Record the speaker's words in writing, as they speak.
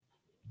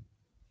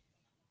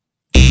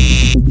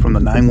from the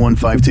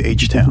 915 to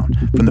H-Town,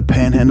 from the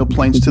Panhandle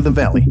Plains to the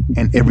Valley,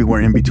 and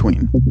everywhere in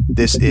between.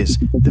 This is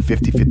the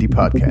 50/50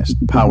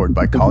 Podcast, powered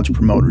by College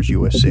Promoters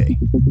USA.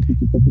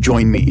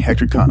 Join me,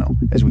 Hector Cano,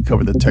 as we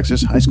cover the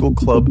Texas high school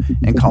club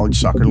and college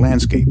soccer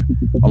landscape,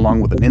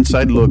 along with an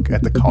inside look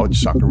at the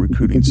college soccer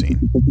recruiting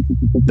scene.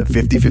 The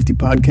 50/50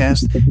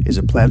 Podcast is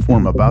a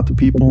platform about the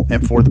people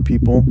and for the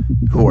people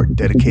who are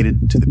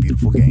dedicated to the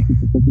beautiful game.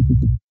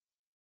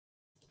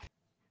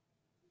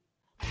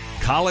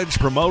 College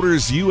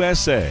Promoters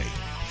USA,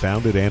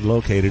 founded and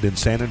located in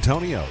San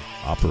Antonio,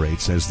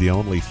 operates as the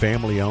only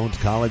family-owned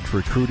college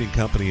recruiting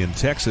company in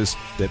Texas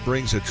that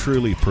brings a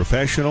truly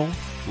professional,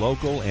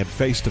 local, and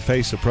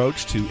face-to-face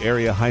approach to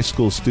area high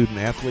school student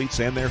athletes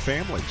and their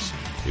families.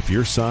 If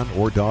your son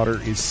or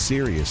daughter is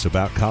serious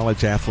about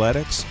college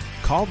athletics,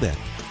 call them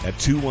at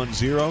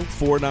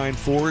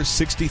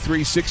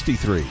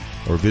 210-494-6363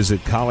 or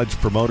visit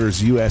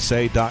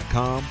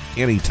collegepromotersusa.com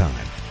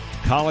anytime.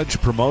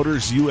 College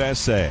Promoters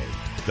USA,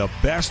 the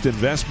best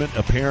investment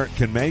a parent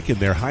can make in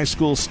their high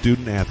school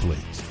student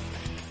athletes.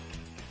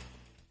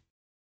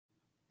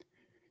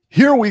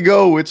 Here we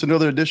go. It's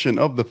another edition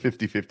of the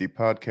 50/50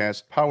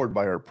 Podcast, powered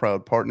by our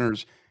proud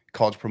partners,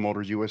 College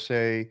Promoters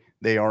USA.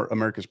 They are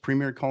America's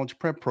premier college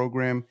prep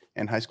program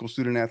and high school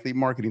student athlete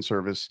marketing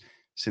service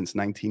since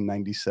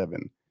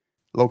 1997.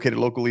 Located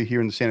locally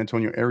here in the San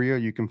Antonio area,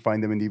 you can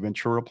find them in the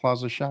Ventura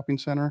Plaza Shopping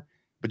Center,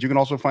 but you can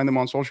also find them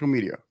on social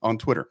media, on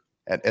Twitter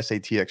at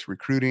SATX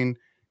Recruiting,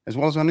 as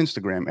well as on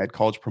Instagram at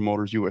College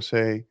Promoters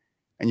USA.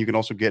 And you can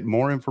also get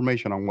more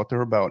information on what they're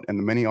about and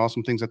the many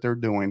awesome things that they're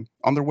doing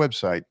on their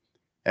website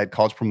at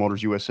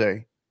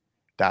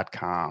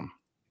collegepromotersusa.com.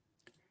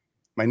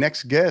 My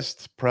next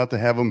guest, proud to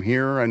have him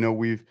here. I know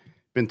we've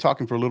been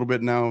talking for a little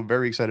bit now.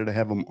 Very excited to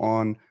have him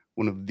on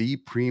one of the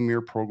premier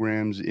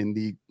programs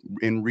in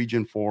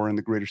Region 4 in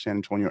the greater San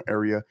Antonio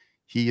area.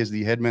 He is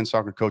the head men's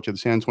soccer coach of the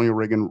San Antonio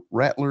Reagan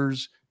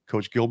Rattlers,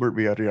 Coach Gilbert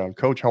Villarreal.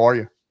 Coach, how are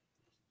you?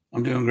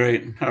 I'm doing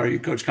great. How are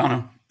you, Coach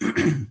Cano?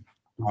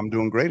 I'm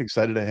doing great.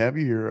 Excited to have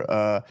you here.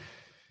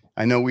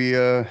 I know we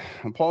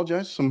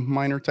apologize, some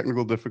minor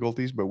technical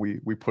difficulties, but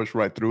we push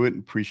right through it.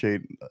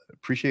 Appreciate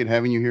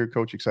having you here,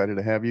 Coach. Excited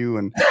to have you,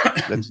 and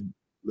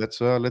let's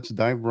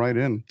dive right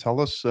in. Tell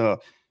us, I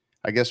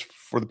guess,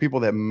 for the people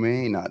that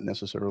may not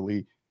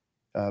necessarily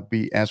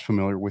be as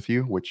familiar with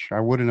you, which I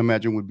wouldn't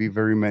imagine would be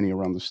very many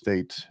around the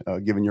state,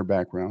 given your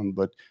background,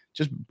 but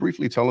just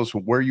briefly tell us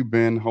where you've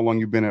been, how long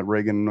you've been at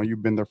Reagan. I know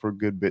you've been there for a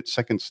good bit,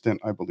 second stint,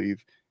 I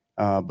believe.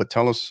 But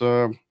tell us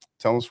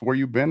where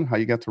you've been, how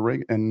you got to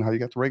Reagan, and how you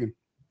got to Reagan.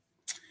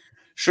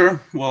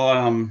 Sure.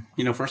 Well,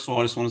 first of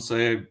all, I just want to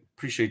say I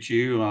appreciate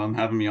you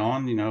having me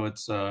on.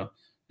 It's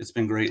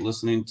been great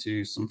listening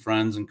to some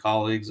friends and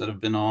colleagues that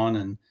have been on,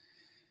 and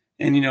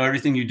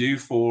everything you do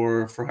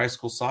for high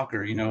school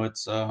soccer.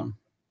 It's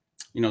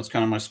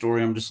kind of my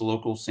story. I'm just a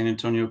local San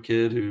Antonio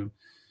kid who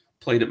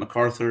played at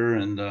MacArthur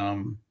and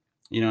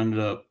ended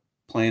up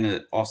playing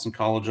at Austin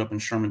College up in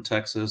Sherman,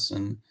 Texas,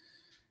 and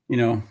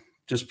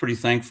just pretty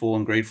thankful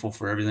and grateful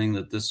for everything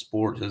that this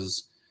sport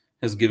has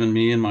given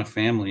me and my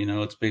family.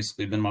 It's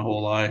basically been my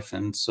whole life.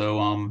 And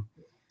so,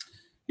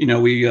 we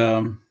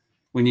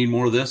need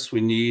more of this. We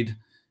need,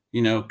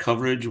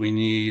 coverage. We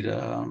need,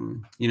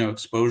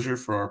 exposure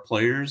for our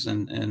players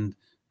and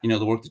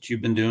the work that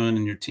you've been doing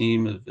and your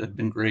team have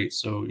been great.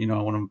 So, I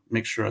want to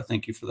make sure I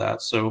thank you for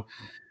that. So,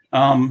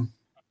 got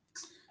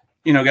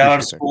out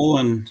of school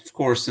and of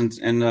course, and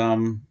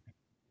the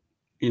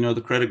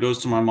credit goes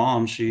to my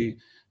mom. She,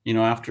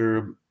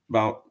 after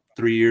about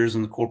 3 years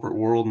in the corporate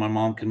world, my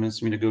mom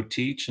convinced me to go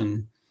teach.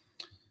 And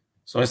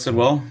so I said,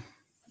 well,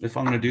 if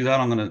I'm going to do that,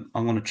 I'm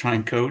going to try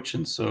and coach.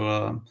 And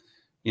so,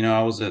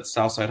 I was at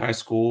Southside High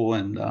School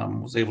and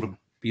was able to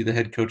be the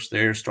head coach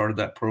there, started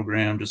that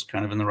program, just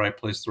kind of in the right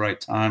place, at the right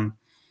time.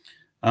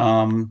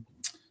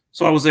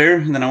 So I was there,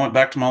 and then I went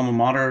back to my alma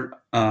mater,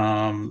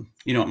 at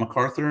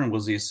MacArthur, and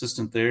was the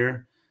assistant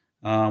there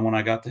when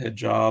I got the head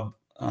job.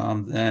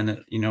 Then at,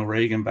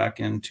 Reagan back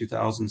in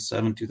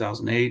 2007,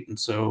 2008. And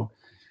so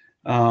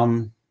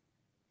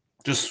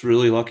just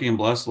really lucky and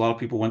blessed. A lot of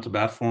people went to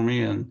bat for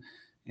me and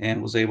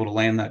was able to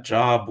land that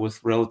job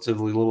with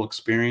relatively little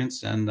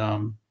experience.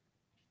 And,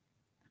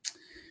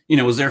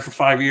 was there for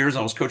 5 years.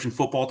 I was coaching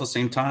football at the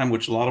same time,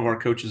 which a lot of our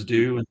coaches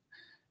do. And,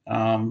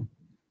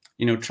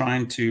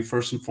 trying to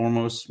first and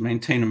foremost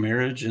maintain a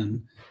marriage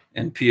and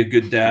be a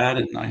good dad.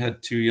 And I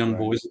had 2 young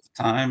boys at the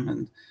time.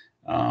 And,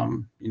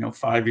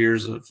 5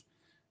 years of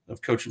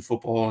coaching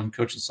football and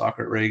coaching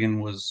soccer at Reagan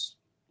was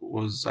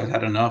I'd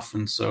had enough.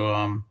 And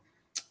so,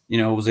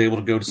 was able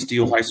to go to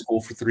Steele High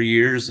School for 3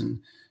 years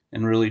and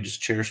really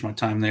just cherish my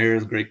time there,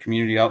 the great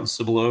community out in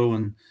Cibolo.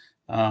 And,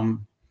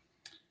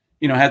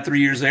 had 3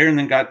 years there and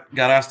then got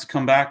asked to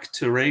come back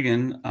to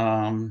Reagan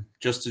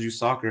just to do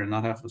soccer and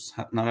not have a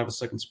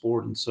second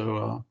sport. And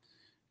so,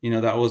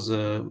 that was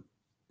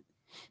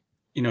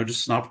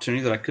just an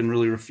opportunity that I couldn't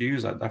really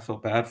refuse. I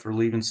felt bad for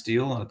leaving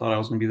Steele. I thought I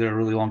was going to be there a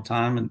really long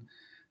time. And,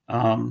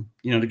 to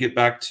get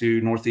back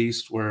to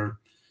Northeast where,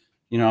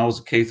 I was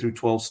a K through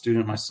 12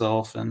 student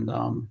myself and,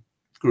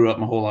 grew up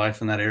my whole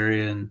life in that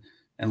area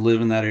and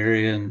live in that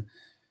area.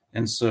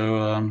 And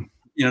so,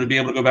 to be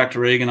able to go back to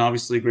Reagan,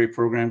 obviously great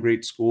program,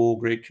 great school,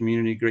 great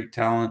community, great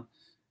talent.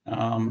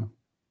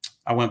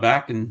 I went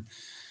back, and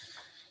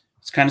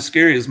it's kind of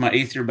scary. It's my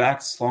 8th year back.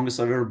 It's the longest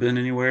I've ever been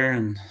anywhere.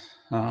 And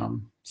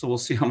so we'll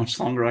see how much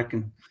longer I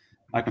can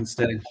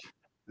stay.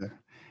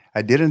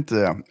 I didn't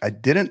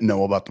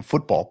know about the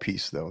football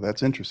piece, though.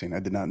 That's interesting. I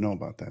did not know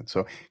about that.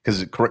 So,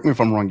 because correct me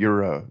if I'm wrong,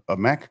 you're a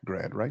Mac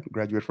grad, right?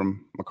 Graduate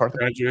from MacArthur.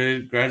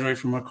 Graduate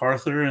from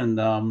MacArthur, and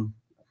my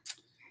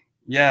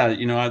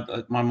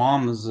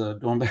mom is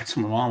going back to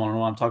my mom. I don't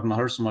know why I'm talking about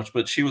her so much,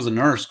 but she was a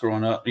nurse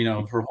growing up,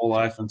 her whole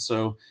life, and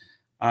so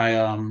I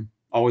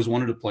always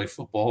wanted to play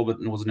football, but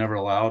was never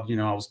allowed.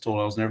 I was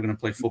told I was never going to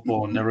play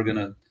football and never going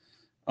to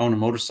own a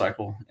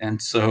motorcycle, and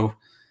so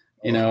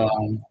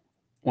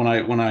when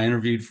I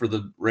interviewed for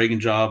the Reagan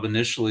job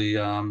initially,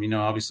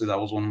 obviously that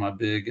was one of my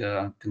big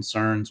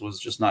concerns, was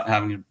just not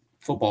having a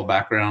football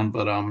background.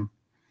 But I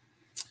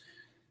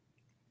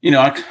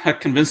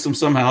convinced them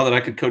somehow that I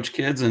could coach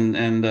kids and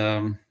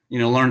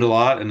learned a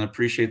lot and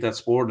appreciate that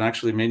sport, and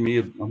actually made me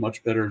a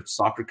much better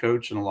soccer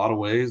coach in a lot of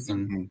ways.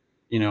 And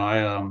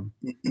I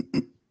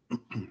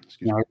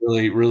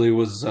really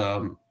was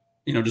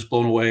just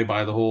blown away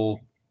by the whole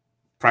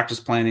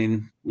practice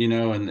planning,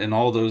 and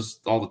all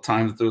the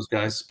time that those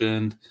guys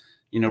spend,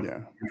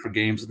 for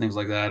games and things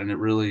like that. And it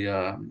really,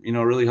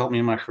 really helped me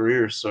in my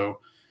career. So,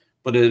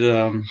 but it,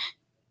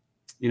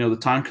 the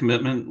time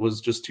commitment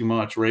was just too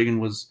much. Reagan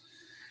was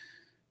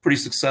pretty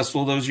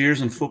successful those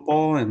years in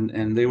football,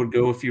 and they would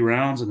go a few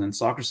rounds, and then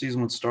soccer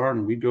season would start,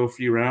 and we'd go a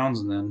few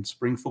rounds, and then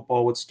spring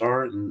football would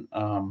start. And,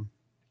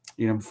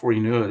 before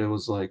you knew it, it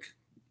was like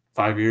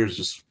 5 years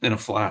just in a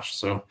flash.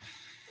 So.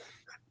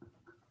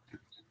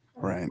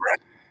 Right.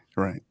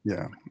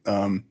 Yeah.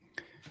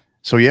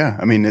 So yeah,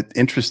 I mean,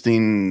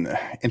 interesting.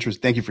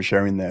 Thank you for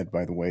sharing that,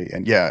 by the way.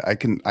 And yeah, I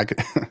can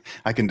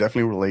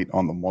definitely relate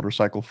on the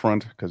motorcycle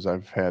front, because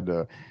I've had,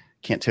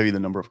 can't tell you the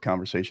number of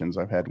conversations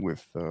I've had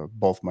with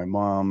both my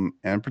mom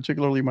and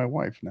particularly my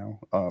wife now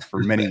for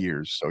many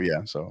years. So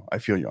yeah, so I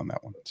feel you on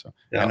that one. So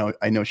yeah.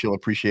 I know she'll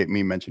appreciate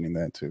me mentioning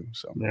that too.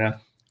 So yeah.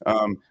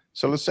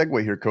 So let's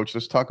segue here, Coach.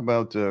 Let's talk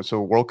about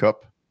so World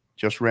Cup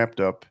just wrapped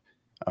up.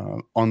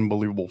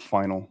 Unbelievable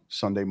final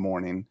Sunday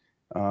morning.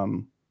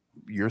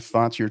 Your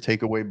thoughts, your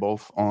takeaway,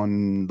 both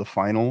on the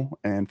final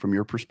and from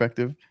your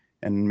perspective,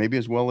 and maybe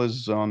as well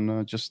as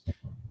on just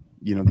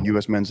the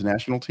U.S. men's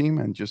national team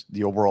and just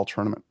the overall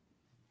tournament.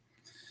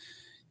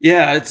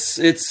 Yeah,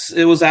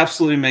 it was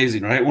absolutely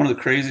amazing, right? One of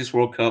the craziest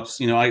World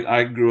Cups.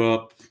 I grew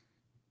up,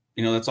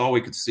 that's all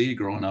we could see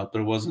growing up.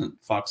 There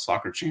wasn't Fox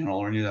Soccer Channel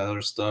or any of that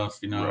other stuff,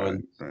 Right.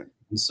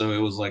 And so it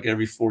was like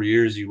every 4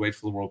 years you'd wait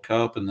for the World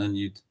Cup, and then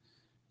you'd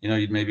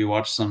maybe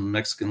watch some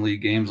Mexican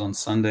League games on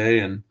Sunday,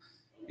 and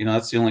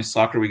that's the only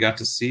soccer we got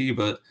to see.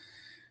 But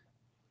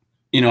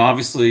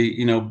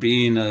obviously,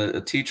 being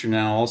a teacher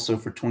now also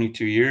for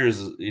 22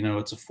 years,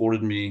 it's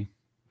afforded me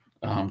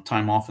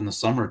time off in the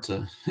summer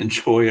to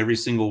enjoy every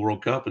single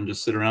World Cup and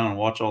just sit around and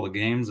watch all the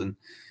games. And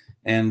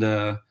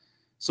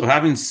so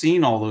having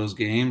seen all those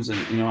games,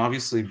 and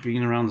obviously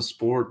being around the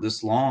sport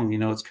this long,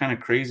 it's kind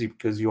of crazy,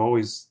 because you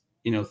always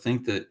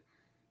think that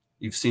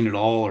you've seen it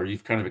all, or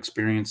you've kind of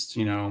experienced,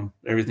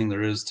 everything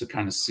there is to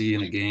kind of see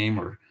in a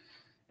game,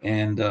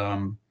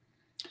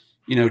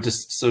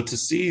 just so to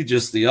see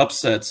just the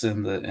upsets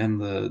and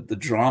the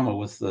drama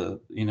with the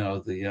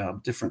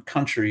different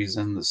countries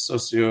and the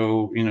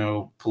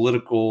socio,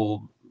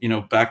 political,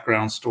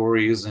 background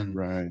stories, and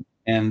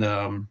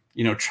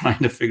trying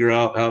to figure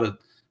out how to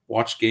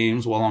watch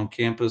games while on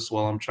campus,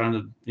 while I'm trying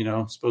to,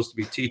 supposed to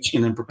be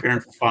teaching and preparing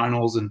for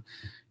finals. And,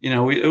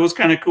 it was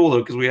kind of cool though,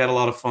 because we had a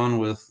lot of fun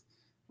with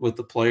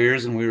the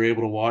players, and we were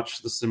able to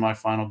watch the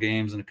semifinal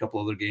games and a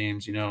couple other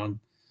games, and,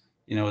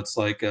 it's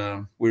like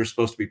we were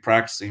supposed to be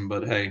practicing,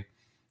 but hey,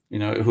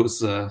 it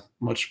was a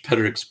much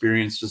better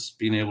experience just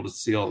being able to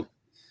see all the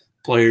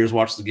players,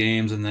 watch the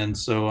games. And then,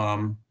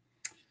 so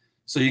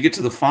you get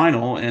to the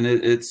final, and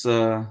it's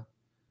a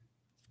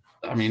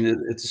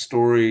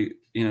story,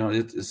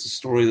 it's a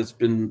story that's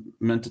been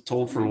meant to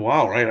told for a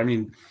while. Right. I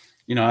mean,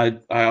 I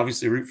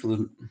obviously root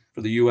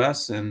for the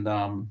U.S. and,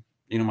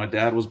 my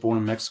dad was born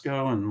in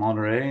Mexico and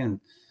Monterrey, and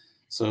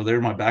so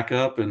they're my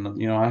backup. And,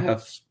 I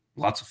have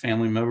lots of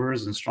family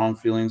members and strong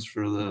feelings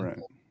for the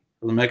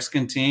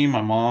Mexican team.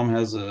 My mom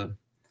has a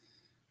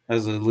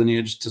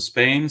lineage to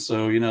Spain.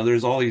 So,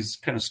 there's all these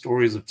kind of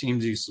stories of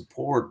teams you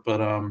support, but,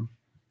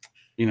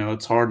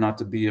 it's hard not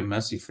to be a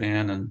Messi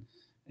fan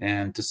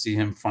and to see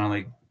him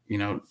finally,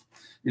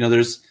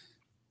 there's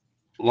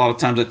a lot of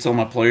times I tell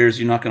my players,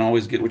 you're not going to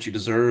always get what you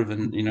deserve.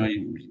 And,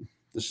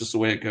 it's just the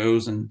way it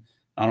goes. And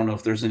I don't know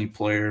if there's any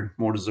player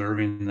more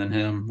deserving than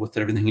him with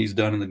everything he's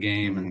done in the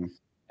game,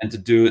 and to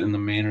do it in the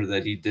manner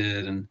that he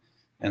did, and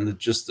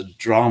just the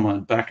drama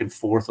back and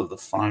forth of the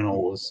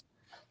final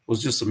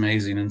was just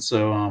amazing. And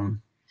so,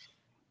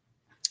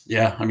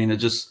 it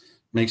just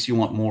makes you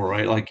want more,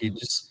 right? Like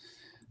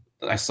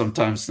I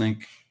sometimes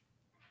think,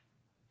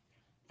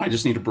 I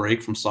just need a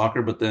break from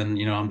soccer. But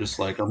then, I'm just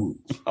like,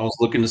 I was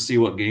looking to see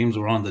what games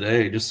were on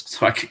today just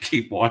so I could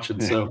keep watching.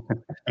 So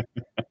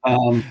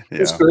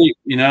it's great,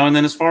 and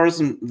then as far as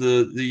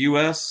the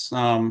U.S.,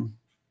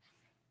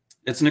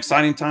 it's an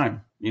exciting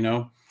time,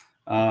 the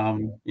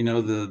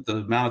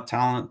amount of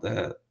talent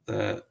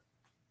that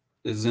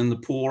is in the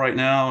pool right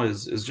now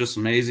is just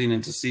amazing.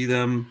 And to see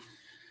them,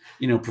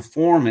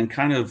 perform and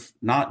kind of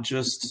not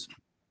just,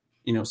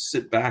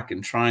 sit back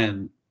and try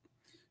and,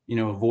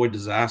 avoid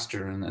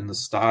disaster, and the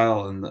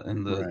style and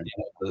the,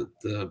 Right.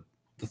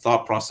 the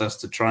thought process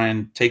to try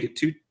and take it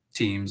to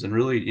teams and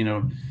really,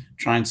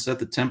 try and set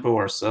the tempo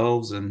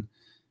ourselves.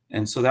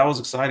 And so that was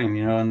exciting,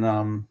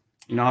 and,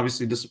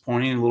 obviously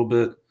disappointing, a little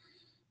bit,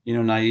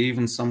 naive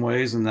in some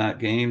ways in that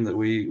game that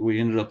we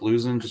ended up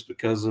losing just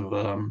because of,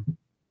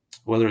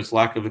 whether it's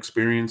lack of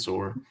experience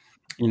or,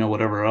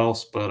 whatever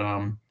else. But,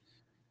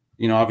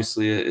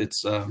 obviously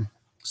it's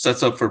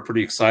sets up for a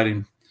pretty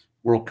exciting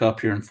World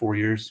Cup here in 4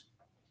 years.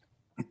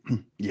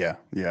 Yeah,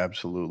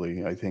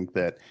 absolutely. I think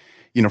that,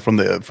 from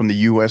the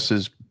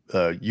U.S.'s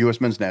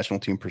U.S. men's national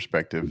team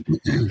perspective,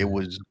 it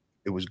was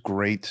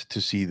great to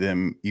see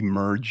them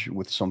emerge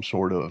with some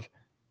sort of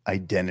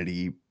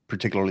identity,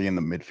 particularly in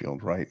the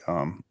midfield, right?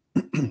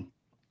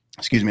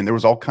 Excuse me. And there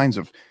was all kinds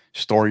of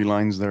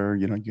storylines there.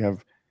 You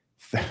have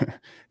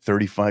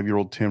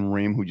 35-year-old Tim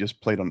Ream, who just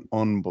played an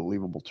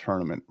unbelievable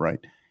tournament, right?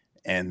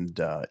 And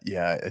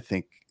I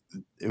think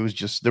it was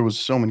just, there was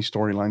so many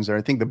storylines there.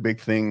 I think the big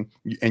thing,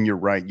 and you're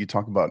right, you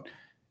talk about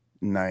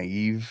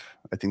naive.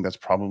 I think that's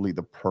probably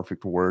the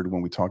perfect word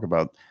when we talk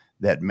about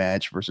that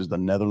match versus the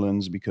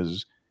Netherlands,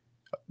 because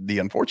the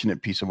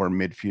unfortunate piece of our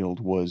midfield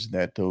was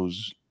that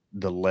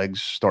the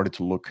legs started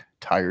to look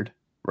tired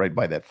right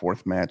by that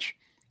fourth match,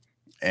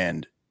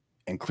 and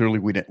clearly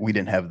we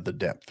didn't have the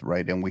depth,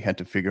 right? And we had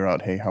to figure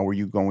out, hey, how are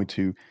you going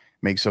to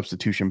make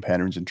substitution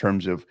patterns in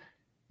terms of,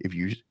 are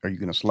you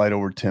going to slide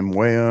over Tim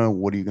Weah?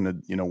 What are you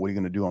going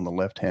to do on the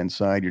left hand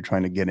side? You're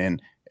trying to get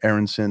in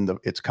Aronson.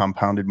 It's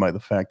compounded by the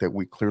fact that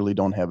we clearly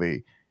don't have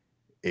a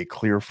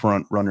clear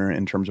front runner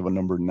in terms of a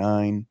number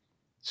 9.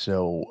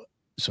 So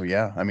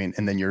yeah, I mean,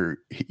 and then you're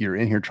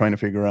in here trying to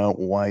figure out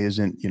why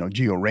isn't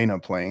Gio Reyna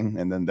playing,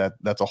 and then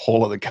that's a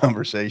whole other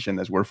conversation,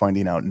 as we're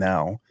finding out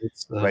now,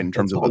 right? In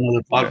terms of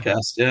another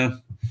podcast, yeah,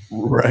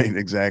 right,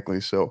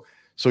 exactly. So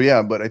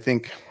yeah, but I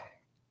think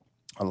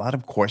a lot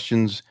of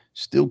questions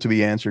still to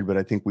be answered, but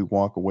I think we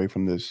walk away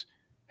from this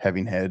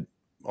having had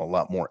a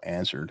lot more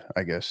answered,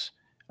 I guess,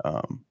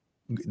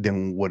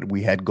 than what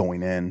we had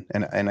going in.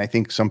 And I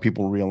think some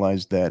people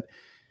realize that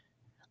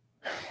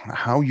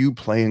how you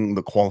play in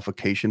the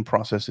qualification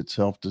process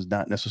itself does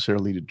not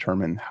necessarily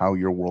determine how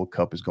your World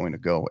Cup is going to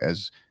go,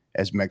 as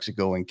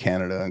Mexico and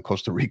Canada and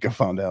Costa Rica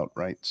found out,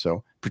 right?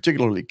 So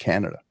particularly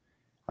Canada.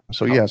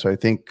 So yeah, so I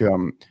think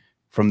from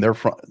their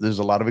front, there's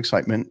a lot of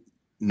excitement.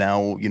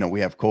 Now, we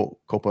have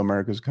Copa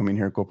America's coming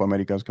here. Copa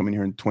America's coming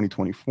here in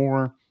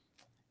 2024.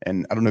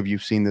 And I don't know if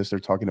you've seen this. They're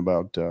talking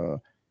about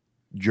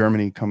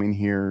Germany coming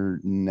here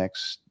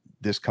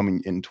this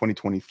coming in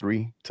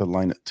 2023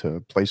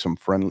 to play some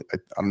friendly. I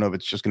don't know if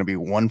it's just going to be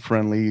one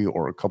friendly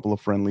or a couple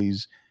of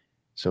friendlies.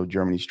 So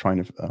Germany's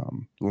trying to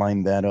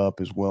line that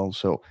up as well.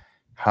 So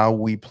how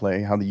we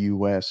play, how the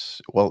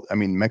U.S., well, I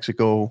mean,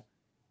 Mexico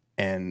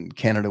and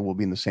Canada will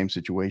be in the same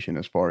situation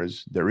as far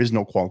as there is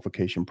no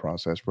qualification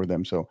process for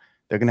them. So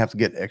they're going to have to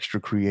get extra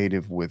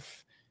creative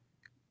with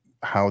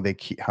how they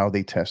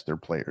test their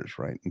players,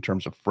 right? In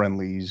terms of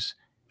friendlies,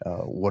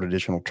 what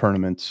additional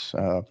tournaments.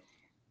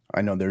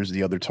 I know there's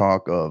the other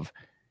talk of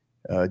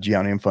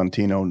Gianni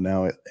Infantino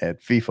now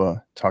at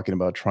FIFA talking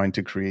about trying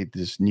to create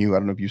this new, I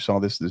don't know if you saw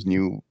this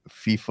new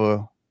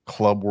FIFA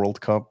Club World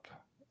Cup,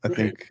 I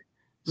think,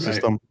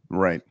 system.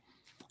 Right.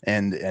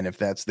 And if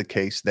that's the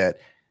case,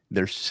 that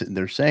they're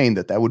saying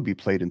that would be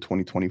played in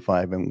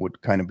 2025 and would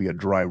kind of be a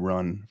dry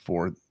run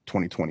for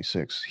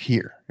 2026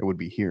 here. It would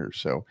be here.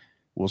 So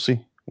we'll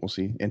see.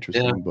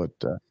 Interesting. Yeah. But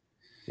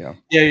yeah,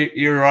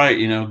 you're right.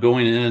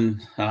 Going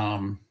in,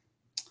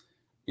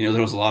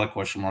 there was a lot of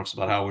question marks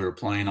about how we were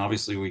playing.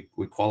 Obviously we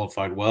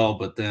qualified well,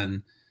 but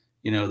then,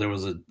 there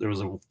was a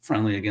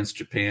friendly against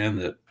Japan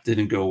that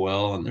didn't go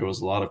well. And there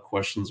was a lot of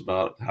questions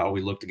about how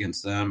we looked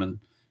against them. And,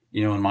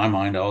 in my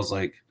mind, I was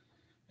like,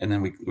 and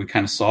then we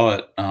kind of saw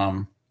it.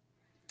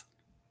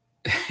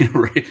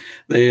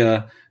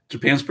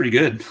 Japan's pretty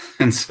good.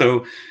 And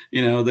so,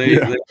 they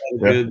had a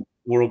good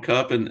World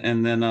Cup,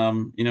 and then,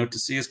 to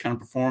see us kind of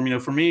perform,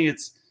 for me,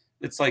 it's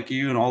like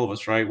you and all of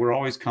us, right? We're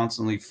always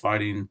constantly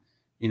fighting,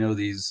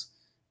 these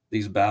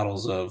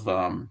battles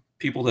of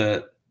people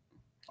that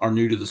are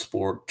new to the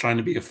sport, trying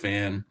to be a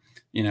fan,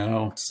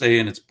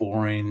 saying it's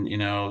boring,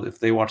 if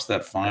they watch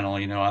that final,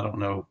 I don't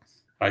know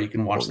how you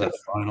can watch that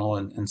final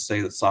and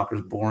say that soccer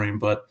is boring.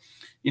 But,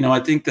 I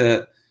think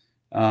that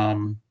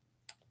the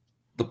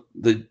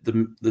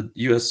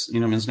U.S.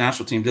 men's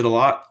national team did a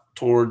lot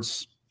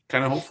towards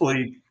kind of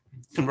hopefully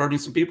converting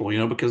some people,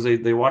 because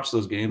they watch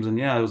those games, and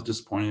it was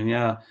disappointing.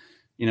 The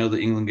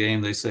England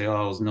game, they say,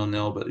 oh, it was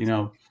 0-0, but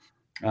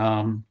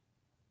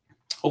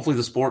hopefully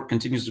the sport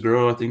continues to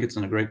grow. I think it's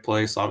in a great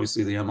place.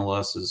 Obviously the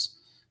MLS is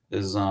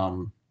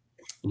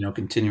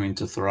continuing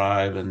to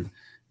thrive.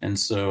 And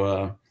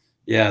so,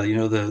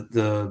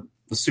 the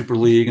Super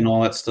League and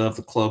all that stuff,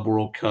 the Club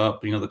World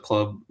Cup, the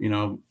club,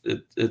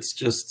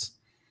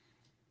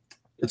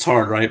 it's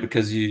hard, right?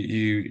 Because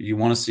you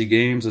want to see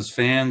games as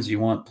fans, you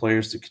want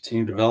players to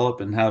continue to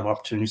develop and have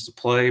opportunities to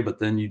play, but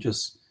then you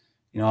just,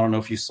 I don't know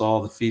if you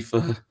saw the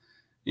FIFA,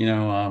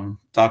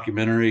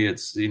 documentary.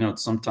 It's,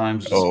 it's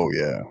sometimes just,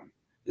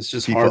 it's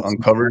just FIFA hard.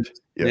 Uncovered.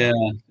 Yeah.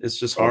 It's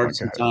just hard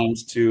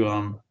sometimes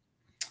to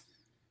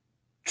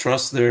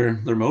trust their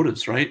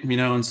motives, right?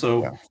 And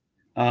so,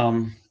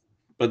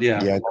 but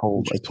yeah. Yeah, I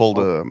told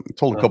a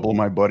couple of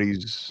my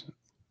buddies.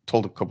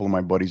 Told a couple of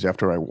my buddies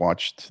after I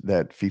watched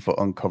that FIFA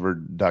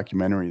Uncovered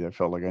documentary that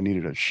felt like I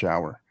needed a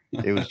shower.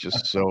 It was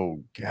just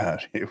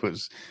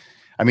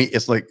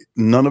it's like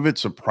none of it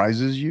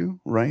surprises you,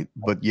 right?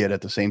 But yet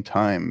at the same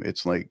time,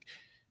 it's like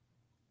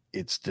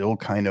it's still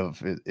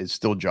it's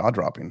still jaw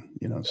dropping,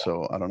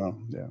 So I don't know.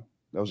 Yeah,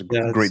 that was a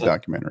great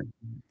documentary.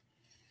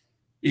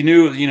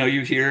 You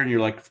hear and you're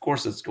like, of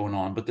course it's going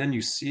on, but then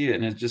you see it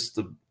and it's just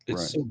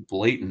it's so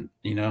blatant,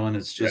 and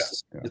it's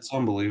just it's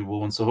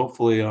unbelievable. And so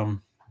hopefully,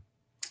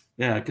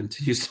 it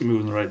continues to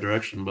move in the right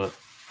direction, but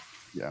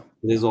it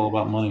is all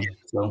about money.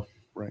 So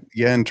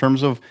yeah, in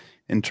terms of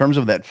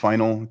that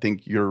final, I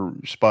think you're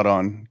spot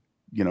on.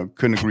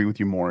 Couldn't agree with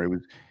you more.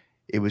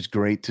 It was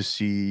great to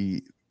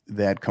see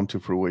that come to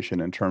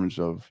fruition in terms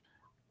of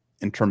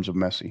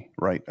Messi,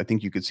 right? I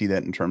think you could see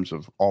that in terms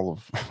of all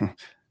of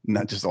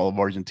not just all of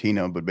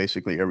Argentina, but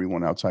basically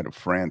everyone outside of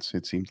France,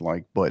 it seems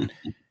like. But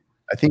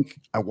I think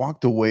I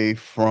walked away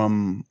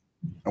from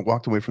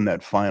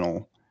that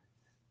final.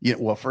 Yeah,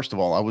 well, first of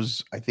all,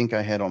 I think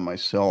I had on my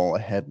cell,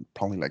 I had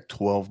probably like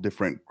 12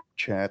 different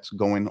chats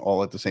going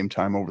all at the same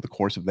time over the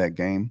course of that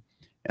game.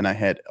 And I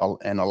had,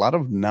 and a lot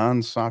of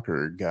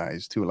non-soccer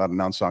guys too, a lot of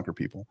non-soccer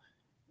people.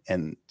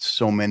 And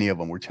so many of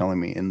them were telling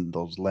me in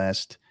those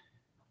last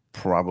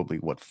probably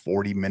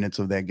 40 minutes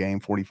of that game,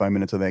 45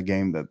 minutes of that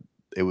game, that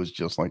it was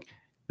just like,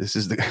 this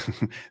is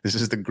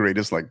the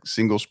greatest like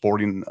single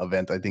sporting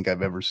event I think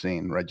I've ever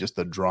seen, right? Just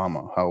the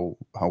drama, how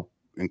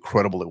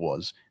incredible it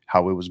was,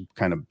 how it was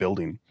kind of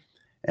building.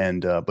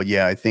 And but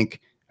yeah, I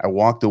think I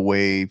walked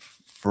away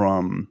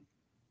from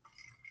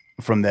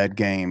that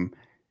game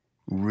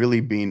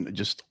really being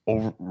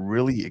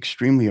really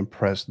extremely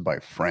impressed by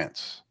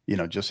France,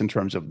 just in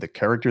terms of the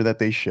character that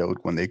they showed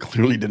when they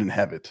clearly didn't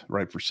have it,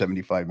 right, for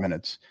 75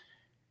 minutes.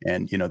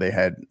 And they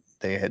had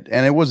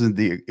and it wasn't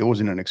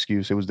an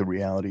excuse, it was the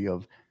reality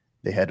of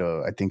they had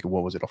I think,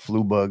 what was it, a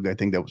flu bug, I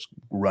think, that was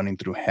running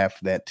through half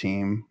that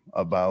team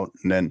about.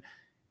 And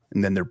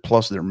then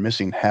they're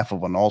missing half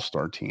of an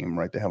all-star team,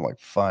 right? They have like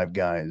 5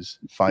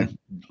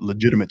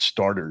 legitimate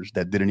starters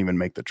that didn't even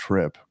make the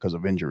trip because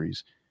of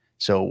injuries.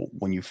 So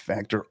when you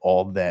factor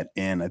all that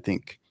in, I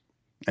think,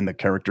 and the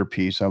character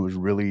piece, I was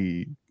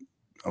really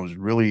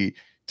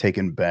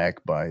taken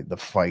back by the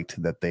fight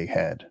that they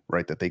had,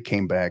 right? That they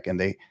came back and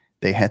they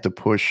had to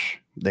push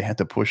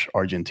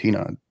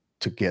Argentina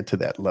to get to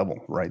that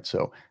level, right?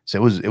 So it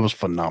was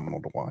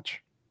phenomenal to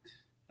watch.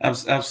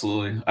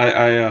 Absolutely.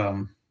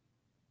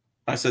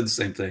 I said the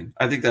same thing.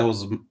 I think that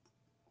was,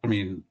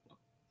 I'm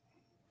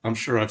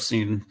sure I've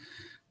seen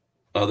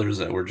others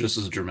that were just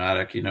as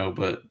dramatic,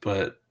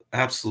 but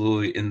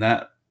absolutely in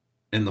the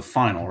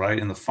final, right?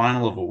 In the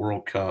final of a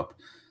World Cup,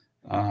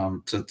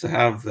 to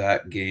have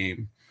that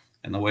game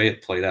and the way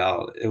it played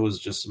out, it was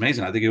just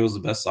amazing. I think it was the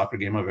best soccer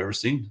game I've ever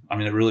seen. I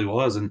mean, it really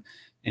was. And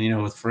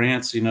with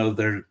France,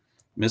 they're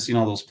missing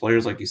all those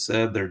players, like you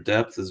said. Their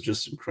depth is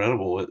just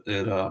incredible.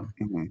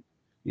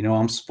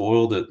 I'm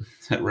spoiled at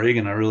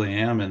Reagan. I really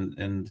am.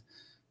 And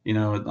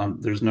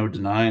there's no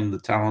denying the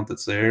talent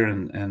that's there.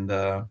 And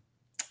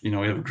we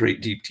have a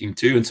great deep team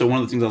too. And so one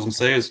of the things I was going to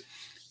say is,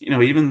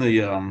 even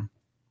the,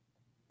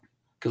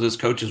 because as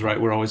coaches,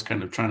 right, we're always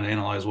kind of trying to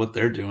analyze what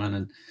they're doing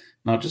and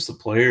not just the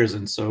players.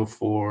 And so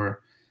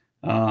for,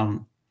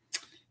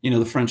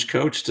 the French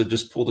coach to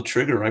just pull the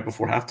trigger right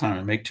before halftime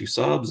and make 2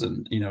 subs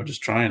and,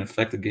 just try and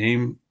affect the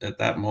game at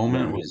that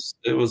moment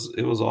it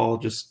was all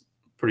just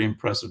pretty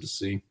impressive to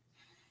see.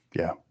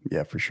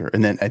 Yeah, for sure.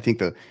 And then I think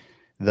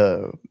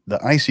the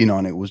icing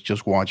on it was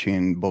just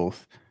watching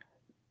both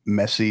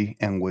Messi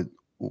and what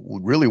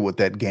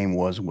that game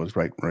was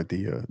right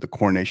the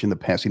coronation, the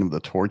passing of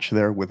the torch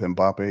there with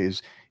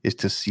Mbappe is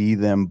to see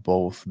them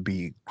both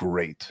be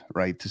great,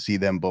 right? To see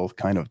them both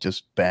kind of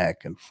just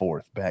back and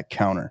forth, back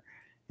counter.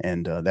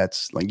 And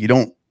that's like, you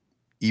don't,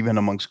 even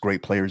amongst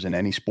great players in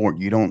any sport,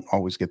 you don't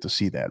always get to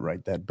see that,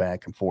 right? That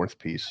back and forth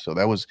piece. So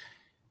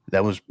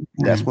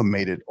that's what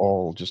made it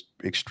all just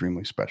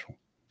extremely special.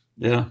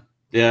 Yeah.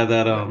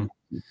 That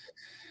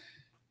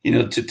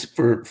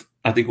for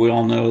I think we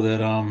all know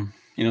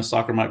that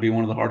soccer might be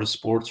one of the hardest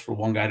sports for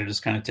one guy to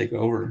just kind of take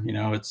over.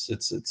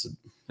 It's an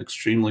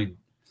extremely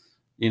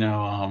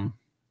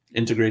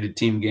integrated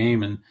team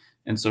game,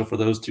 and so for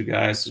those 2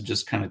 guys to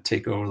just kind of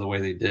take over the way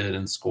they did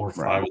and score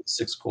 5 of the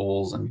 6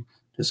 goals and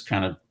just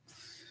kind of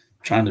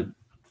trying to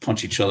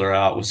punch each other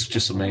out was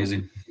just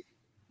amazing.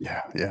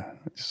 Yeah.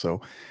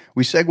 So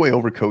we segue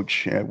over,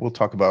 Coach. We'll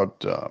talk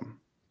about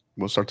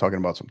we'll start talking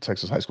about some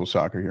Texas high school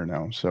soccer here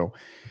now. So,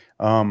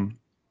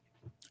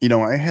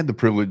 I had the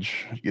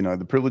privilege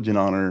and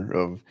honor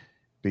of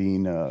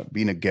being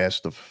a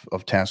guest of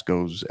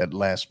TASCO's at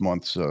last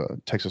month's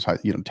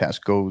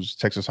TASCO's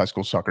Texas High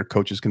School Soccer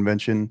Coaches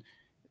Convention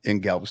in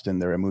Galveston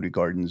there at Moody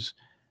Gardens.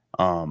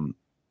 And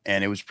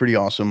it was pretty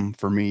awesome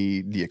for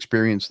me, the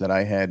experience that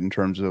I had in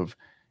terms of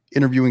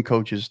interviewing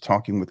coaches,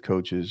 talking with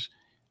coaches,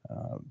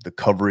 the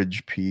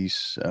coverage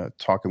piece,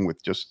 talking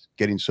with just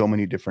getting so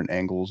many different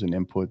angles and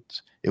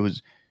inputs. It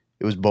was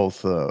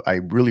both, I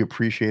really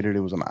appreciated it.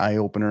 It was an eye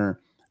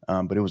opener,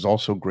 but it was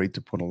also great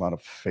to put a lot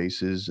of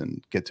faces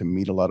and get to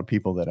meet a lot of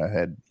people that I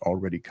had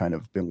already kind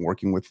of been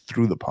working with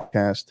through the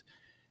podcast.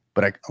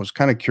 But I was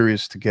kind of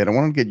curious I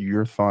want to get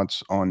your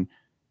thoughts on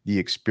the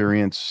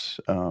experience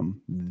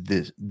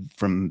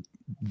from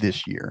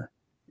this year,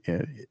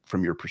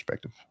 from your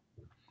perspective.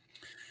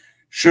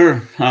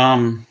 Sure.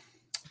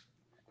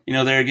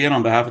 There again,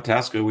 on behalf of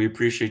TASCO, we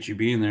appreciate you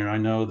being there. I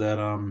know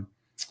that,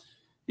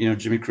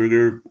 Jimmy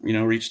Kruger,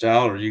 reached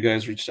out, or you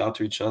guys reached out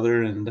to each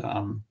other. And,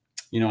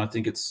 I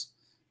think it's,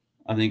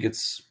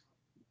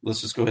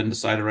 let's just go ahead and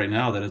decide it right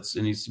now that it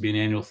needs to be an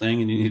annual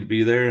thing and you need to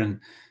be there.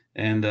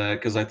 And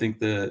cause I think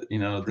that,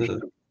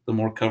 the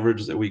more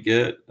coverage that we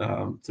get,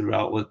 through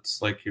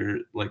outlets like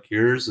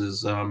yours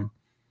is,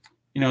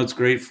 it's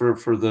great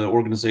for the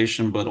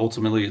organization, but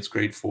ultimately it's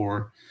great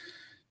for,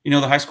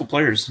 the high school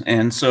players.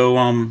 And so,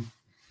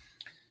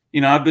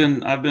 I've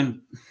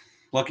been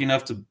lucky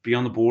enough to be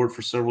on the board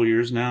for several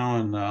years now,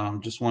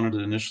 and just wanted to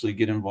initially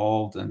get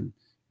involved and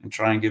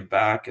try and give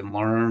back and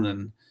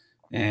learn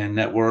and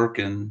network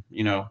and,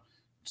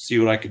 see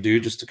what I could do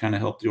just to kind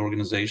of help the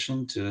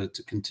organization to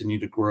continue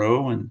to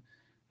grow. And,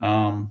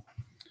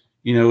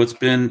 it's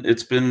been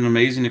an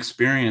amazing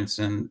experience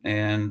and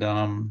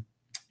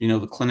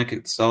the clinic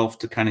itself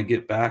to kind of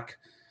get back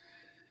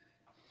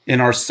in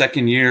our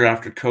second year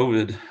after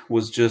COVID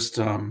was just,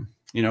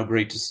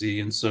 great to see.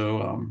 And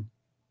so,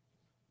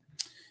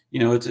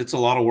 it's a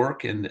lot of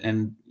work and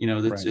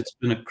it's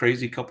been a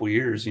crazy couple of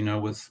years,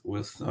 with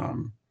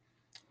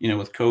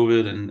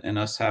COVID and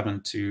us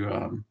having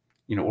to,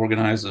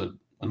 organize an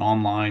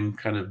online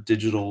kind of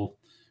digital,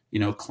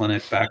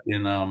 clinic back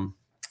in, in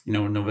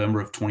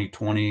November of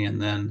 2020.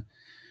 And then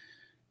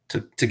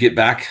to get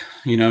back,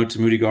 to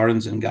Moody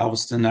Gardens in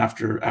Galveston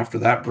after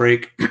that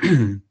break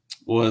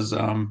was,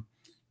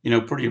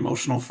 pretty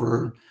emotional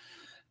for,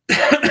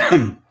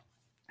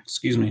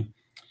 excuse me,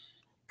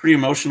 pretty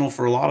emotional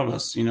for a lot of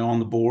us, on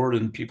the board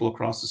and people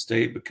across the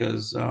state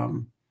because,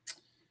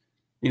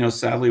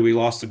 sadly we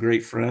lost a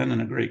great friend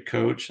and a great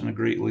coach and a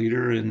great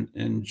leader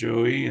in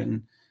Joey.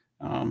 And,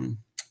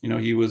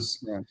 he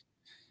was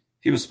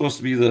supposed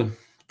to be the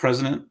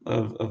president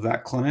of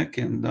that clinic.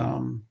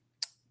 And,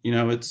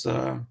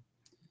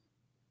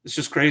 it's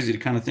just crazy to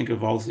kind of think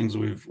of all the things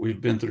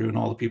we've been through and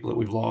all the people that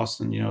we've lost.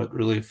 And, it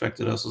really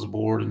affected us as a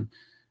board. And,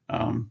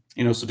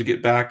 so to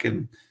get back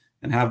and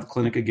have the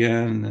clinic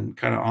again and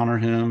kind of honor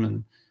him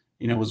and,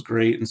 was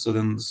great. And so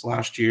then this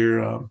last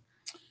year,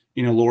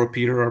 Laura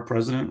Peter, our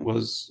president,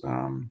 was,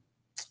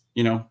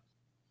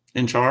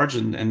 in charge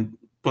and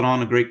put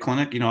on a great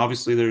clinic.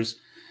 Obviously there's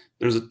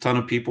a ton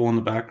of people in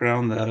the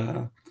background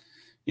that,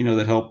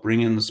 that help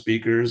bring in the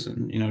speakers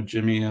and,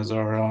 Jimmy as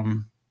our, I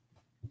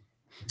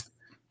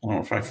don't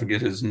know if I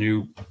forget his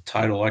new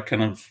title. I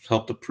kind of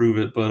helped approve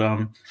it,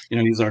 but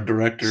he's our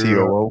director,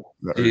 COO,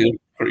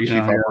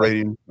 Chief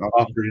Operating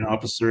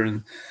Officer,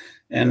 and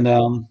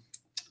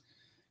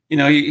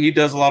he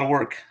does a lot of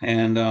work,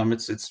 and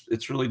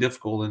it's really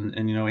difficult. And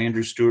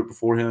Andrew Stewart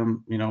before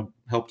him,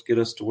 helped get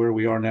us to where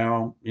we are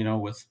now,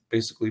 with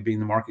basically being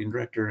the marketing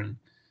director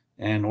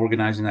and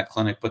organizing that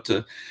clinic. But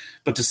to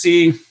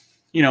see,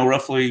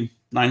 roughly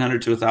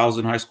 900 to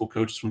 1,000 high school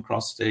coaches from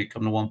across the state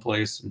come to one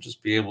place and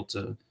just be able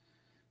to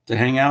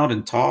hang out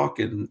and talk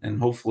and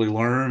hopefully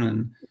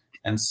learn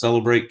and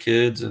celebrate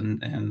kids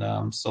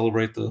and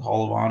celebrate the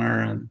Hall of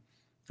Honor and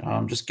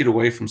just get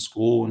away from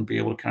school and be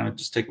able to kind of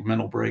just take a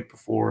mental break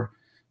before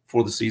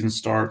the season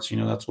starts.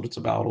 That's what it's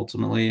about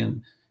ultimately.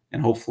 And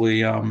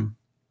hopefully,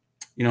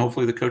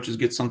 hopefully the coaches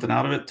get something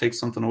out of it, take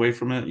something away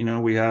from it.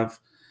 We have,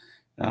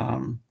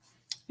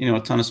 a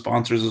ton of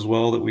sponsors as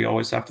well that we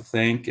always have to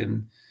thank.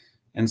 And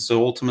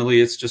so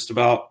ultimately it's just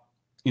about,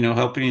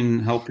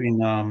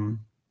 helping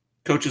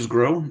coaches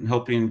grow and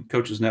helping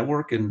coaches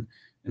network and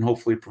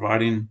hopefully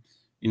providing,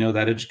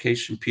 that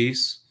education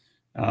piece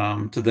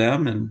to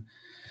them.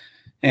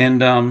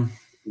 I'm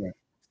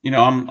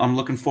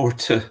looking forward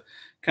to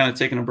kind of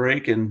taking a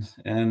break and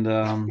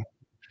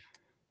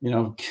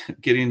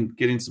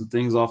getting some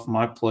things off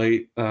my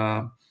plate.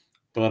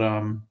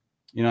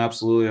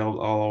 Absolutely, I'll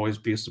always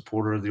be a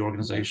supporter of the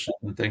organization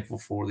and thankful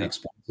for the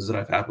experiences that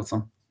I've had with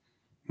them.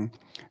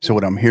 So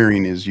what I'm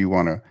hearing is you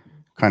want to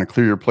kind of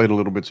clear your plate a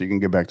little bit so you can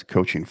get back to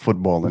coaching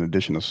football in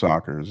addition to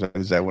soccer.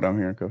 Is that what I'm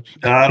hearing, Coach?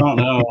 I don't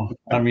know.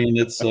 I mean,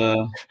 it's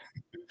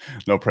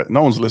No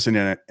one's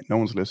listening. No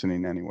one's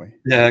listening anyway.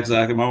 Yeah,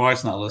 exactly. My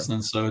wife's not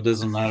listening, so it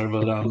doesn't matter.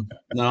 But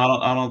no,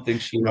 I don't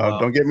think she will.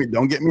 Don't get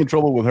me in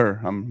trouble with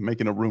her. I'm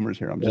making up rumors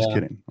here. I'm just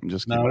kidding.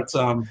 No, it's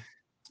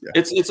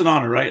an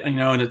honor, right?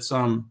 And it's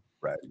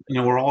right.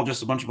 We're all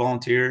just a bunch of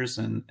volunteers,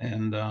 and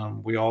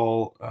we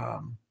all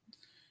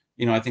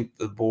I think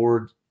the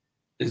board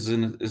is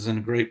in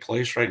a great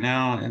place right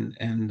now,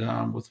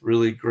 and with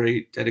really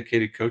great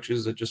dedicated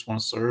coaches that just want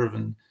to serve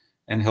and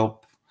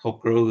help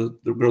grow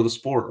the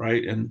sport,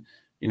 right? And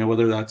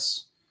whether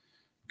that's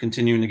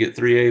continuing to get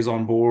 3As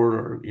on board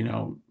or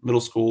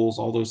middle schools,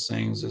 all those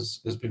things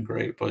has been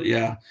great. But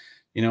yeah,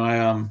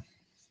 I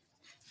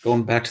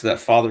going back to that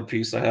father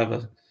piece, I have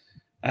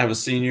a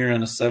senior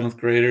and a 7th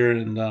grader,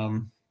 and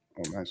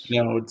nice.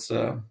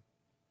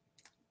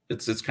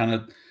 It's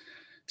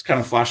kind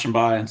of flashing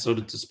by, and so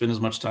to spend as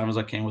much time as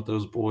I can with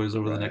those boys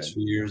over the next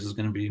few years is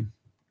going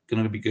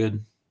to be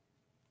good.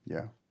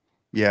 Yeah.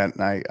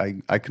 And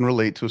I can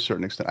relate to a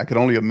certain extent. I can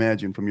only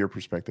imagine from your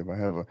perspective. I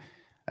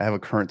have a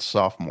current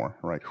sophomore,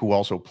 right, who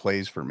also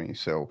plays for me.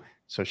 So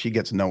she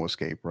gets no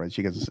escape, right?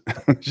 She's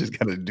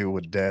got to deal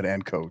with dad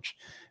and coach.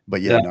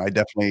 But no, I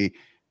definitely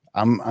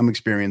I'm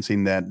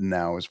experiencing that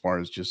now as far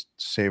as just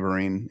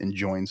savoring,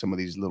 enjoying some of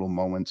these little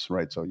moments,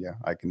 right? So yeah,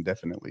 I can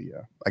definitely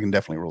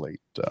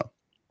relate.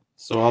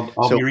 So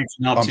I'll be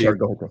reaching out to you.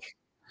 Go ahead, Coach.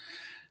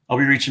 I'll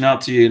be reaching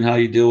out to you and how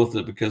you deal with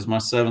it, because my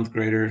 7th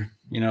grader,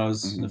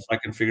 is if I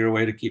can figure a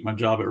way to keep my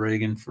job at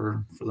Reagan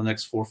for the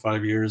next 4 or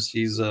 5 years,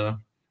 he's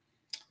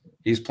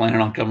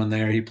planning on coming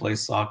there. He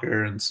plays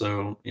soccer, and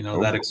so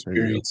that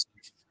experience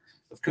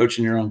of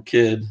coaching your own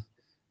kid.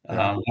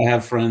 I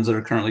have friends that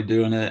are currently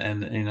doing it,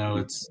 and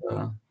it's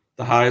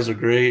the highs are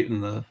great,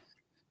 and the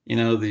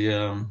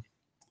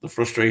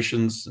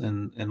frustrations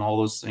and all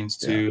those things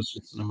too. It's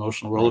just an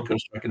emotional roller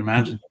coaster, I can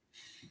imagine.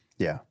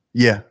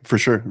 Yeah, for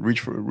sure.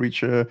 Reach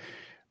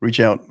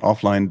out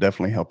offline,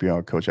 definitely help you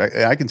out, Coach.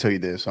 I can tell you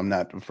this, I'm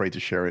not afraid to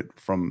share it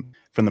from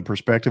the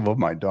perspective of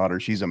my daughter.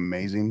 She's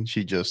amazing.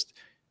 She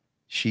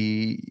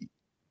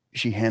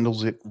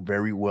handles it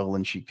very well,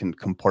 and she can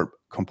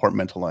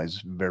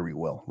compartmentalize very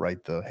well, right?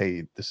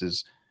 Hey, this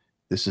is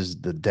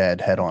the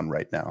dad hat on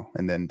right now,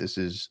 and then this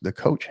is the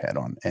coach hat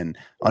on, and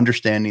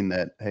understanding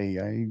that, hey,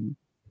 I'm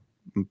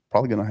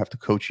probably going to have to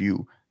coach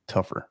you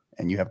tougher,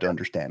 and you have to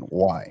understand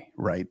why,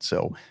 right?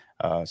 So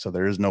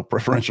there is no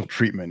preferential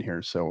treatment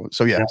here. So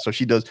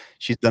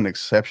she's done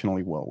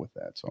exceptionally well with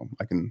that. So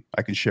I can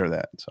share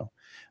that. So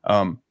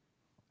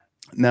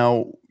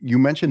now you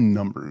mentioned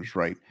numbers,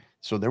 right?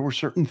 So there were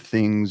certain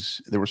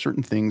things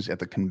at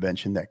the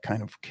convention that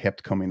kind of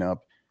kept coming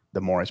up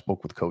the more I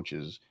spoke with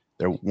coaches.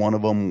 One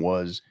of them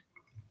was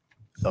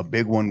a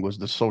big one was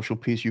the social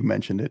piece. You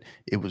mentioned it.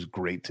 It was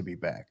great to be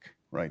back,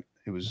 right?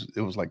 It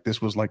was like this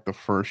was like the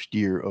first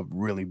year of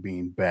really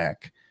being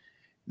back.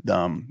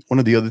 One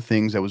of the other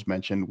things that was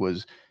mentioned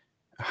was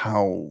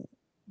how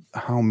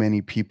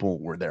many people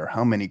were there,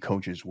 how many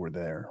coaches were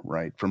there,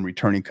 right? From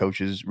returning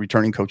coaches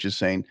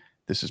saying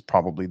this is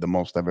probably the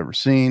most I've ever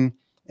seen.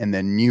 And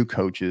then new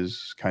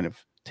coaches kind of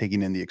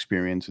taking in the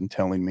experience and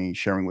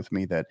sharing with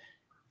me that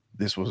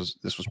this was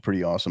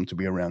pretty awesome to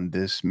be around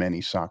this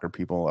many soccer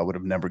people. I would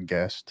have never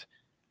guessed.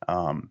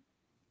 And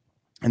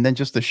then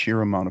just the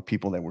sheer amount of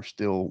people that were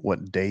still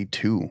day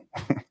 2,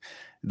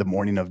 the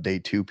morning of day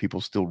 2, people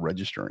still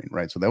registering,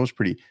 right? So that was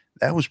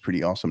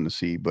pretty awesome to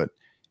see. But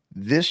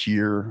this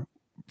year,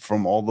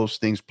 from all those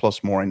things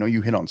plus more, I know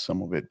you hit on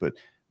some of it, but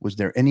was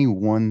there any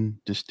one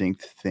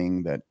distinct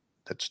thing that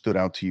stood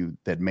out to you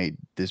that made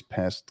this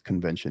past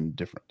convention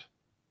different?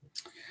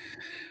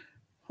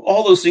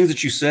 All those things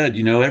that you said,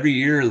 every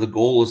year the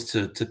goal is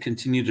to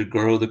continue to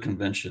grow the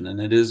convention,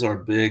 and it is our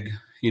big,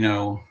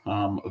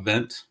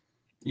 event,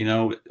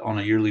 on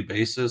a yearly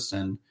basis.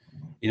 And,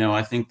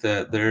 I think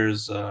that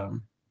there's,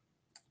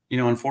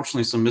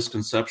 unfortunately some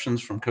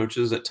misconceptions from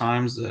coaches at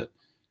times that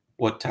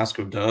what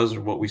TASCO does or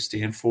what we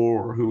stand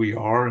for or who we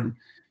are. And,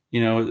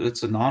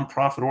 it's a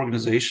nonprofit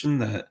organization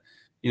that,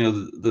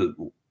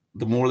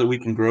 the more that we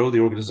can grow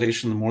the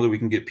organization, the more that we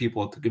can get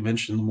people at the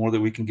convention, the more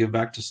that we can give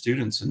back to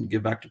students and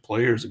give back to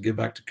players and give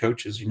back to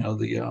coaches.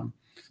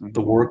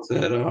 The work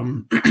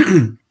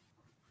that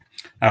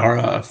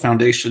our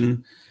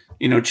foundation,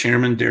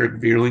 chairman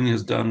Derek Vierling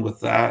has done with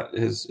that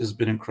has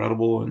been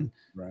incredible. And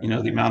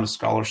the amount of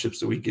scholarships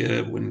that we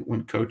give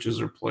when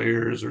coaches or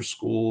players or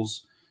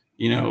schools,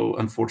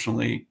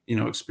 unfortunately,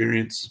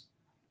 experience,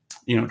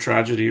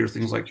 tragedy or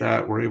things like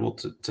that, we're able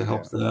to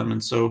help them.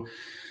 And so,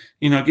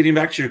 getting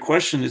back to your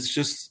question, it's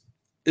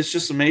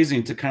just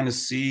amazing to kind of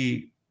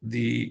see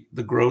the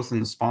growth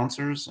in the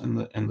sponsors and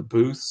the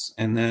booths.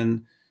 And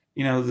then,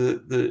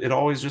 it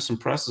always just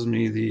impresses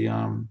me the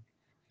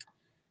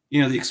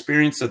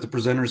experience that the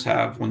presenters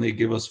have when they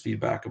give us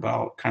feedback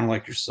about, kind of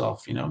like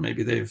yourself,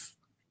 maybe they've,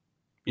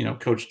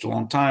 coached a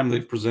long time.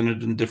 They've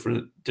presented in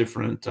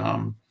different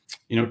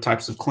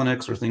types of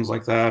clinics or things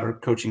like that, or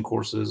coaching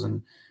courses.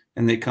 And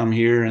they come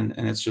here and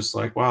it's just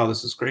like, wow,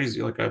 this is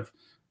crazy. Like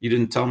you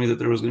didn't tell me that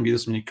there was going to be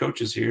this many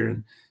coaches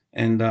here.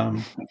 And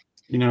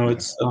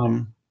it's,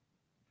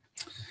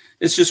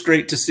 it's just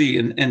great to see.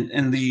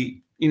 And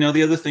the,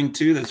 the other thing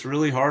too, that's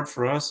really hard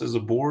for us as a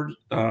board,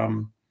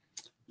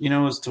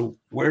 as to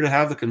where to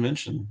have the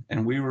convention.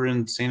 And we were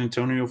in San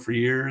Antonio for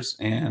years,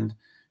 and,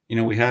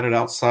 we had it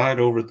outside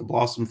over at the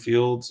Blossom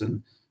Fields.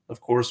 And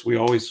of course we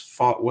always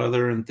fought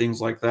weather and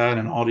things like that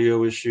and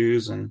audio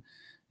issues. And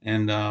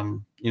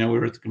we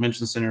were at the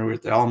convention center, we were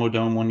at the Alamo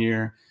Dome one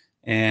year,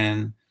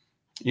 and,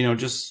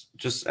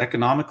 just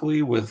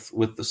economically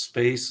with the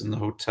space and the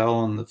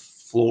hotel and the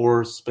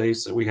floor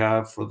space that we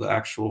have for the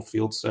actual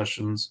field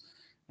sessions,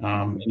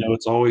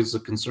 it's always a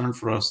concern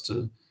for us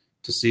to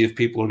see if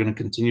people are going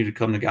to continue to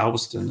come to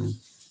Galveston.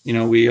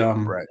 And,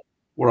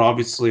 we're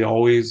obviously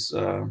always,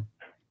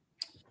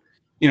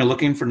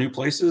 looking for new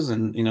places,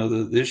 and,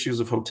 the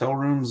issues of hotel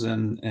rooms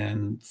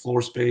and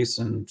floor space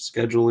and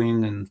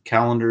scheduling and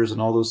calendars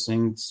and all those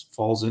things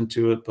falls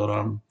into it.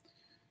 But,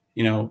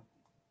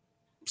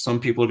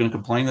 some people are going to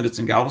complain that it's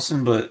in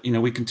Galveston, but,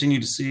 we continue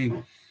to see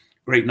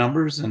great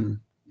numbers, and,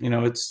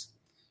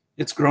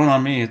 it's grown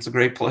on me. It's a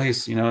great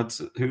place.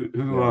 It's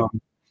who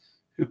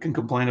can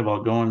complain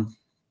about going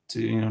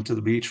to, to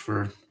the beach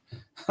for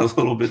a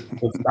little bit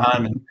of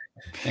time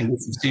and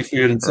get some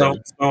seafood. And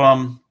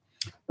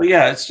but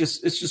yeah, it's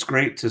just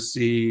great to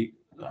see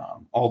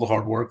all the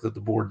hard work that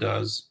the board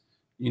does,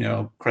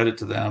 credit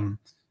to them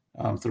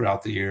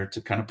throughout the year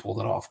to kind of pull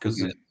that off.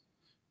 Cause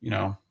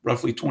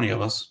roughly 20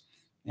 of us,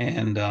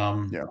 and,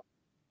 to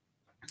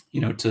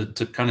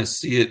kind of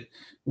see it,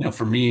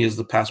 for me as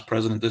the past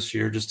president this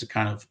year, just to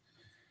kind of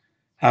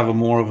have a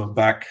more of a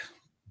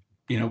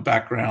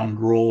background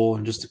role,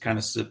 and just to kind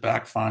of sit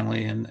back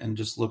finally and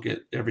just look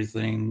at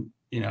everything,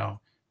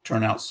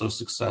 turn out so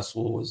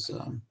successful was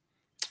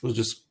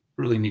just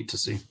really neat to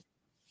see.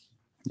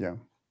 Yeah.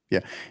 Yeah.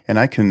 And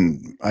I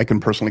can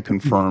personally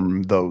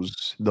confirm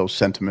those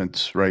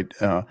sentiments, right?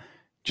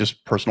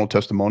 Just personal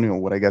testimonial.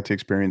 What I got to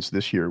experience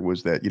this year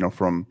was that,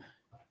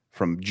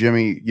 from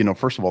Jimmy,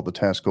 first of all, the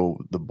TASCO,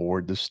 the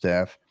board, the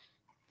staff,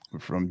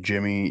 from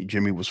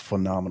Jimmy was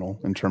phenomenal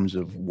in terms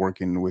of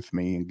working with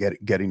me and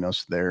getting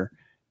us there,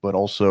 but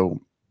also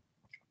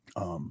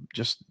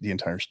just the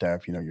entire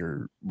staff,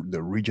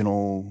 the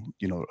regional,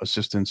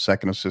 assistants,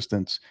 second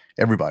assistants,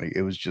 everybody.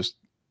 It was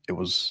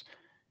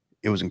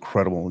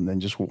incredible. And then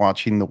just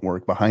watching the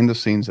work behind the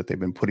scenes that they've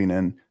been putting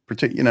in,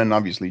 and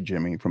obviously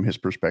Jimmy, from his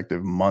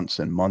perspective, months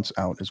and months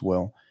out as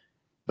well.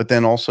 But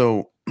then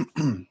also,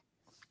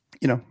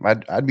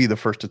 I'd be the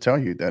first to tell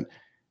you that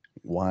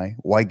why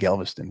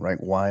Galveston,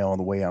 right? Why all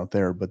the way out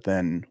there? But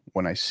then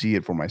when I see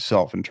it for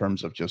myself in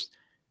terms of just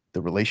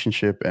the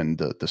relationship and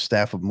the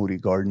staff of Moody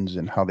Gardens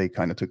and how they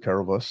kind of took care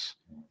of us,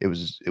 it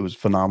was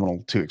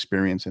phenomenal to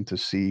experience and to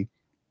see,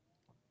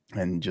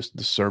 and just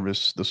the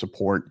service, the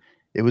support.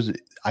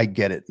 I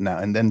get it now.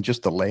 And then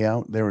just the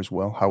layout there as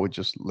well, how it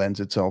just lends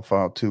itself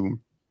out to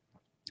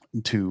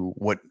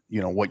what,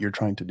 what you're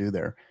trying to do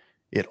there.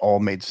 It all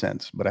made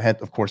sense. But I had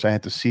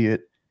to see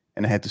it,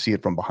 and I had to see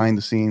it from behind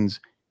the scenes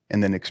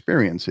and then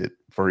experience it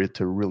for it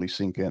to really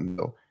sink in.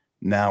 So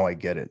now I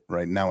get it,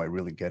 right? Now I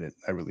really get it.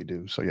 I really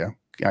do. So yeah,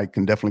 I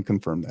can definitely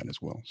confirm that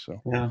as well.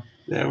 So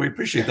yeah, we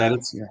appreciate that.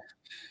 It's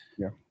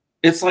yeah.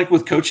 It's like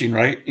with coaching,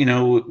 right?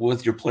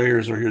 With your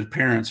players or your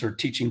parents or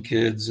teaching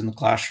kids in the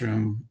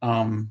classroom,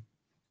 and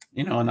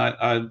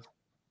I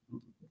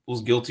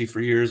was guilty for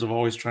years of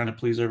always trying to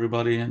please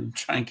everybody and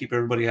try and keep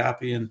everybody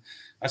happy. And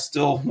I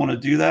still want to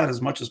do that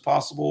as much as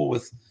possible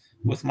with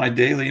my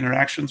daily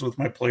interactions with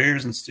my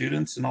players and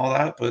students and all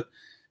that. But,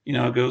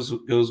 it goes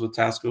with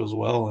TASCO as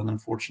well. And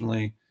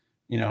unfortunately,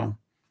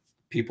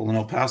 people in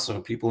El Paso,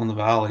 people in the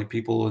Valley,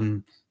 people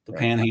in the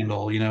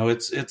Panhandle,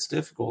 it's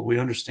difficult. We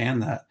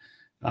understand that.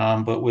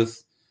 But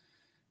with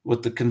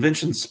the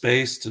convention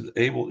space to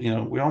able,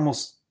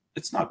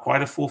 it's not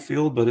quite a full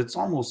field, but it's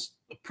almost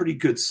a pretty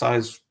good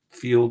size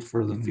field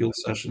for the field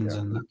sessions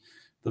and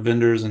the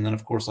vendors. And then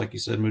of course, like you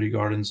said, Moody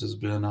Gardens has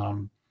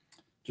been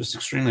just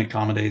extremely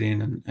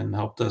accommodating and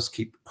helped us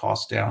keep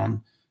costs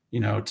down,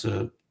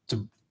 to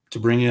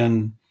bring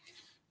in,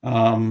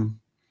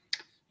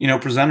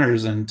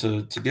 presenters and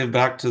to give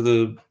back to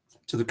the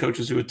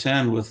coaches who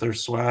attend with their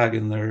swag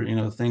and their,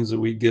 things that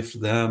we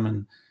gift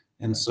them.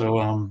 And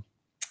so,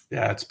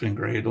 it's been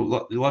great.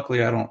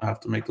 Luckily, I don't have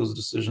to make those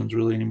decisions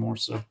really anymore.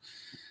 So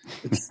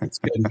it's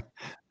good.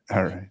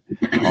 All right.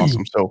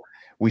 Awesome. So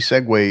we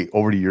segue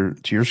over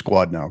to your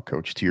squad now,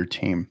 Coach, to your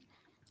team.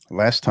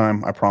 Last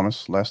time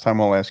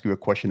I'll ask you a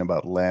question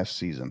about last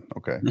season.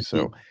 Okay.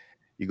 So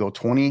you go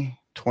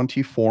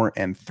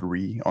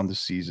 24-3 on the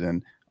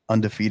season,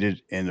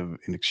 undefeated in an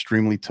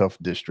extremely tough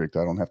district.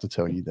 I don't have to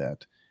tell you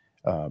that.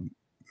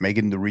 Make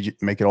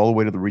it all the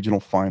way to the regional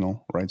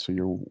final, right? So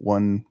you're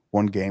one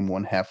game,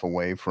 one half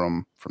away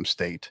from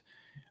state.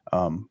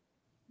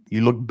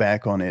 You look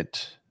back on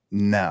it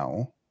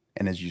now,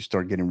 and as you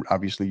start getting,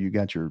 obviously you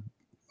got your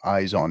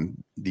eyes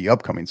on the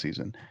upcoming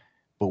season,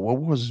 but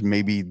what was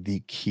maybe the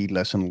key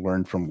lesson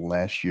learned from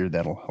last year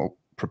that'll help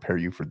prepare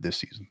you for this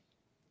season?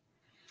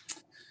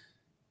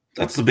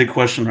 That's the big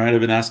question, right?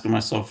 I've been asking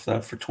myself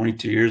that for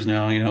 22 years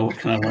now. What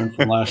can I learn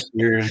from last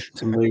year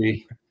to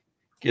maybe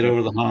get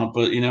over the hump.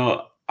 But,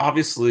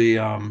 obviously,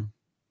 the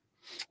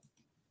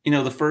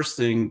first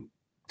thing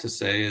to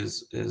say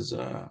is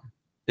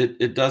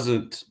it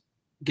doesn't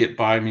get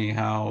by me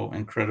how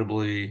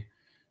incredibly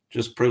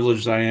just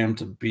privileged I am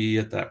to be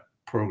at that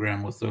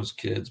program with those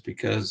kids,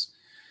 because,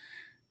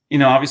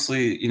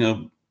 obviously,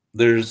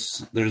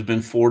 there's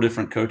been 4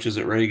 different coaches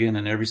at Reagan,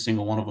 and every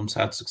single one of them's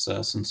had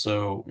success. And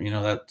so,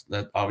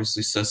 that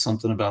obviously says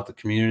something about the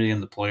community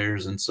and the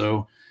players. And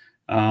so,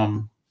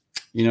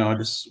 I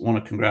just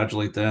want to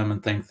congratulate them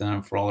and thank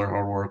them for all their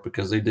hard work,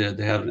 because they did.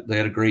 They had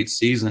a great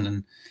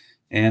season,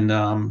 and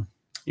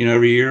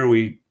every year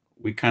we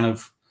kind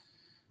of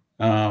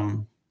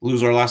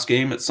lose our last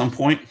game at some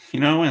point,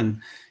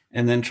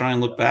 and then try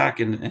and look back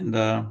and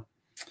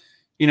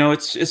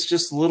it's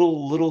just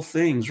little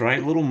things,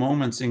 right? Little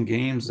moments in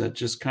games that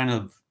just kind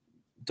of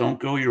don't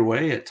go your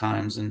way at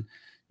times. And,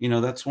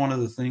 that's one of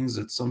the things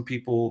that some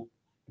people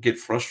get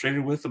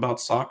frustrated with about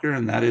soccer.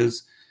 And that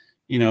is,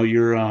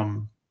 you're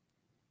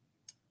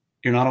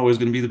not always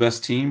going to be the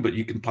best team, but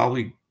you can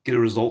probably get a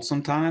result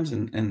sometimes.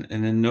 And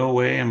in no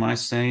way am I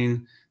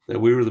saying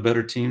that we were the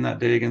better team that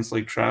day against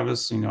Lake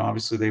Travis.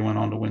 Obviously they went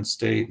on to win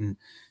state, and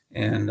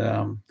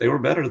they were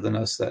better than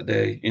us that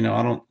day.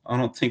 I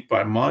don't think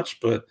by much,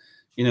 but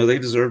they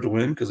deserved to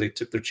win because they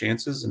took their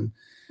chances. And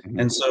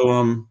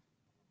so,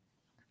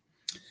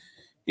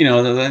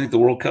 I think the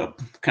World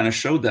Cup kind of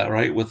showed that,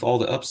 right, with all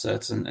the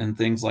upsets and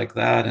things like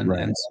that. And,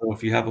 Right. and so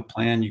if you have a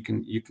plan, you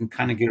can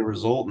kind of get a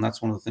result. And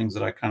that's one of the things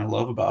that I kind of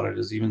love about it,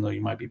 is even though you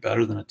might be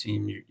better than a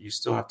team, you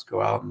still have to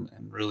go out and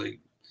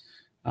really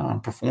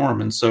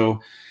perform. And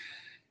so,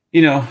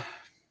 the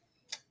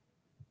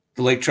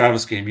Lake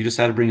Travis game, you just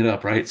had to bring it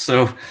up, right?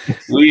 So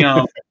we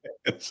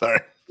Sorry.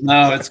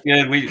 No, it's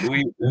good.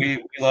 We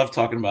love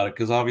talking about it,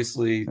 because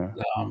obviously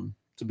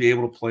to be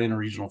able to play in a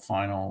regional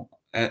final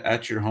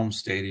at your home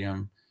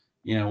stadium,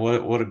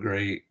 what a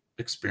great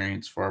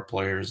experience for our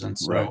players. And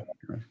so,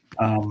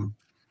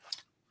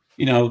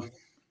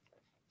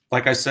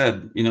 like I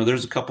said,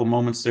 there's a couple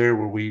moments there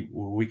where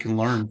we can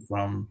learn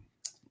from,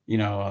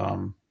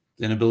 the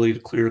inability to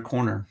clear a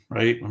corner,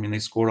 right? I mean, they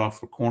scored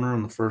off a corner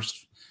in the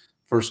first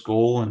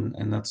goal,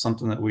 and that's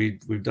something that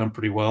we've done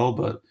pretty well.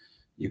 But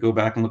you go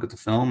back and look at the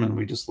film, and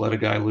we just let a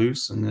guy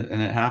loose, and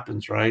it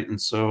happens, right? And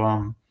so,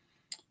 on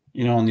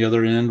the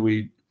other end,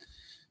 we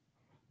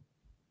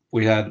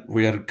had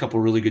a couple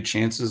of really good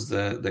chances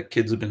that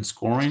kids have been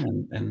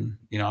scoring, and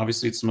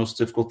obviously it's the most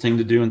difficult thing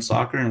to do in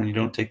soccer, and when you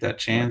don't take that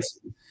chance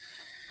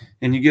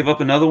and you give up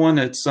another one,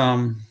 it's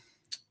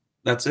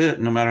that's it.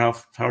 No matter how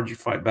hard you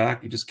fight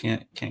back, you just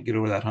can't get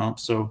over that hump.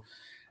 So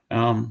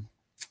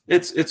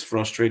it's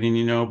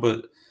frustrating,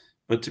 but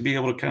to be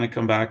able to kind of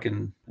come back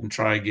and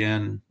try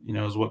again,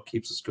 is what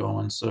keeps us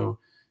going. So,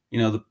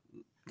 the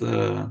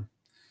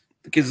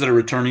kids that are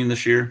returning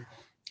this year,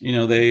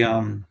 they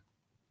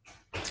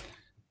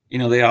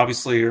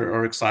obviously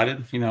are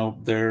excited.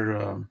 They're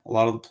a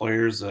lot of the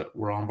players that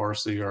were on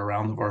varsity or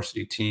around the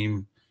varsity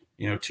team.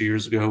 2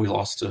 years ago, we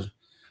lost to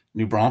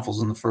New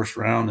Braunfels in the first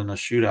round in a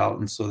shootout.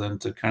 And so then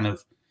to kind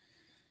of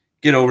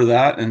get over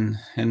that and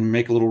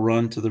make a little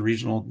run to the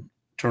regional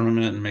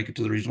tournament and make it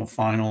to the regional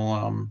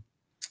final,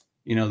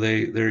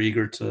 they're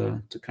eager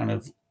to kind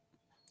of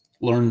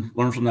learn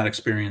from that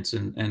experience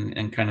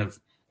and kind of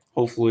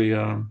hopefully,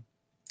 do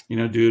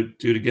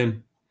it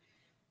again.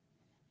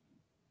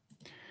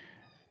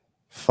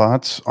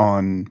 Thoughts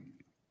on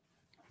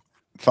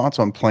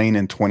playing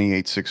in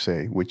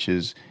 28-6A, which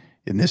is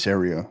in this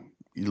area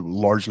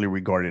largely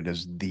regarded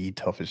as the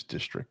toughest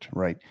district,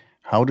 right?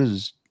 What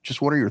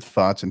are your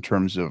thoughts in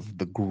terms of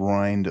the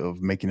grind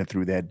of making it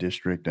through that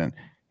district and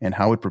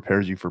how it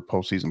prepares you for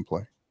postseason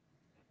play?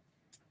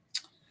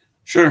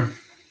 Sure.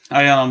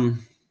 I'll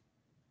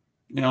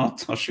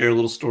share a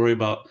little story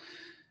about,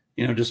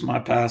 just my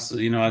past.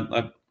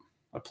 I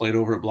played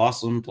over at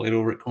Blossom, played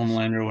over at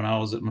Comalander when I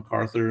was at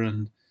MacArthur.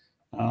 And,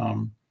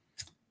 and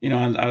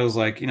I was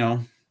like,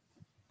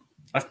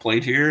 I've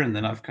played here, and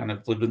then I've kind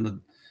of lived in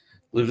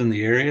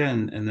the area.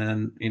 And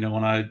then,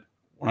 when I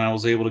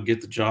was able to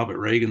get the job at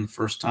Reagan the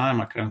first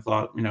time, I kind of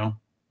thought,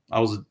 I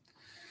was a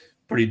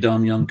pretty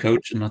dumb young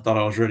coach, and I thought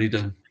I was ready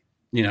to,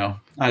 I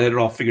had it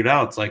all figured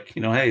out. It's like,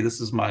 hey,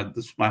 this is my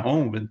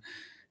home.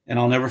 And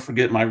I'll never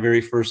forget my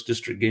very first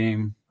district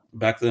game.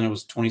 Back then it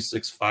was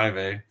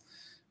 26-5A,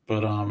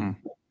 but, I'll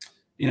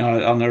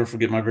never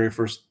forget my very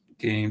first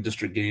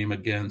district game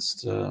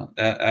against,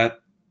 at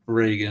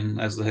Reagan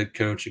as the head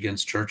coach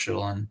against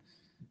Churchill. And,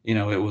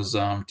 it was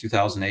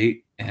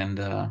 2008,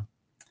 and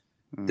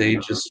they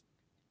just,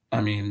 I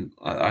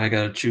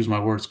got to choose my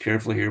words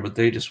carefully here, but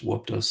they just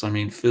whooped us.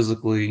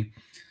 Physically,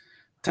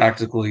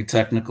 tactically,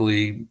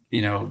 technically,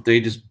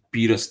 they just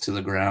beat us to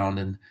the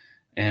ground,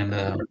 and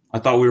I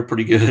thought we were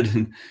pretty good,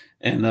 and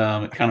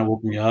it kind of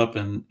woke me up.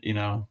 And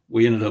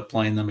we ended up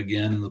playing them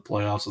again in the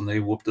playoffs, and they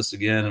whooped us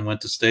again and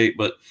went to state.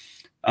 But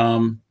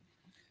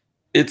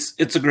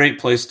it's a great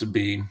place to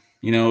be.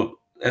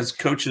 As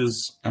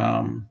coaches,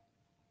 one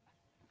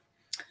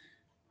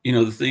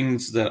of the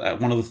things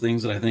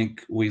that I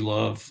think we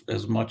love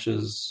as much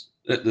as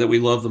that we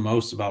love the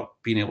most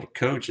about being able to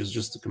coach is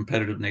just the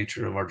competitive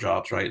nature of our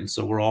jobs, right? And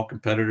so we're all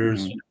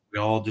competitors. Mhm. We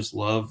all just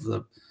love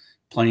the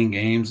playing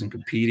games and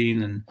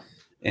competing,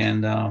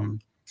 and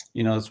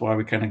that's why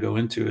we kind of go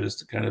into it, is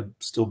to kind of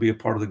still be a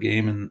part of the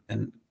game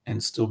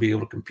and still be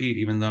able to compete,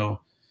 even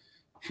though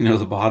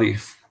the body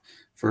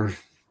for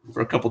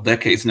a couple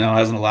decades now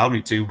hasn't allowed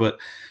me to. But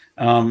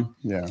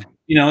Yeah.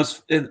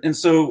 and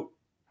so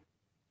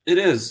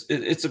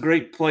it's a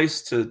great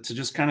place to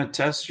just kind of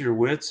test your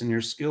wits and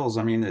your skills.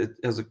 I mean,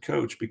 as a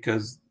coach,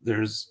 because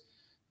there's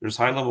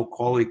high level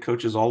quality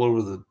coaches all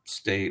over the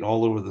state,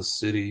 all over the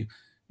city,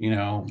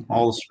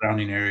 all the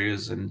surrounding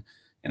areas, and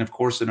of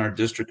course in our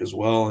district as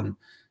well. And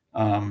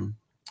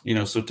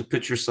so to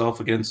pitch yourself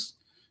against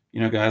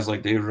guys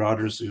like David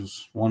Rogers,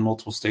 who's won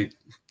multiple state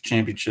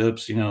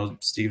championships,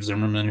 Steve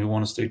Zimmerman, who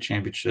won a state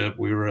championship.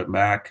 We were at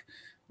MAC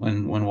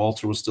when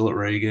Walter was still at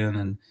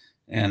Reagan,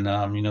 and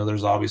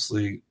there's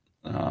obviously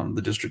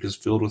the district is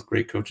filled with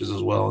great coaches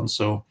as well. And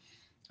so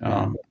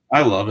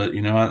I love it.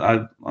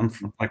 I'm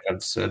from, like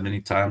I've said many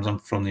times, I'm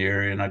from the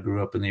area and I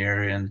grew up in the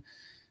area,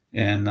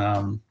 and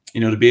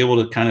to be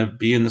able to kind of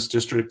be in this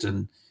district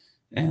and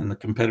the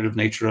competitive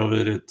nature of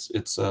it,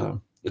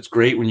 it's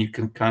great when you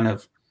can kind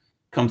of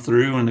come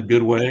through in a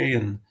good way.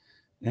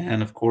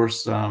 And of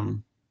course,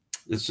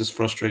 it's just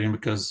frustrating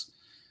because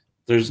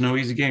there's no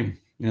easy game.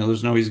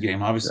 There's no easy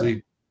game.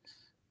 Obviously,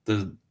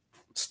 the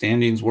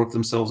standings work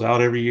themselves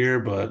out every year,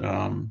 but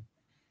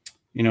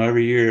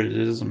every year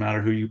it doesn't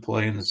matter who you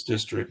play in this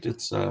district.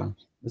 It's going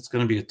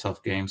to be a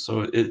tough game.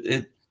 So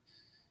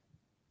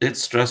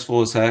it's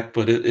stressful as heck,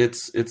 but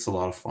it's a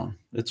lot of fun.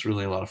 It's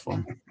really a lot of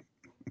fun.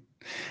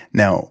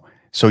 Now,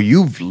 so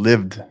you've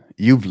lived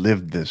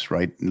this,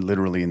 right?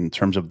 Literally in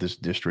terms of this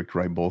district,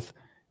 right? Both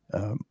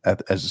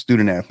as a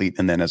student athlete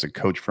and then as a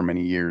coach for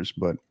many years.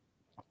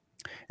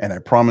 And I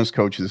promise,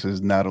 Coach, this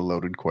is not a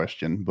loaded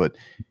question, but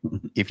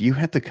if you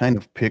had to kind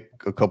of pick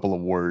a couple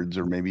of words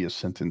or maybe a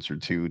sentence or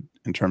two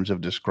in terms of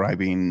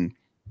describing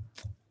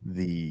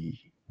the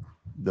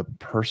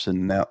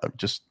personnel,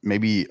 just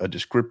maybe a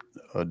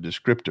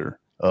descriptor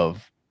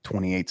of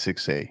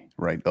 28-6A,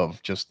 right?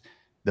 Of just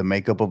the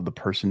makeup of the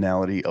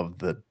personality of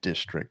the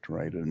district,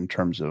 right? In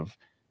terms of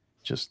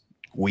just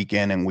week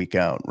in and week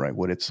out, right?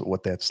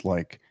 What that's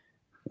like.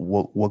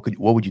 What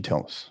would you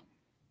tell us?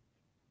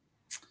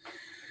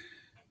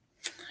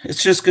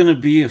 It's just going to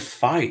be a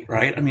fight,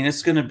 right? I mean,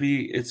 it's going to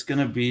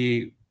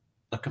be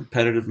a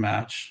competitive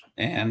match,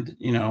 and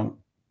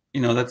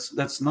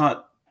that's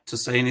not to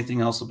say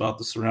anything else about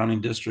the surrounding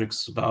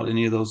districts, about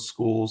any of those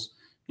schools,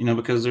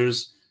 because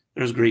there's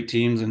great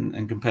teams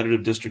and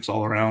competitive districts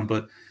all around.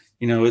 But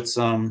it's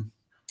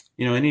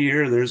any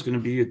year there's going to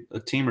be a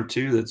team or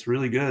two that's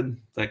really good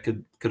that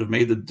could have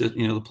made the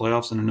the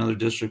playoffs in another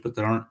district, but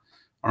they aren't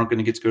going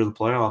to get to go to the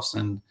playoffs.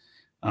 And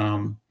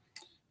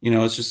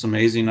it's just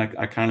amazing.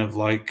 I kind of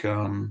like,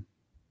 looking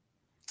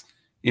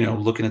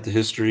at the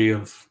history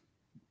of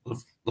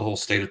the whole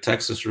state of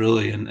Texas,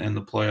 really, and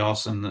the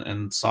playoffs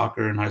and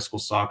soccer and high school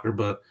soccer.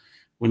 But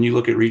when you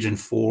look at Region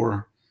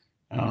 4,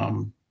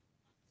 and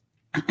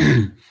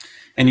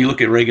you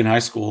look at Reagan High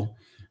School,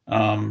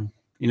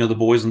 the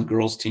boys and the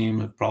girls team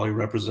have probably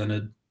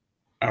represented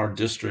our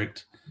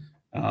district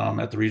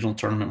at the regional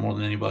tournament more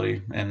than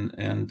anybody.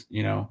 And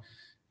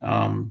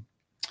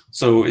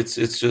so it's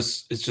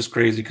just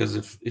crazy, because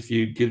if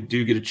you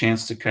do get a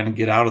chance to kind of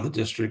get out of the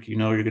district, you're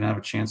going to have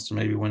a chance to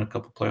maybe win a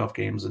couple playoff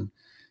games,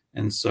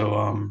 and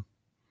so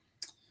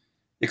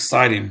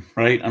exciting,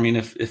 right? I mean,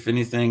 if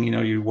anything,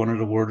 you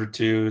wanted a word or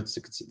two, it's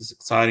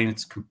exciting,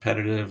 it's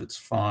competitive, it's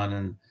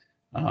fun,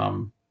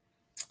 and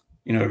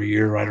every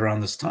year right around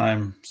this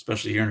time,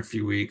 especially here in a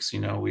few weeks,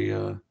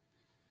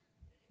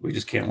 we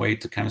just can't wait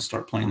to kind of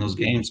start playing those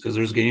games, because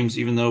there's games,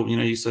 even though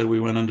you said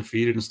we went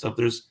undefeated and stuff,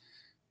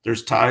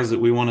 there's ties that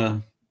we want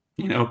to,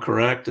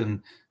 correct.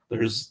 And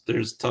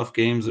there's tough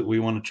games that we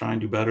want to try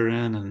and do better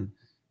in.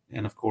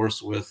 And of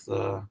course, with,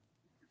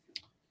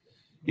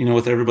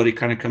 with everybody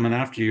kind of coming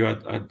after you,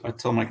 I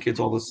tell my kids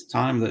all this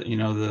time that,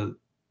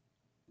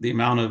 the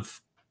amount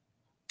of,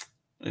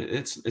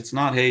 it's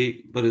not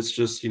hate, but it's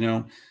just,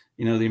 the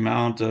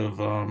amount of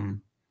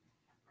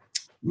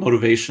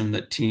motivation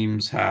that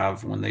teams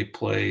have when they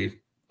play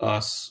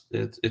us.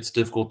 It's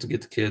difficult to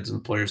get the kids and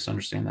the players to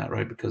understand that,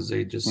 right? Because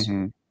they just,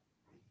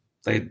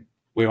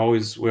 we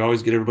always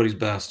get everybody's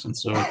best, and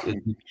so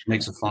it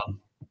makes it fun.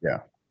 Yeah.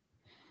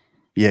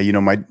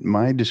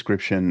 My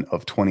description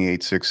of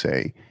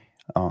 28-6A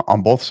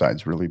on both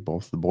sides, really,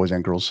 both the boys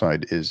and girls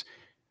side, is,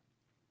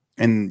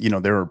 and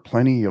there are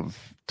plenty of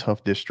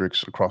tough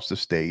districts across the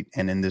state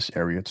and in this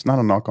area. It's not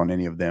a knock on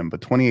any of them, but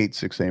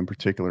 28-6A in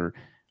particular,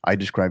 I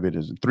describe it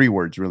as 3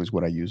 words, really, is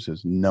what I use,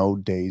 as no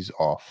days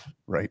off,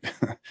 right?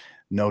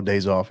 No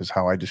days off is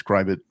how I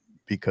describe it,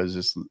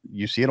 because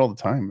you see it all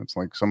the time. It's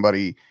like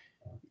somebody,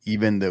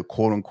 even the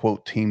quote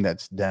unquote team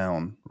that's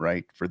down,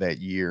 right, for that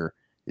year,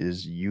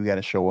 is you got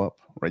to show up,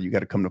 right? You got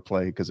to come to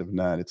play, because if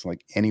not, it's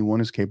like anyone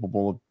is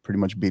capable of pretty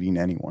much beating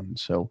anyone.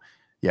 So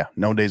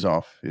no days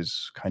off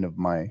is kind of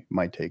my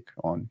take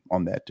on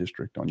that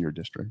district, on your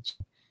districts.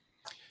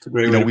 It's a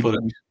great way to put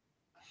it.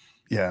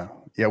 Yeah.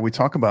 We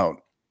talk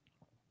about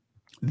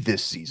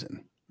this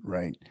season,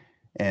 right?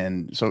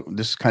 And so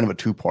this is kind of a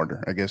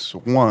two-parter, I guess.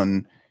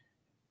 One,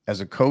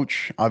 as a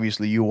coach,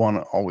 obviously you want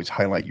to always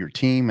highlight your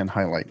team and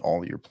highlight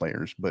all your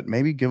players, but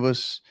maybe give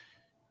us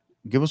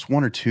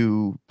one or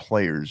two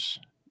players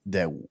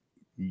that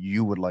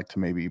you would like to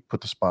maybe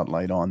put the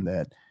spotlight on,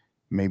 that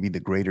maybe the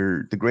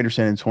greater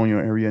San Antonio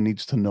area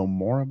needs to know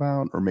more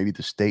about, or maybe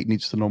the state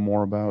needs to know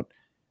more about,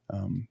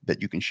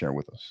 that you can share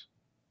with us.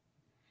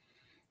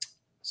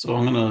 So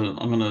I'm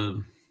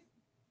gonna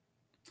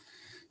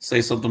say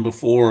something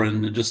before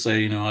and just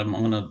say, I'm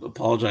gonna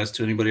apologize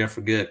to anybody I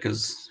forget,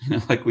 because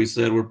like we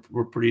said,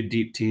 we're a pretty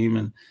deep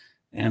team,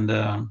 and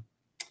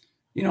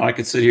I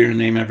could sit here and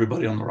name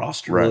everybody on the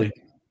roster, right.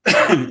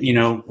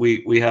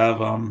 Really. We have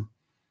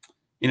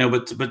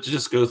but to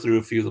just go through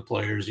a few of the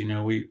players,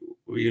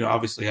 we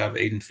obviously have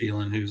Aiden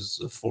Phelan, who's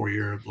a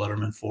 4-year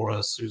letterman for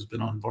us, who's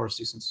been on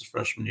varsity since his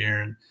freshman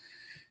year, and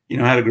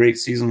had a great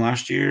season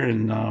last year,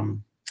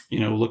 and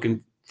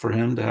looking for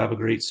him to have a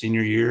great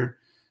senior year.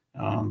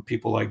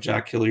 People like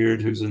Jack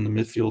Hilliard, who's in the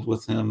midfield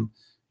with him,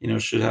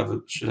 should have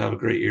a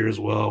great year as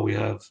well. We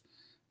have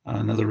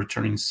another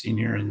returning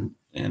senior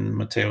in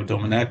Mateo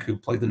Domenech, who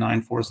played the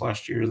 9 for us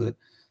last year,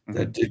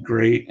 that did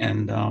great,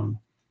 and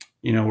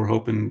we're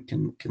hoping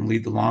can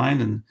lead the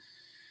line. And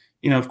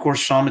of course,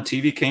 Sean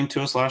Mativi came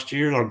to us last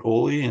year, our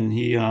goalie, and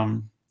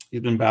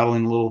he's been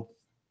battling a little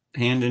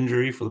hand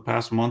injury for the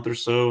past month or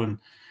so, and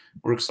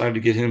we're excited to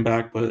get him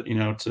back. But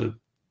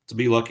to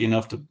be lucky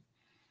enough to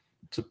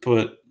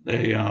put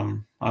a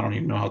I don't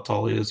even know how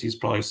tall he is. He's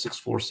probably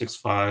 6'4",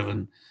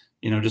 6'5",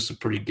 and just a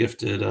pretty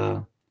gifted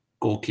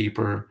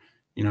goalkeeper.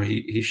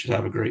 He should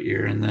have a great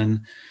year. And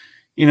then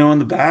in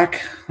the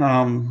back,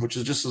 which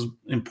is just as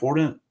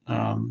important,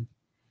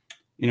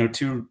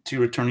 two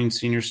returning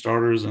senior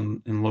starters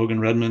in Logan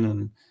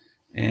Redmond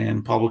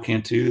and Pablo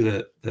Cantu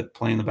that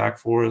play in the back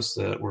for us,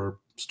 that were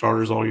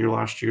starters all year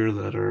last year,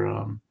 that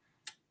are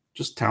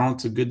just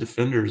talented, good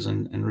defenders,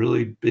 and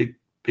really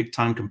big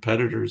time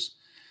competitors.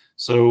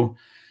 So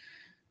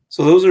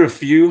those are a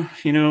few.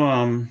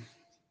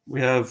 We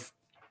have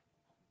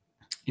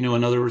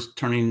another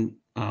returning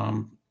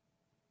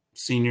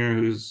senior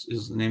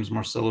his name's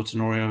Marcelo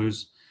Tenorio,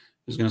 who's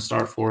going to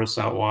start for us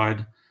out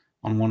wide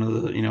on one of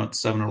the at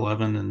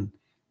 7-Eleven,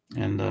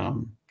 and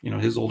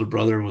his older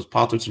brother was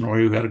Pato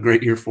Tenorio, who had a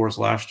great year for us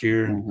last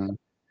year. Mm-hmm.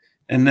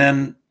 And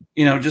then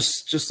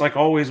just like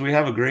always, we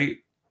have a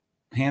great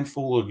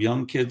handful of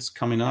young kids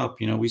coming up.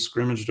 We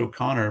scrimmaged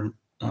O'Connor,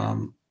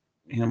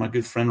 my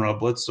good friend Rob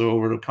Bledsoe,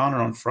 over at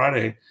O'Connor on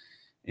Friday,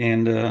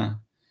 and I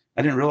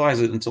didn't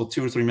realize it until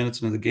 2 or 3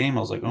 minutes into the game.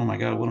 I was like, oh my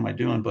God, what am I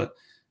doing? But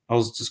I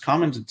was just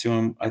commenting to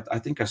him, I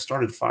think I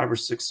started 5 or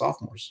 6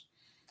 sophomores,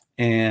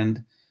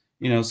 and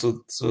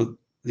so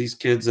these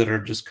kids that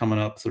are just coming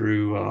up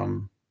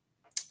through,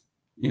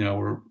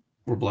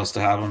 we're blessed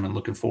to have them, and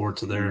looking forward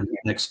to their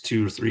next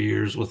 2 or 3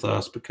 years with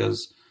us,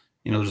 because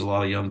there's a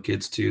lot of young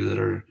kids too that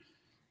are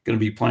going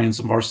to be playing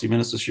some varsity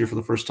minutes this year for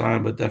the first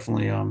time, but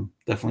definitely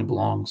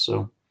belong.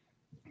 So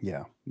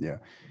yeah.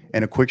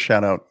 And a quick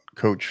shout out,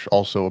 Coach,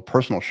 also a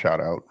personal shout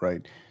out,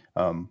 right?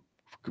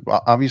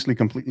 Obviously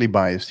completely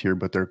biased here,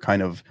 but they're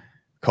kind of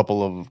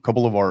couple of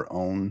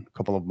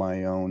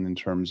my own in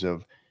terms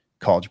of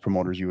College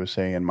Promoters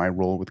USA and my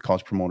role with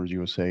College Promoters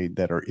USA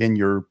that are in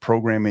your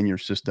program, in your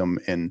system,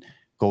 and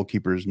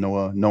goalkeepers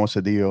Noah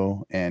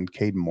Cedillo and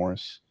Caden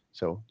Morris.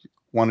 So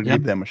wanted to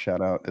give them a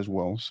shout out as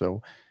well.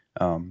 So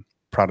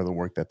proud of the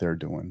work that they're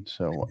doing.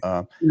 So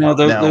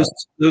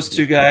those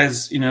two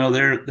guys,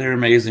 they're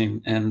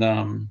amazing,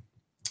 and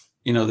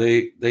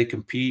they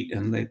compete,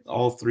 and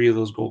all 3 of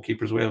those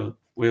goalkeepers.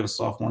 We have a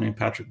sophomore named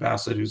Patrick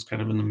Bassett, who's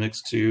kind of in the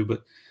mix too,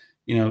 but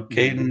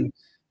Caden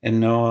and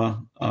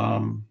Noah,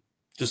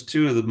 just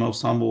 2 of the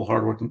most humble,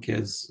 hardworking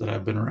kids that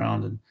I've been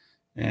around,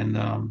 and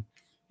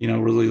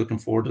really looking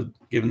forward to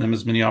giving them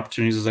as many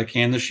opportunities as I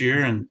can this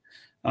year. And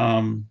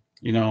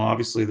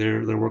obviously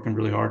they're working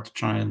really hard to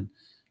try and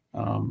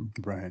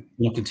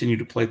continue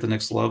to play at the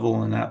next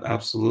level, and that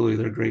absolutely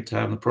they're great to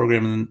have in the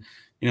program. And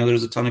then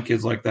there's a ton of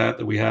kids like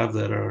that we have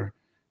that are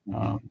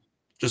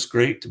just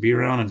great to be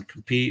around and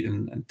compete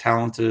and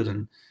talented,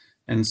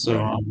 and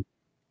so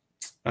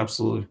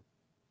absolutely.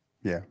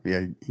 Yeah,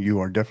 you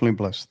are definitely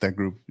blessed. That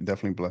group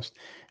definitely blessed.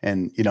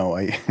 And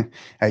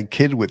I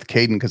kid with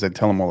Caden, because I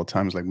tell him all the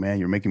time, it's like, man,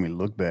 you're making me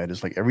look bad.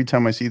 It's like every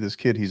time I see this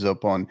kid, he's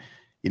up on,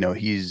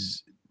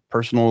 he's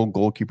personal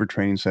goalkeeper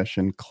training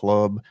session,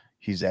 club.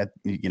 He's at,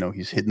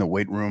 he's hitting the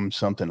weight room,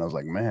 something. I was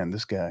like, man,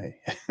 this guy.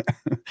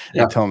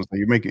 I tell him,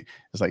 you're making.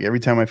 It's like every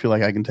time I feel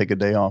like I can take a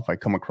day off, I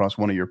come across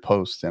one of your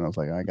posts, and I was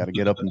like, I got to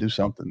get up and do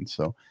something.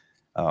 So.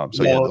 Those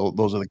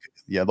are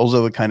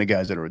the kind of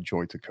guys that are a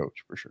joy to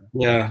coach, for sure.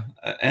 Yeah.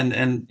 And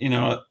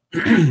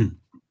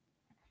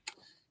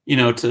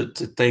to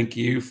thank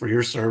you for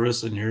your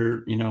service and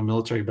your,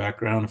 military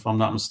background, if I'm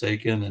not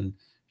mistaken. And,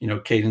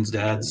 Caden's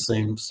dad's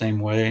same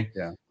way.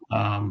 Yeah.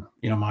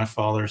 My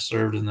father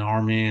served in the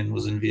Army and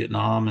was in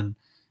Vietnam,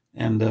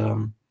 and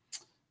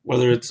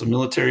whether it's a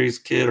military's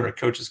kid or a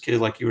coach's kid,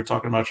 like you were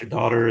talking about your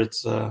daughter,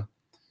 it's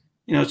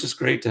it's just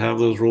great to have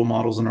those role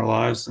models in our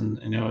lives, and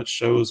it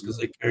shows because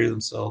they carry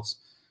themselves,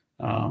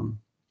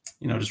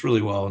 just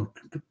really well, and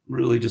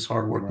really just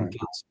hardworking Right.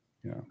 kids.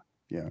 Yeah.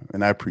 Yeah.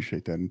 And I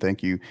appreciate that. And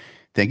thank you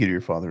to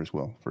your father as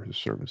well for his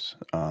service.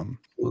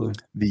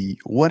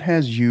 What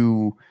has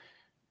you,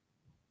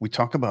 we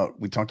talked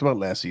about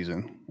last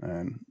season,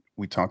 and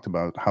we talked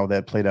about how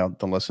that played out,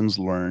 the lessons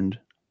learned,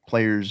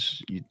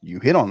 players, you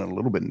hit on it a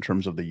little bit in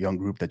terms of the young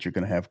group that you're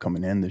going to have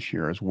coming in this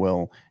year as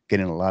well,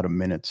 getting a lot of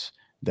minutes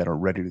that are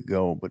ready to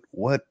go. But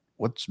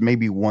what's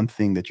maybe one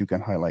thing that you can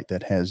highlight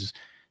that has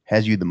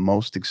you the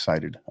most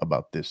excited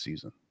about this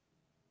season?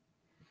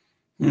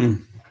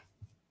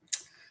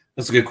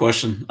 That's a good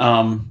question.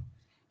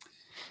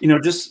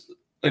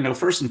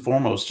 First and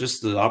foremost,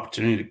 just the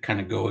opportunity to kind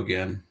of go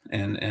again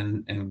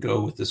and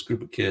go with this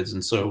group of kids.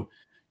 And so,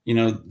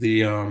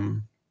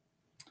 the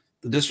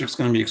district's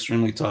going to be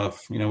extremely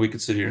tough. We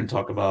could sit here and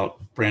talk about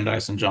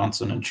Brandeis and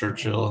Johnson and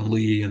Churchill and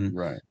Lee and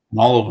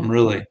all of them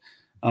really.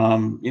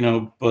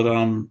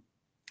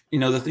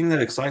 The thing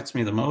that excites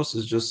me the most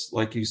is just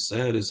like you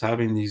said, is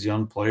having these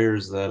young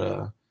players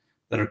that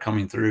are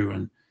coming through.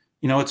 And,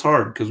 it's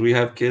hard because we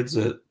have kids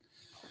that,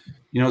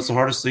 it's the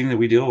hardest thing that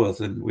we deal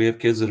with. And we have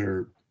kids that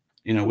are,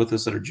 with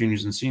us that are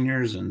juniors and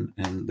seniors, and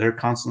they're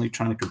constantly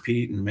trying to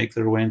compete and make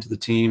their way into the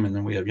team. And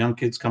then we have young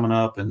kids coming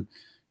up, and,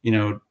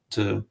 to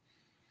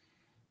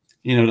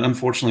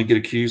unfortunately get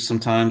accused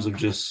sometimes of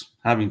just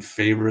having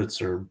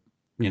favorites or,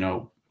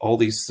 all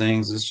these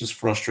things. It's just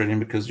frustrating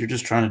because you're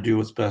just trying to do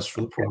what's best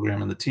for the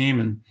program and the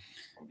team.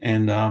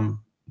 And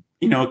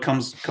it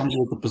comes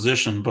with the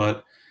position,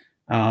 but,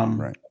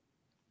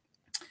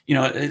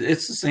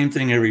 it's the same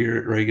thing every year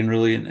at Reagan,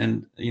 really.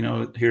 And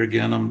here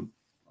again,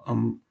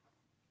 I'm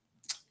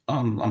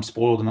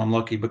spoiled and I'm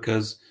lucky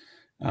because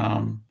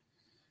the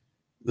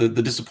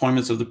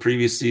disappointments of the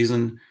previous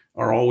season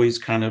are always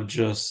kind of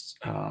just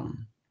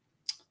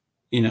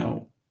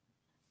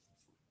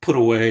put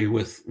away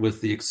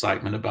with the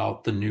excitement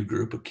about the new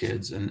group of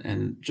kids.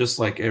 And just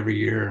like every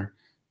year,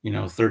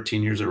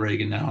 13 years at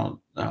Reagan now,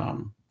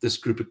 this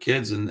group of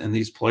kids and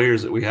these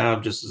players that we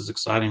have just is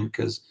exciting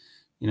because,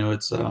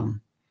 it's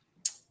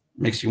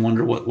makes you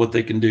wonder what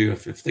they can do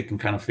if they can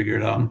kind of figure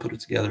it out and put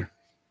it together.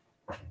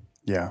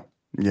 Yeah.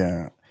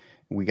 Yeah.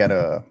 We got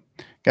a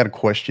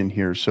question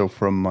here. So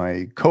from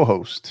my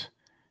co-host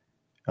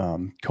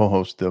of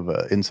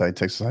Inside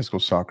Texas High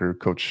School Soccer,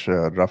 Coach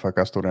Rafa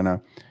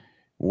Castorena,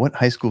 what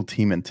high school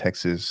team in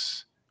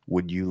Texas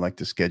would you like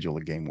to schedule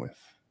a game with?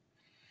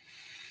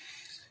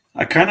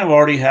 I kind of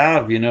already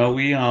have, we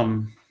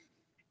have,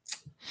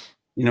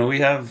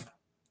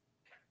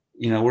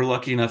 we're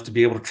lucky enough to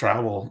be able to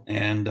travel,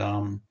 and,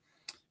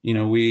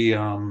 we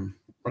are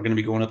going to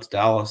be going up to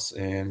Dallas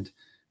and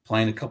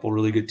playing a couple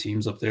really good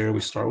teams up there. We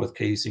start with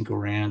Katy Cinco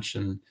Ranch,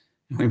 and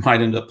we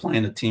might end up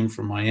playing a team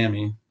from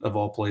Miami, of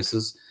all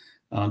places,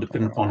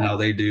 depending upon how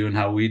they do and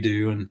how we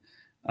do. And,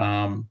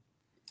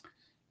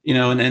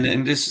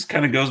 and this just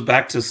kind of goes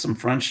back to some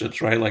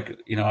friendships, right? Like,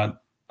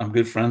 I'm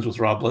good friends with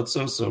Rob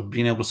Bledsoe, so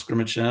being able to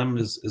scrimmage him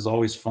is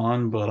always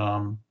fun. But,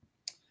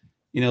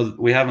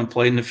 we haven't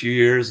played in a few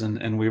years,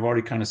 and we've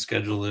already kind of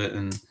scheduled it.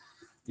 And,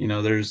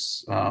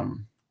 there's,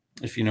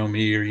 if you know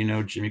me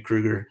or, Jimmy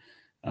Kruger,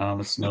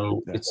 it's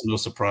no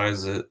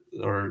surprise that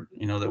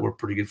we're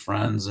pretty good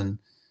friends, and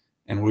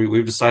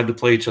we've decided to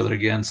play each other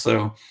again.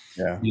 So,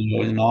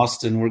 in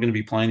Austin, we're going to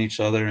be playing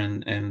each other,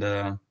 and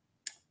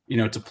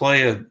to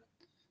play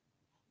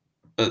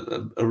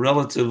a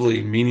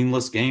relatively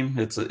meaningless game.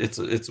 It's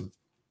a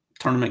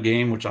tournament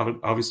game, which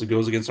obviously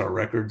goes against our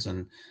records,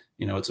 and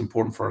it's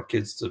important for our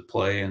kids to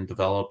play and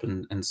develop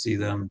and see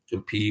them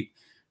compete.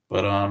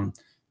 But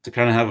to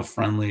kind of have a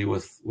friendly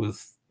with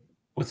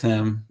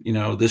him,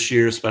 this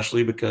year,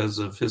 especially because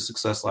of his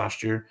success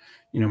last year,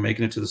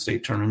 making it to the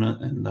state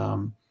tournament,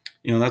 and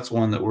that's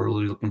one that we're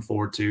really looking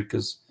forward to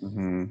because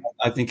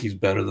I think he's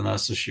better than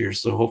us this year.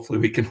 So hopefully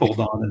we can hold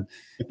on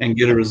and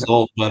get a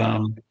result.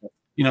 But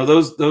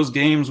those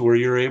games where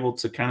you're able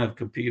to kind of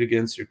compete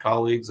against your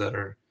colleagues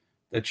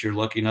that you're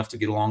lucky enough to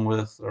get along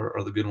with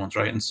are the good ones,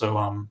 right? And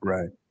so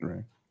right.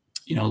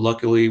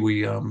 Luckily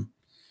we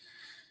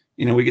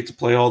we get to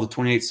play all the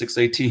 28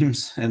 6A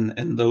teams,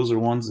 and those are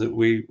ones that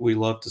we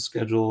love to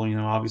schedule,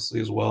 obviously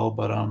as well.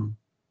 But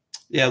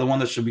the one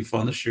that should be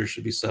fun this year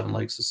should be Seven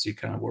Lakes, to see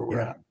kind of where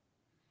we're at.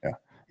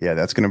 Yeah,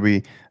 that's gonna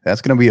be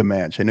a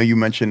match. I know you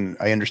mentioned,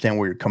 I understand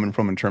where you're coming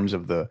from in terms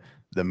of the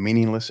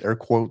meaningless air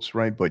quotes,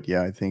 right? But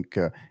yeah, I think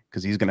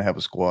because he's gonna have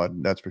a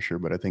squad, that's for sure.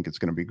 But I think it's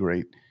gonna be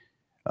great.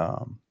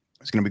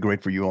 It's gonna be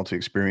great for you all to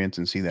experience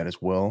and see that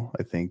as well.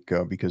 I think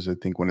because I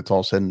think when it's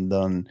all said and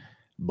done,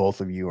 both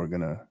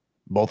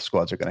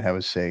squads are gonna have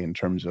a say in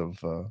terms of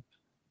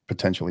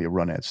potentially a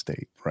run at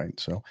state, right?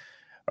 So.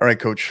 All right,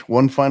 Coach,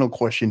 one final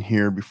question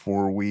here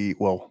before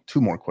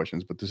two more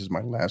questions, but this is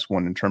my last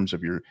one in terms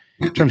of your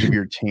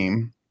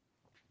team.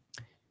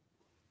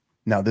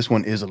 Now, this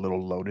one is a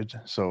little loaded,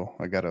 so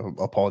I got to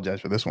apologize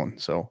for this one.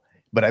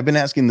 But I've been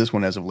asking this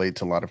one as of late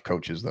to a lot of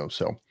coaches, though.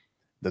 So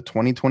the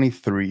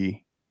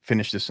 2023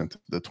 finish this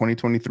sentence. The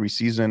 2023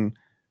 season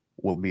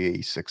will be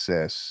a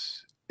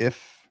success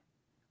if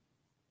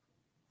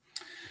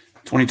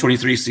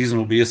 2023 season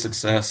will be a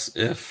success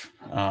if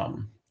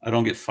I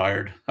don't get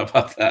fired. How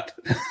about that?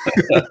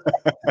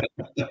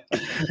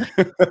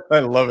 I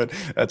love it.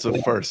 That's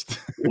a first.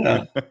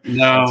 Yeah.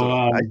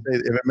 No. I say,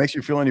 if it makes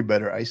you feel any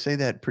better, I say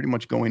that pretty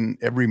much going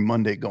every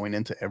Monday, going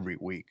into every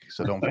week.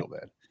 So don't feel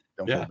bad.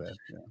 Don't feel bad.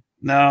 Yeah.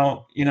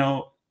 Now,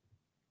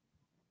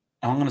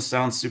 I'm going to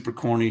sound super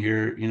corny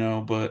here,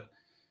 but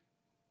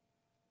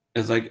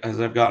as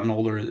I've gotten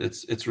older,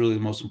 it's really the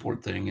most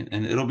important thing,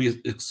 and it'll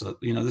be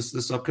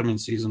this upcoming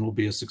season will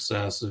be a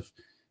success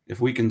if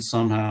we can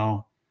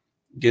somehow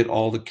get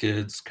all the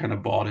kids kind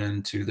of bought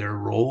into their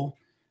role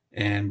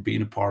and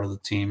being a part of the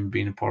team,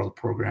 being a part of the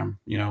program.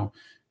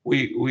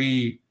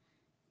 We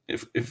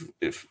if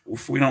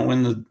we don't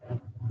win the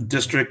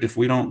district, if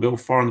we don't go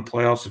far in the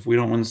playoffs, if we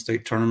don't win the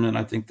state tournament,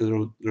 I think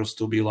there'll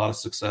still be a lot of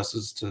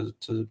successes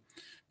to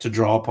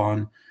draw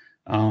upon.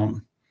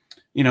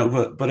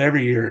 But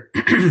every year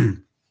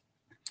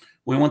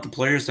we want the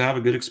players to have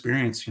a good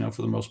experience,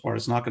 for the most part.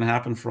 It's not going to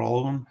happen for all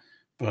of them,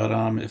 but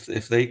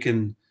if they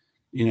can,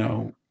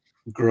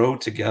 grow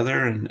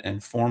together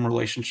and form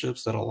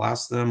relationships that'll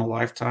last them a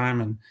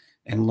lifetime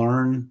and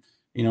learn,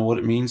 what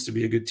it means to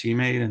be a good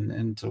teammate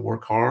and to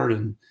work hard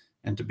and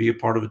to be a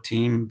part of a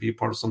team, be a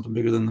part of something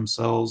bigger than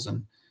themselves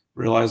and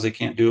realize they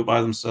can't do it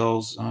by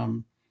themselves.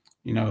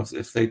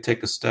 If they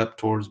take a step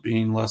towards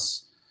being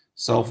less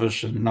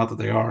selfish, and not that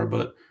they are,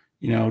 but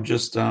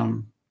just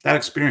that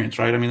experience,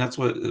 right? I mean, that's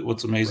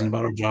what's amazing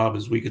about our job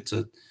is we get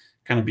to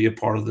kind of be a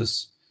part of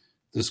this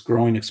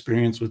growing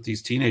experience with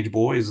these teenage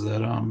boys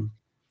that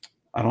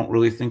I don't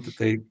really think that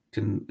they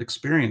can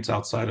experience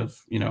outside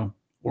of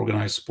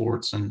organized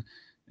sports, and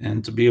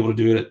to be able to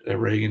do it at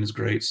Reagan is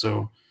great.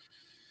 So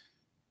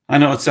I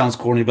know it sounds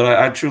corny, but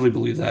I truly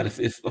believe that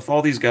if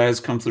all these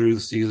guys come through the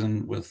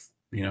season with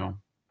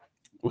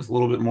with a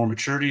little bit more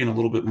maturity and a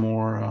little bit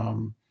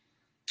more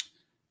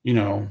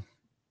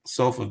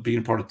self of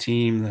being part of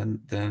team,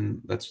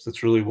 then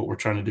that's really what we're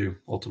trying to do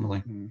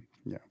ultimately.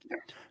 Yeah.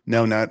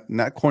 No,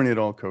 not corny at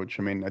all, Coach.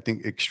 I mean, I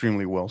think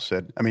extremely well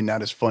said. I mean,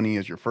 not as funny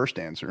as your first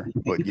answer,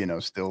 but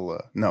still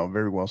no,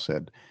 very well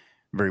said.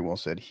 Very well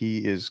said.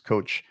 He is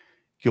Coach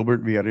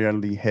Gilbert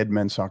Villarreal, the head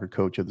men's soccer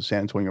coach of the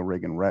San Antonio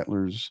Reagan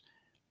Rattlers.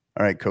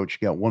 All right,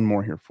 Coach, got one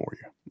more here for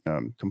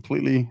you.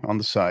 Completely on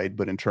the side,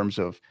 but in terms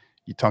of,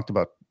 you talked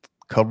about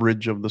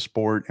coverage of the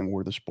sport and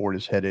where the sport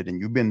is headed, and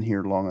you've been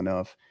here long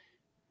enough.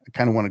 I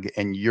kind of want to get,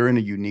 and you're in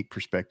a unique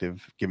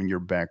perspective, given your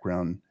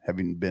background,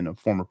 having been a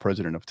former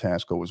president of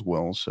TASCO as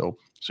well. So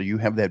you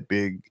have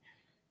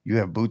you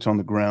have boots on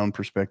the ground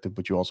perspective,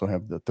 but you also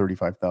have the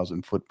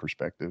 35,000 foot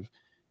perspective.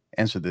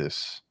 Answer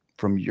this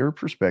from your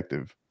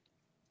perspective.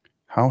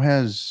 How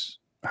has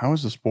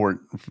the sport,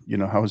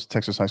 how has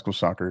Texas high school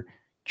soccer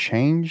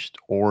changed,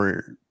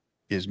 or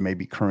is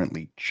maybe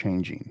currently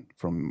changing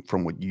from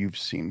what you've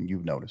seen,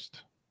 you've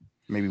noticed?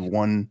 Maybe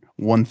one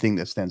thing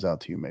that stands out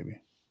to you, maybe.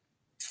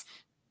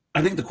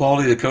 I think the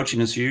quality of the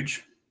coaching is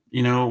huge.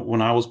 When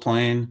I was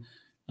playing,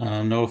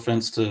 no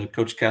offense to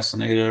Coach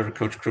Castaneda or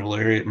Coach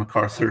Crivellari at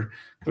MacArthur,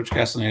 Coach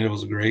Castaneda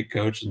was a great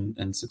coach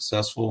and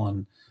successful,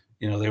 and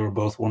they were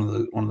both one of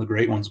the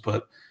great ones.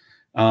 But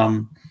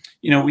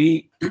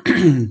we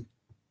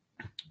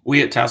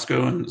we at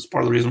TASCO, and it's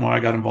part of the reason why I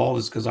got involved,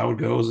 is because I would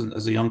go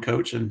as a young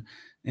coach and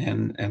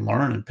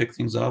learn and pick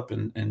things up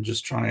and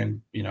just try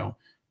and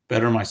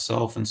better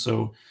myself. And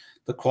so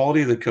the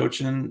quality of the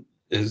coaching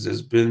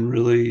has been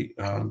really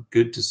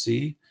good to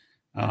see,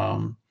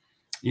 across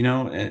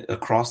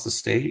the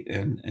state,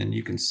 and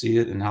you can see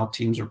it in how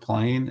teams are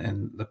playing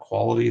and the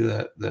quality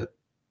that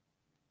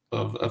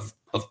of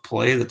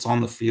play that's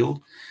on the field.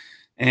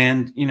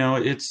 And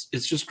it's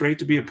just great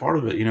to be a part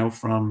of it.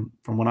 From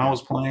when I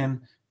was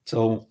playing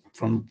till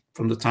from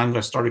the time that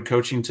I started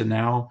coaching to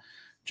now,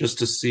 just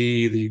to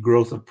see the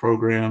growth of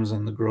programs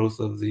and the growth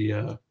of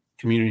the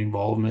community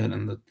involvement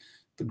and the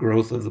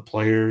growth of the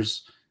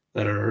players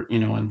that are,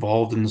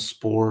 involved in the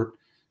sport.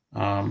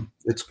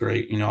 It's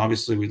great.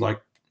 Obviously we'd like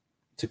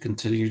to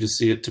continue to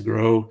see it to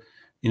grow,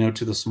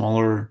 to the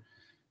smaller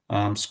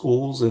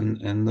schools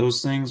and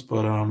those things.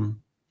 But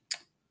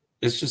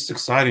it's just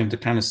exciting to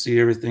kind of see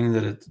everything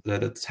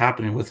that it's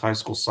happening with high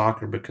school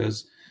soccer,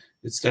 because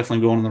it's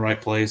definitely going in the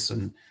right place.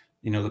 And,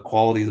 the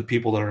quality of the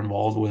people that are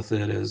involved with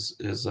it is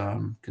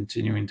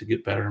continuing to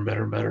get better and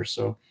better and better.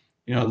 So,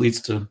 it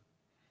leads to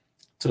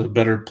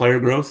better player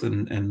growth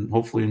and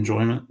hopefully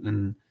enjoyment.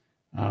 And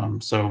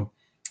so,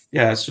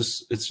 yeah, it's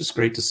just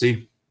great to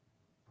see.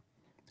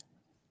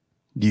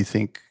 Do you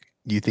think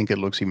it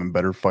looks even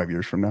better 5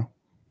 years from now?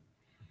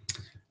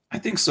 I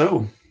think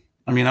so.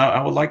 I mean,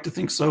 I would like to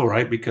think so,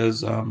 right?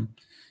 Because,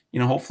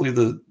 hopefully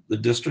the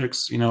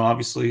districts,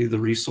 obviously the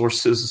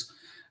resources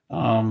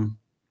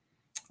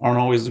aren't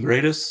always the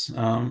greatest,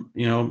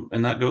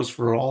 and that goes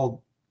for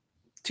all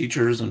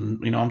teachers.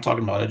 And, I'm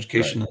talking about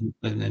education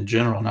in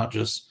general, not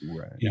just,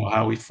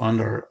 how we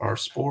fund our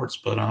sports.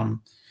 But,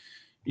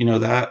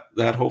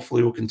 that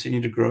hopefully will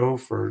continue to grow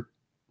for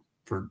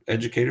for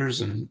educators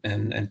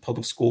and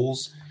public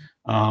schools.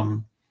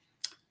 And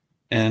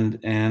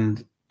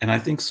I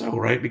think so,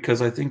 right?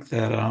 Because I think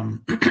that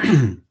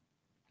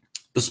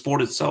the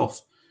sport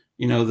itself,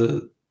 I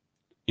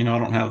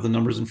don't have the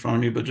numbers in front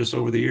of me, but just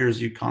over the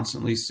years, you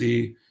constantly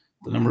see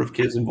the number of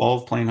kids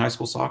involved playing high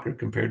school soccer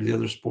compared to the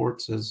other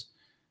sports has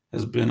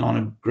been on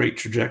a great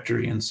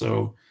trajectory. And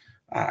so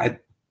I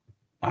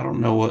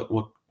don't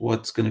know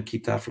what's going to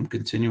keep that from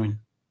continuing.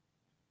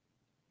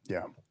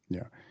 Yeah.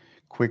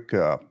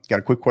 Got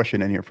a quick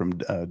question in here from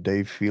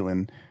Dave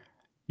Phelan.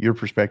 Your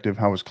perspective,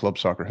 how has club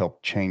soccer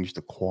helped change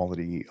the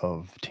quality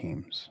of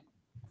teams?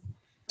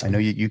 I know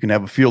you can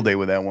have a field day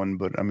with that one,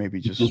 but maybe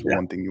just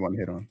one thing you want to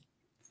hit on.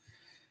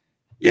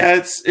 Yeah,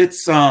 it's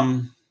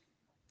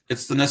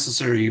the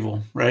necessary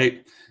evil,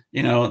 right?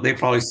 They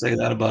probably say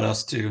that about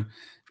us too.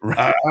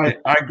 Right.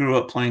 I grew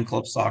up playing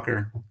club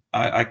soccer.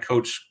 I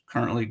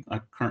currently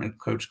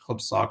coach club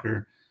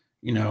soccer.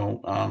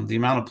 The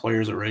amount of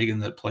players at Reagan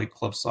that play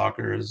club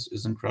soccer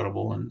is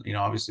incredible, and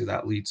obviously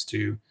that leads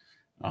to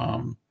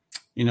the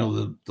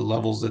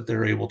levels that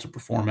they're able to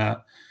perform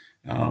at,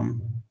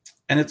 and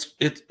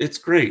it's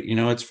great.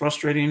 It's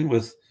frustrating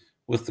with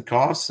the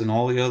costs and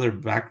all the other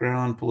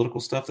background political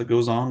stuff that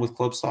goes on with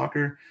club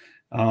soccer,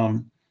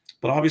 but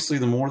obviously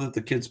the more that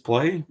the kids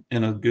play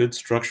in a good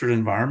structured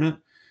environment,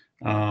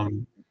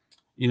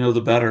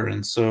 the better.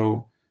 And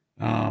so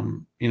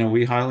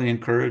we highly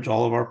encourage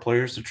all of our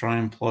players to try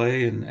and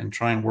play and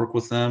try and work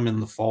with them in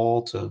the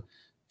fall to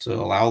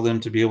allow them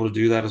to be able to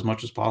do that as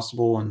much as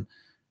possible. And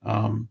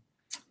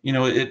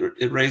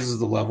it raises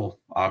the level,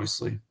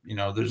 obviously.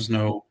 There's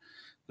no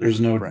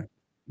right.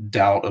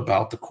 doubt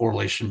about the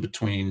correlation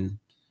between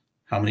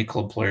how many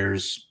club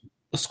players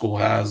a school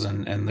has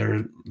and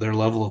their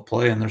level of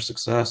play and their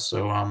success.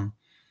 So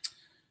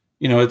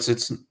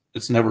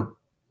it's never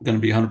going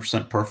to be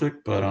 100%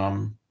 perfect, but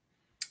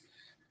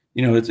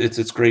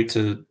it's great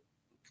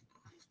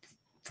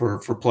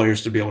for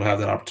players to be able to have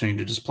that opportunity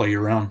to just play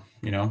year round.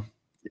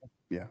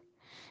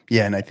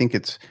 Yeah, and I think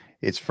it's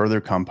further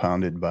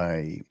compounded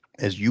by,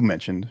 as you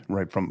mentioned,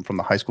 right, from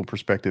the high school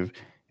perspective,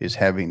 is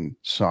having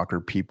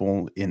soccer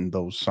people in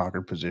those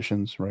soccer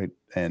positions, right,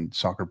 and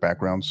soccer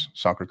backgrounds,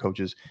 soccer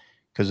coaches,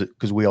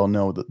 because we all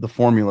know that the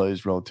formula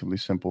is relatively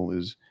simple: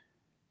 is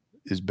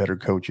better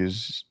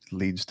coaches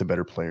leads to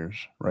better players,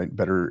 right?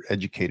 Better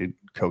educated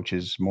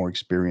coaches, more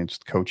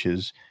experienced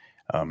coaches,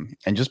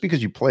 and just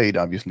because you played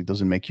obviously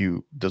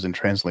doesn't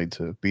translate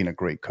to being a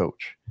great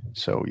coach.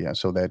 So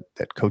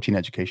that coaching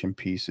education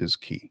piece is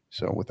key.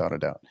 So without a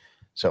doubt.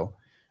 So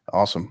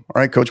awesome. All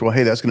right, Coach. Well,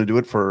 hey, that's going to do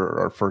it for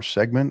our first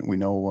segment. We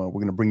know we're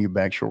going to bring you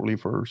back shortly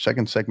for our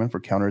second segment for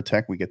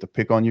Counterattack. We get to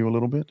pick on you a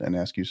little bit and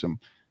ask you some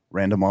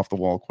random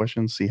off-the-wall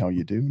questions, see how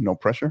you do. No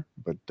pressure,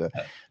 but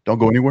don't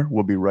go anywhere.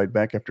 We'll be right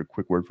back after a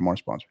quick word from our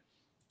sponsor.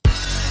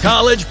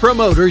 College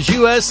Promoters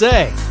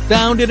USA,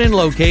 founded and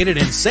located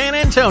in San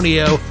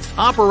Antonio,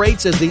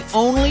 operates as the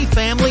only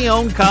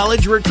family-owned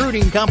college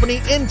recruiting company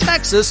in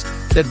Texas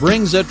that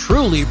brings a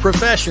truly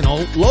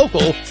professional,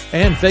 local,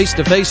 and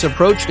face-to-face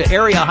approach to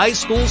area high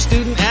school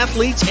student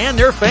athletes and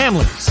their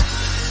families.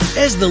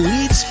 As the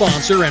lead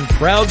sponsor and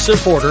proud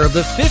supporter of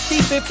the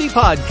 50/50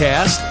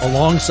 podcast,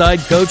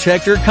 alongside Coach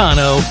Hector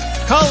Cano,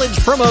 College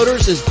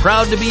Promoters is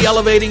proud to be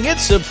elevating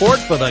its support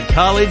for the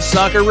college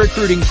soccer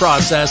recruiting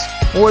process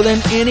more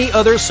than any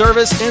other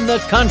service in the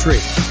country.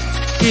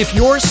 If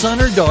your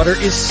son or daughter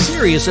is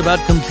serious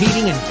about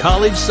competing in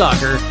college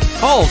soccer,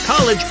 call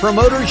College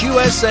Promoters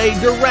USA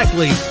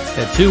directly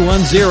at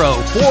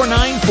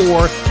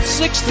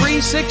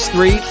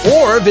 210-494-6363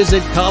 or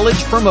visit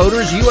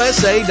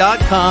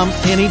collegepromotersusa.com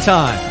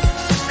anytime.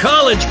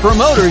 College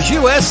Promoters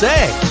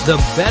USA, the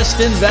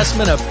best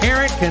investment a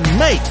parent can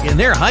make in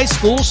their high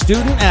school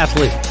student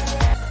athlete.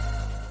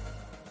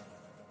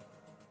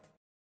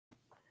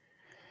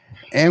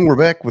 And we're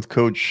back with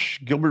Coach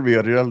Gilbert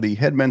Villarreal, the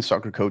head men's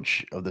soccer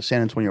coach of the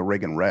San Antonio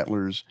Reagan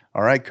Rattlers.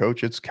 All right,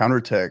 Coach, it's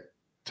counterattack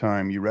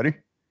time. You ready?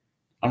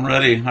 I'm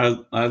ready.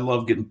 I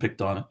love getting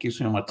picked on. It keeps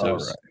me on my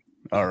toes.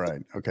 All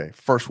right. Okay.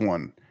 First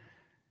one.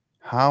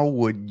 How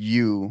would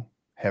you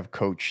have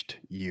coached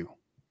you?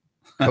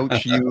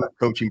 Coach you,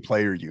 coaching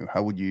player you.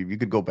 How would you, if you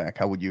could go back,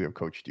 how would you have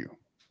coached you?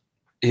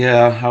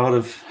 Yeah, I would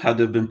have had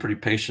to have been pretty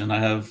patient. I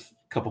have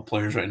a couple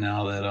players right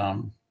now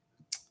that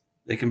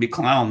they can be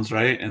clowns,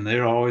 right? And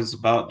they're always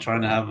about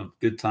trying to have a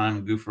good time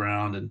and goof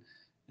around.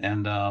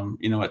 And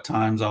at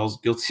times I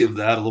was guilty of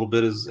that a little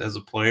bit as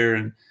a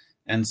player.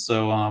 And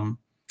so,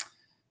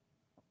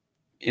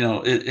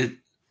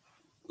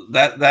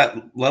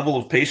 that level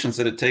of patience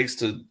that it takes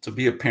to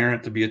be a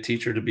parent, to be a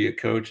teacher, to be a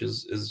coach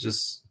is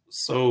just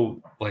so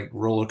like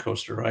roller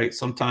coaster, right?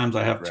 Sometimes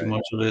I have too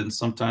much of it and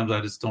sometimes I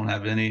just don't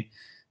have any.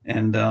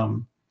 And,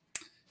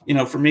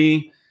 for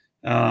me,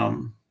 I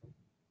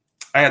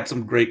had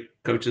some great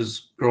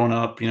coaches growing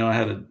up.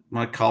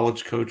 My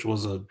college coach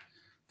was a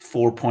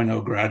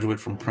 4.0 graduate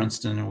from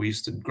Princeton. And we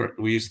used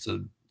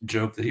to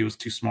joke that he was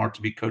too smart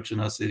to be coaching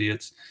us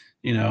idiots,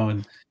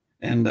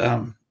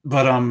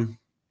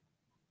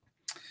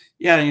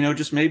 yeah,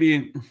 just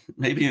maybe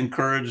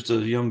encourage the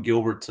young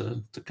Gilbert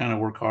to kind of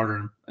work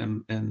harder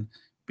and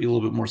be a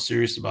little bit more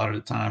serious about it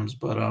at times.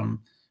 But I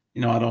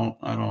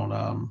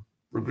don't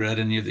regret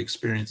any of the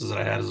experiences that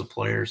I had as a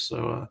player.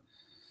 So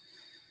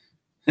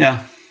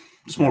yeah,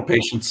 just more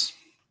patience.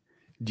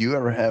 Do you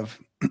ever have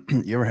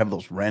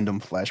those random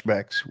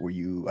flashbacks where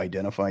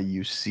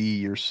you see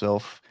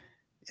yourself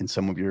in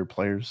some of your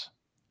players?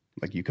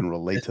 Like you can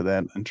relate to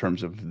that in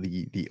terms of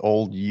the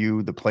old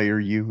you, the player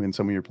you in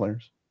some of your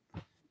players?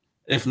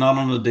 If not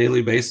on a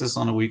daily basis,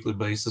 on a weekly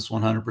basis,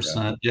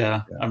 100%.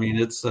 Yeah. I mean,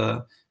 it's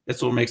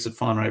what makes it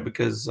fun, right?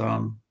 Because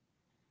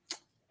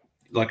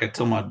like I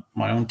tell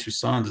my own two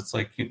sons, it's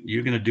like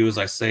you're going to do as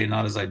I say,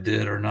 not as I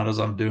did, or not as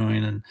I'm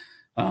doing. And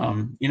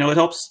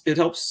it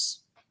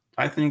helps.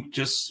 I think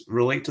just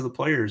relate to the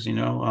players.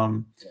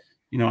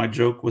 I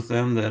joke with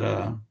them that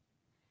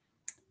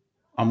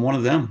I'm one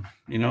of them.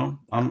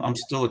 I'm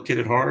still a kid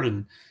at heart,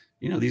 and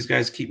these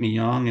guys keep me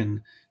young, and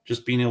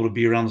just being able to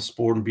be around the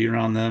sport and be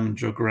around them and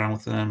joke around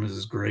with them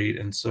is great.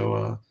 And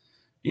so,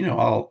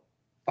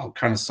 I'll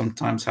kind of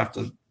sometimes have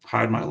to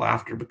hide my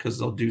laughter because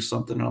they'll do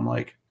something, and I'm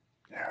like,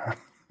 Yeah.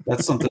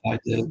 That's something I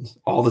did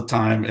all the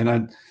time,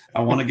 and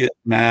I want to get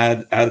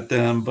mad at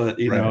them, but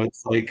Right.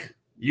 it's like,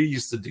 you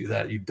used to do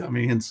that, you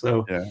dummy. And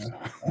so, Yeah.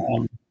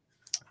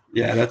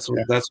 that's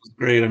what's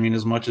great. I mean,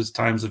 as much as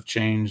times have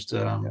changed,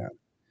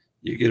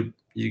 you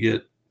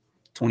get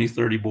 20,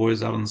 30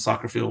 boys out on the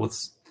soccer field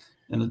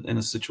in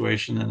a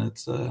situation, and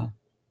it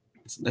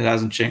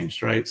hasn't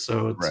changed, right?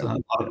 So it's Right.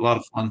 a lot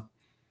of fun.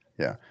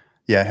 Yeah.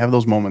 I have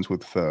those moments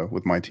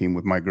with my team,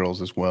 with my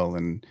girls as well,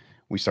 and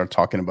we start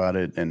talking about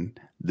it, and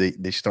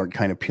they start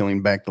kind of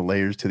peeling back the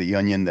layers to the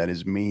onion that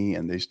is me,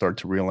 and they start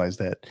to realize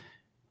that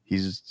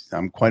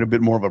I'm quite a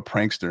bit more of a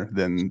prankster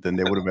than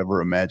they would have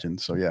ever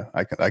imagined. So yeah,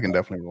 I can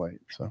definitely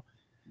relate. So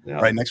Yeah.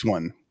 All right, next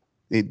one.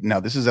 Now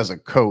this is as a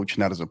coach,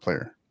 not as a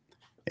player.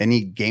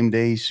 Any game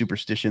day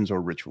superstitions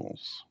or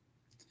rituals?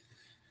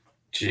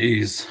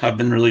 Geez, I've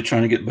been really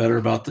trying to get better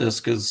about this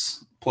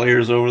because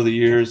players over the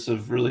years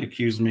have really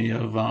accused me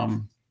of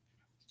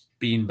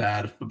being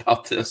bad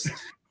about this.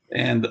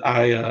 And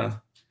I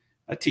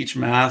teach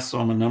math, so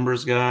I'm a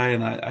numbers guy,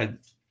 and I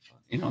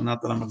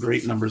not that I'm a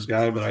great numbers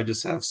guy, but I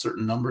just have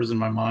certain numbers in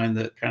my mind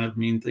that kind of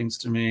mean things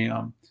to me.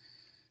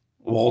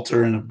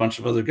 Walter and a bunch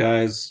of other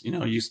guys,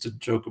 used to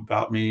joke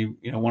about me.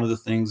 One of the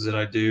things that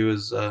I do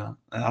is, and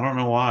I don't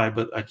know why,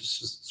 but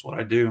it's what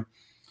I do.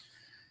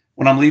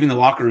 When I'm leaving the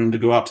locker room to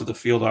go out to the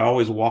field, I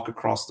always walk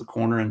across the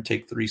corner and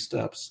take 3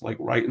 steps, like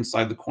right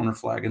inside the corner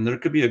flag. And there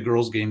could be a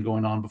girls' game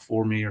going on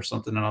before me or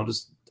something, and I'll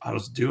just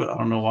do it. I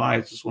don't know why.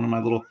 It's just one of my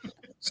little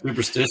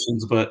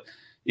superstitions. But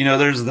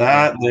there's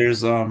that.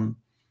 There's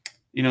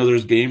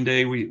there's game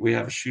day. We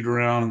have a shoot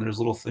around, and there's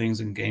little things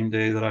in game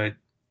day that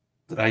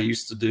I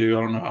used to do.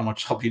 I don't know how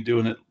much I'll be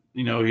doing it,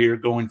 here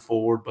going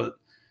forward, but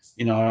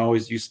I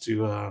always used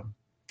to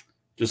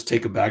just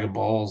take a bag of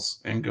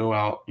balls and go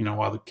out,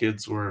 while the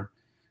kids were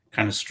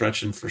kind of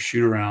stretching for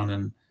shoot around,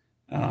 and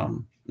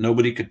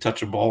nobody could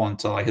touch a ball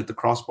until I hit the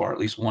crossbar at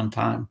least one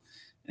time.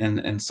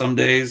 And some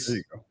days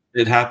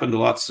it happened a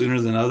lot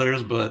sooner than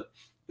others, but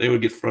they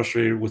would get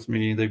frustrated with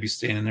me. They'd be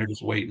standing there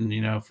just waiting,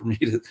 for me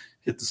to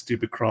hit the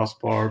stupid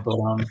crossbar. But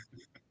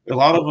a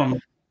lot of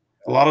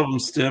them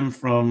stem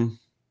from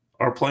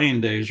our playing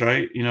days,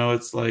 right?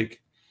 It's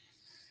like,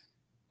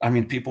 I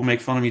mean, people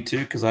make fun of me too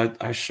because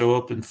I show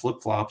up in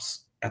flip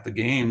flops at the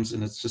games,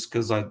 and it's just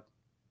because I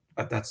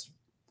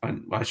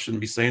shouldn't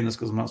be saying this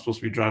because I'm not supposed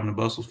to be driving a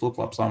bus with flip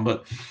flops on,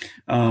 but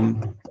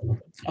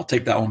I'll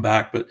take that one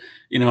back. But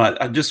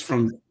I just,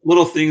 from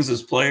little things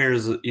as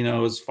players,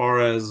 as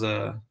far as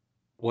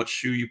what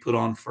shoe you put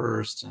on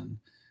first, and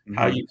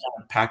how you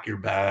kind of pack your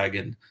bag,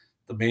 and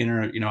the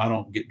manner, I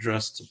don't get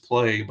dressed to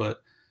play,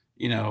 but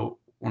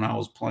when I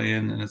was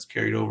playing, and it's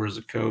carried over as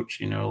a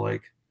coach,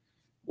 like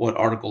what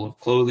article of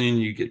clothing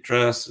you get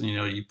dressed, and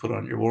you put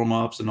on your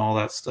warm-ups and all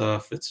that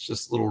stuff. It's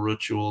just little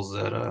rituals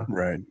that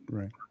right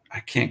I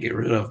can't get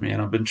rid of,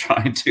 man. I've been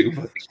trying to,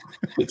 but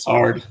it's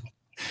hard.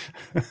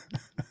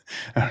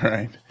 All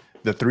right,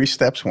 the 3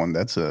 steps one,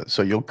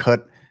 so you'll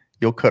cut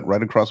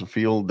right across the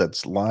field.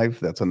 That's live.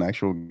 That's an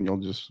actual, you'll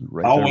just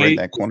right in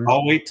that corner.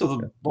 I'll wait till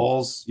the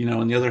ball's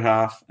in the other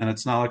half, and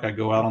it's not like I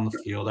go out on the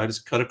field. I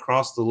just cut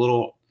across the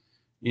little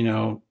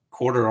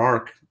quarter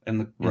arc in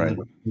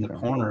the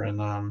corner,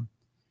 and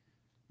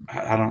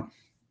I don't.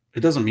 It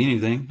doesn't mean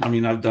anything. I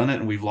mean, I've done it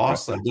and we've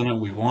lost. I've done it and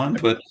we've won,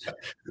 but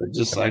I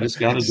just got to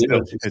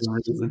do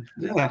it.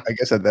 Yeah. I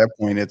guess at that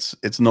point,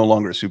 it's no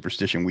longer a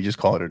superstition. We just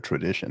call it a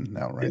tradition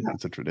now, right? Yeah.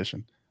 It's a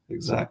tradition.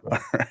 Exactly.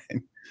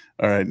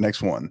 All right.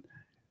 Next one.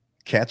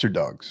 Cats or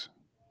dogs?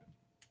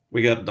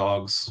 We got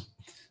dogs.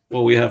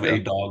 Well, we have a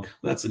dog.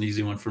 That's an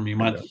easy one for me.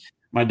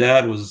 My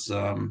dad was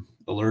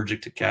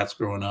allergic to cats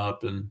growing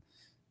up, and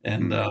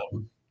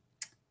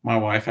my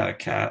wife had a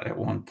cat at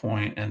one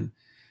point, and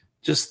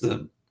just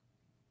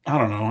I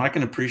don't know, I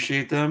can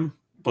appreciate them,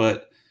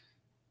 but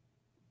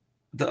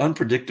the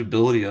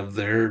unpredictability of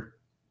their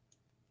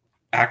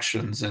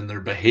actions and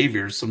their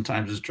behaviors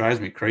sometimes just drives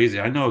me crazy.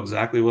 I know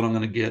exactly what I'm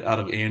going to get out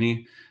of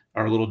Annie,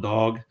 our little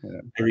dog,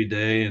 every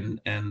day,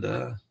 and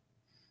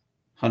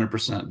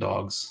 100%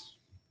 dogs.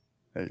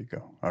 There you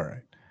go. All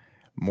right.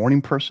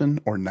 Morning person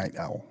or night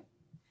owl?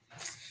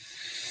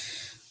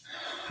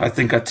 I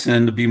think I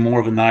tend to be more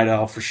of a night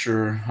owl for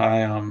sure.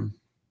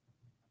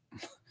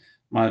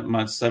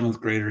 My seventh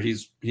grader,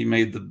 he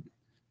made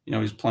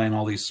he's playing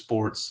all these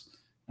sports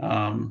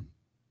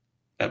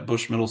at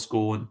Bush Middle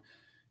School,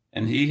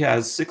 and he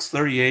has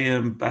 6:30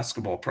 a.m.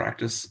 basketball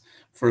practice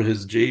for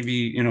his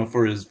JV,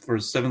 for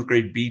his seventh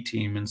grade B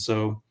team, and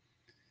so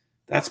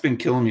that's been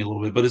killing me a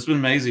little bit. But it's been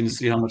amazing to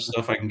see how much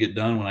stuff I can get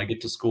done when I get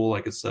to school,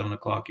 like at 7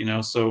 o'clock.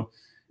 So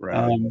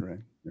right.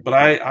 But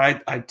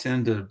I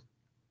tend to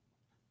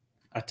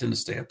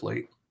stay up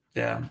late.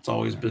 Yeah, it's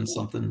always been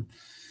something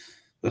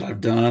that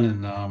I've done,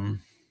 and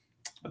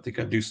I think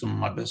I do some of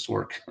my best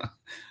work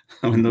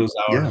in those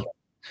hours.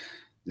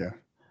 Yeah.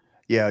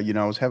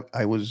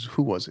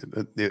 Who was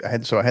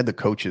it? I had the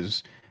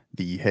coaches,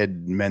 the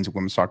head men's and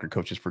women's soccer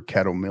coaches for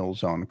Caddo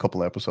Mills on a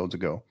couple of episodes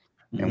ago,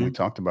 and we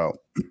talked about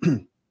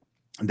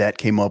that.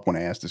 Came up when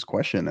I asked this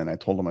question, and I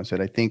told them, I said,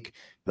 I think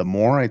the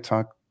more I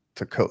talk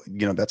to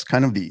that's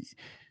kind of the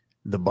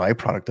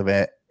byproduct of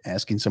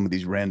asking some of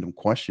these random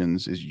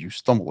questions is you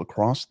stumble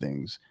across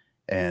things.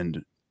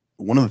 And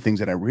one of the things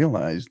that I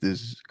realized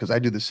is, because I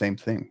do the same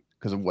thing,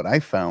 because of what I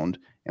found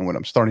and what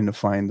I'm starting to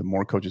find, the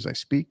more coaches I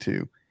speak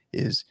to,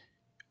 is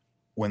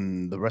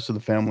when the rest of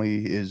the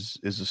family is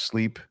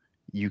asleep,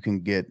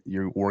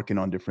 you're working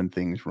on different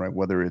things, right?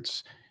 Whether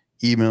it's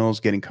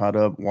emails, getting caught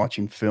up,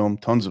 watching film,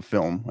 tons of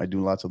film. I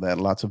do lots of that,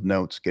 lots of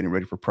notes, getting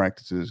ready for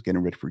practices,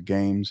 getting ready for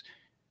games.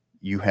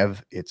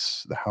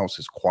 The house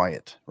is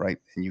quiet, right?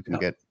 And you can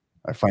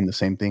I find the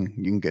same thing.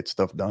 You can get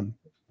stuff done.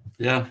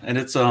 Yeah. And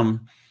it's,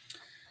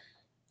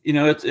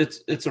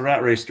 it's a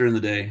rat race during the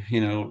day,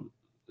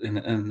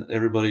 and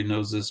everybody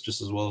knows this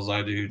just as well as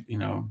I do,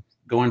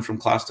 going from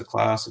class to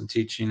class and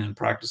teaching and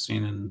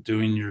practicing and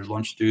doing your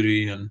lunch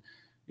duty and,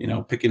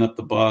 picking up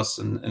the bus.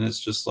 And it's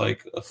just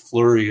like a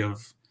flurry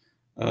of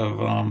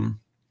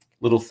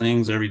little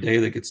things every day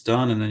that gets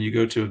done. And then you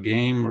go to a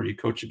game, or you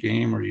coach a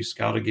game, or you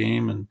scout a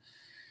game,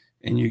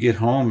 and you get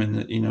home,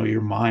 and,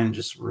 your mind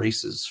just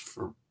races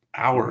for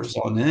hours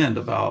on end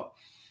about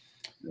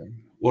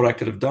what I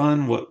could have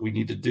done, what we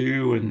need to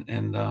do.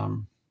 And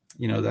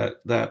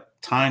that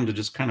time to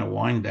just kind of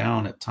wind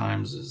down at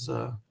times is,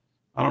 I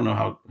don't know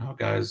how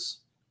guys,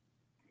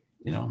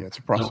 it's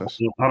a process.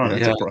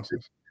 It's a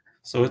process.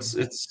 So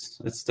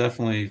it's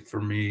definitely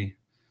for me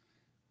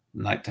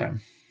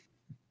nighttime.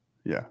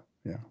 Yeah.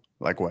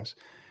 Likewise.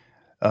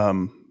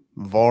 VAR,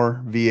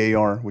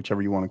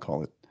 whichever you want to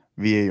call it.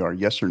 VAR,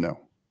 yes or no?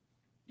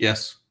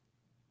 Yes.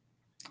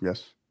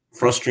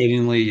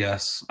 Frustratingly,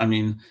 yes. I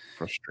mean,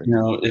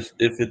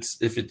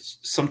 if it's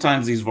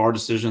sometimes these VAR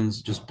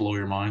decisions just blow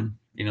your mind.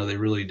 They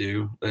really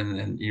do.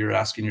 And you're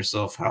asking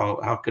yourself,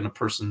 how can a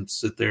person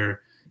sit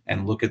there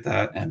and look at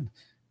that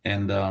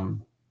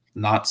and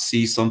not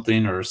see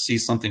something, or see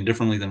something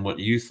differently than what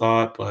you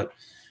thought? But,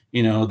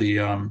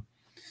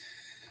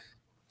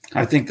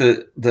 I think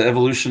that the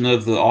evolution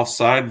of the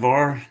offside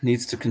VAR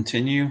needs to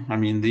continue. I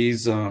mean,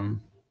 these,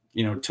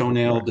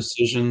 toenail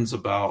decisions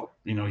about,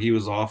 he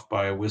was off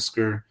by a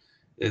whisker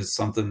is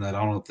something that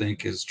I don't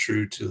think is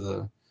true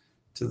to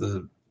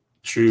the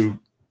true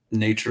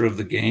nature of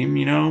the game.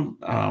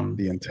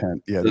 The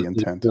intent. Yeah. The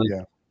intent.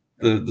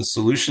 The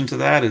solution to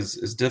that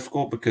is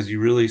difficult, because you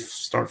really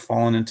start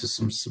falling into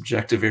some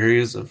subjective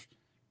areas of,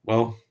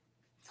 well,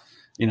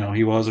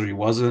 he was or he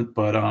wasn't.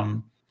 But,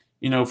 for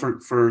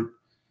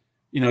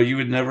you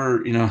would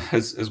never,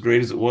 as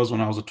great as it was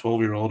when I was a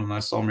 12-year-old and I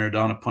saw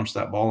Maradona punch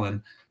that ball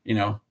in,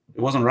 it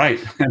wasn't right.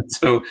 And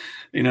so,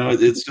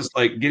 it's just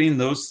like getting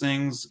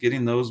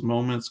those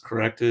moments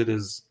corrected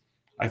is,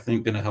 I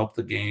think, going to help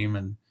the game.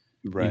 And,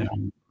 right.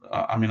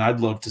 I'd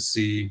love to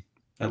see,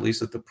 at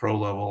least at the pro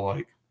level,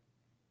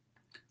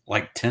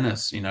 like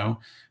tennis,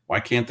 why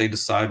can't they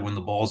decide when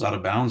the ball's out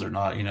of bounds or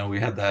not? We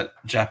had that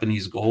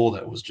Japanese goal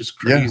that was just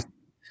crazy.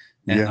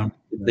 Yeah. And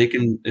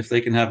if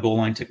they can have goal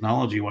line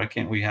technology, why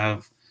can't we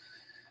have,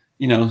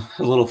 a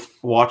little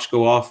watch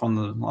go off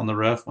on the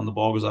ref when the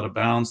ball goes out of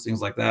bounds,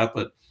 things like that.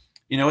 But,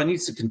 it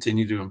needs to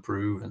continue to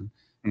improve. And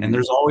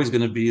there's always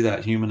going to be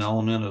that human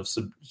element of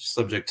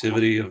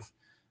subjectivity of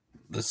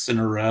the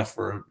center ref,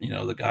 or,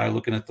 the guy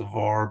looking at the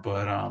VAR.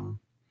 But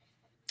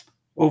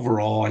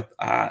overall,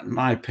 in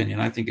my opinion,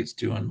 I think it's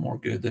doing more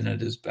good than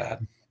it is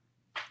bad.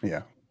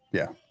 Yeah.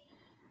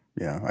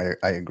 I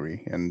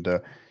agree. And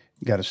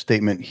got a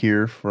statement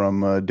here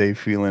from Dave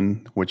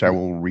Phelan, which I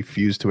will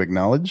refuse to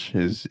acknowledge.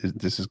 Is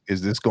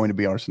this going to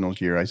be Arsenal's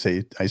year? I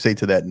say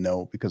to that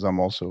no, because I'm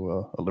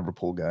also a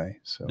Liverpool guy.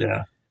 So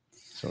yeah.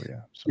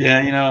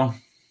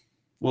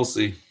 We'll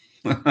see.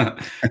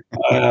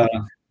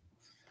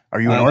 Are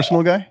you an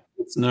Arsenal guy?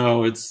 It's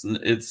no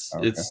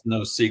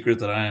secret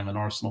that I am an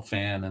Arsenal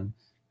fan,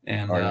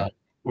 and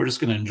we're just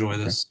going to enjoy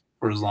this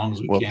for as long as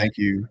we can. Thank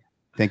you.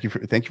 Thank you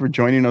for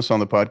joining us on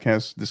the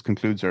podcast. This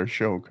concludes our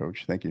show,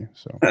 Coach. Thank you.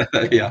 So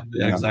yeah,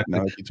 exactly.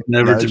 Now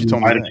Never that to you be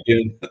told me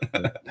invited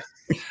that.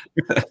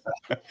 again.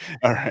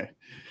 All right.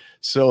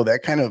 So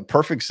that kind of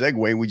perfect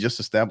segue. We just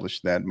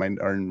established that.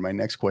 My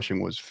next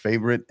question was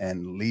favorite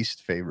and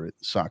least favorite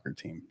soccer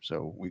team.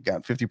 So we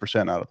got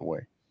 50% out of the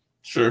way.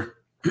 Sure.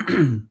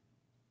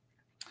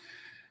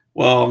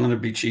 Well, I'm going to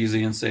be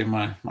cheesy and say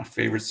my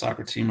favorite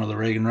soccer team are the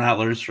Reagan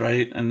Rattlers,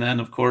 right? And then,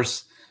 of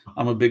course,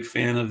 I'm a big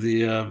fan of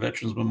the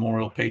Veterans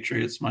Memorial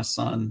Patriots. My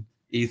son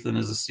Ethan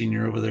is a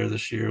senior over there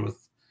this year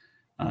with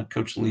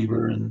Coach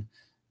Lieber, and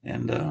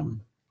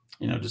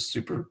just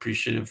super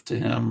appreciative to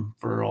him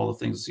for all the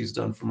things he's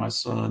done for my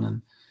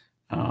son.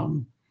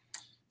 And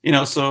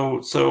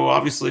so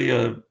obviously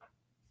a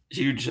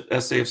huge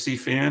SAFC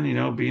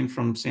fan. Being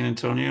from San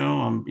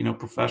Antonio,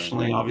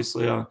 professionally,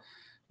 obviously a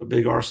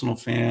big Arsenal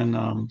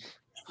fan.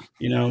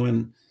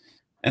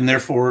 And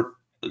therefore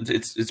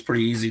it's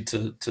pretty easy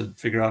to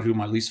figure out who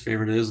my least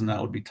favorite is, and that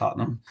would be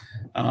Tottenham.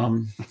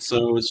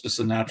 So it's just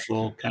a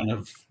natural kind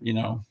of,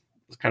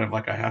 it's kind of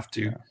like I have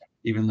to,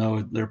 even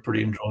though they're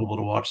pretty enjoyable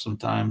to watch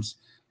sometimes.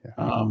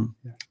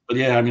 But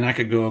yeah, I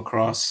could go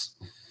across,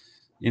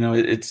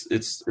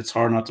 it's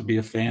hard not to be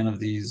a fan of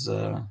these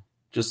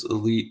just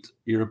elite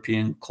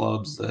European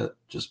clubs that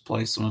just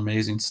play some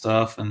amazing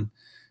stuff. And,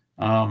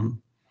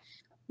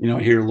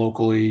 here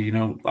locally,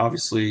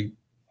 obviously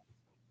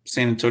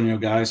San Antonio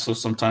guys. So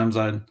sometimes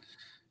I'd,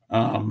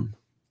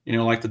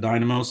 like the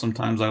Dynamo.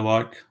 Sometimes I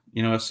like,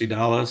 FC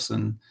Dallas,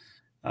 and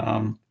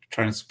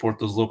trying to support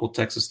those local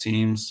Texas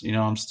teams.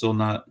 I'm still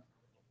not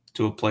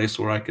to a place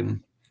where I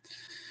can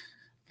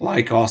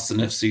like Austin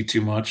FC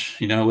too much,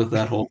 with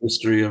that whole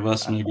history of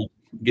us maybe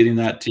getting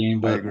that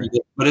team. But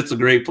it's a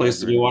great place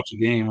to go watch a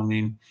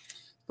game.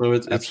 So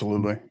it's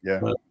absolutely,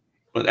 yeah.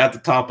 But at the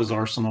top is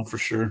Arsenal for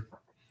sure.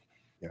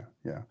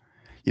 Yeah.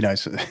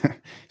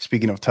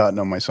 Speaking of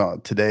Tottenham, I saw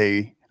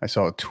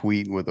a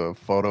tweet with a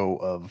photo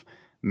of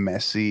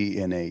Messi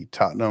in a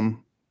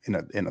Tottenham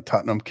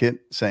kit,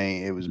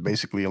 saying it was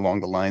basically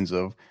along the lines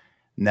of,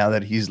 now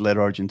that he's led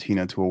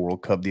Argentina to a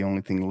World Cup, the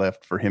only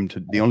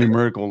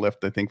miracle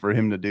left, I think, for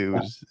him to do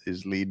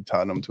is lead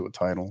Tottenham to a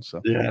title.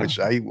 So, which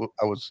it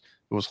was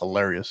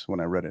hilarious when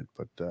I read it.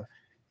 But all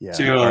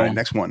right,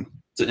 next one.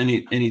 To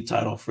any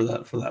title for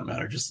that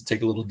matter, just to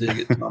take a little dig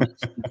at Tottenham.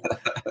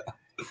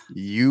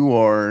 You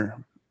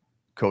are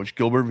Coach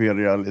Gilbert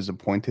Villarreal is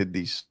appointed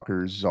the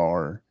soccer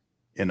czar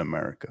in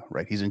America,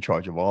 right? He's in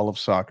charge of all of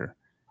soccer.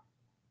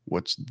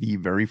 What's the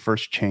very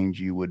first change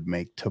you would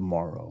make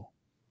tomorrow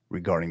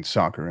regarding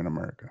soccer in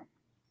America?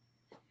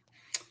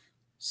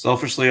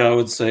 Selfishly, I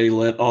would say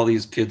let all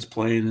these kids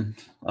play in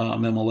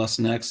MLS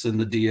Next and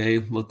the DA,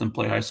 let them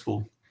play high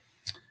school.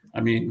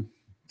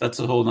 That's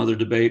a whole nother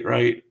debate,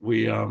 right?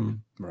 We, right.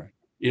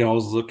 I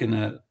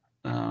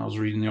was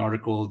reading the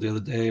article the other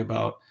day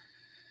about,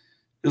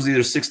 it was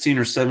either 16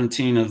 or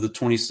 17 of the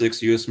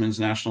 26 U.S. men's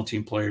national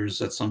team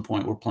players at some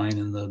point were playing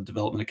in the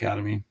development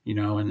academy,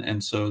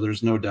 and so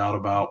there's no doubt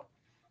about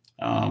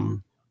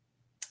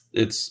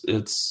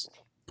its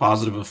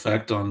positive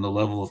effect on the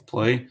level of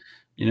play.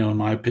 In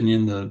my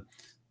opinion,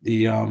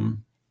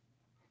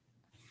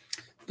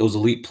 those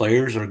elite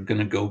players are going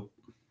to go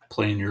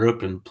play in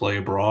Europe and play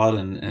abroad.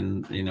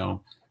 And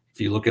if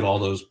you look at all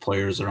those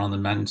players that are on the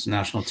men's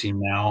national team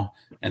now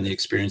and the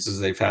experiences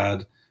they've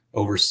had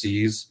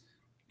overseas,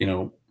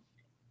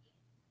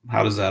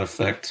 how does that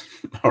affect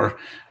our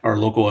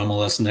local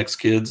MLS Next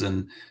kids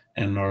and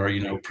our,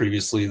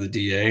 previously the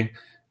DA?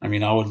 I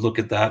would look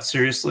at that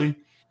seriously.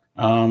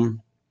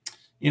 And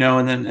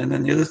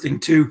then the other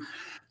thing too,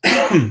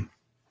 I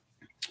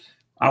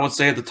would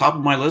say at the top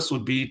of my list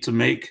would be to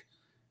make,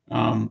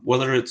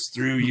 whether it's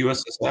through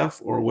USSF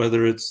or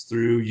whether it's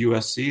through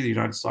USC, the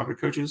United Soccer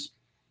Coaches,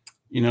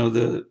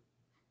 the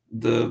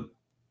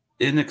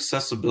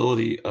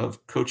inaccessibility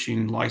of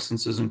coaching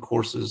licenses and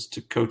courses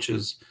to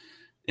coaches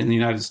in the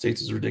United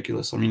States is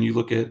ridiculous. You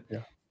look at,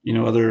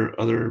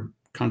 other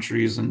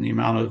countries and the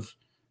amount of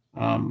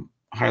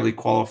highly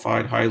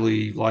qualified,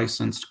 highly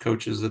licensed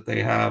coaches that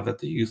they have at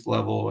the youth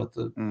level, at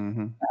the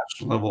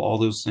national level, all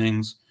those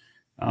things.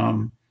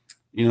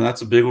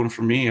 That's a big one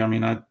for me.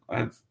 I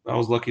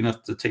was lucky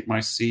enough to take my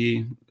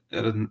C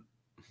at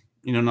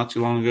not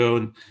too long ago,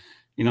 and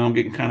I'm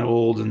getting kind of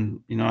old,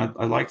 and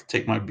I'd like to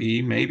take my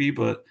B maybe,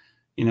 but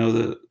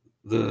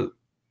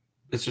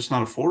it's just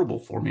not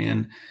affordable for me,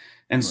 and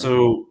right.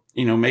 So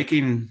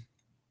making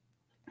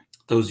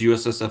those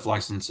USSF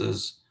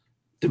licenses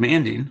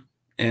demanding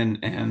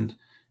and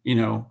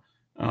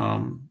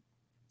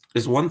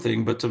is one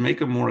thing, but to make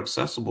them more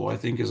accessible, I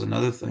think, is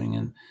another thing.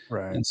 And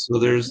right. And so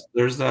there's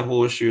that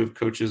whole issue of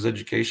coaches'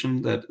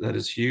 education that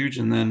is huge.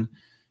 And then,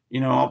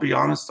 I'll be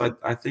honest,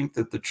 I think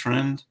that the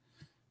trend,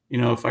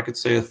 if I could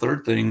say a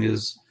third thing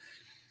is,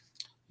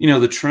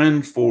 the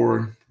trend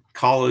for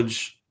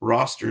college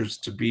rosters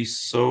to be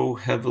so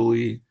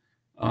heavily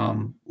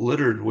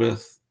littered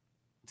with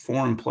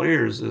foreign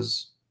players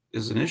is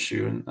an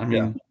issue.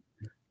 And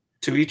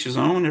to each his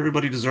own.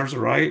 Everybody deserves a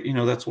right.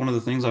 That's one of the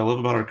things I love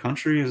about our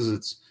country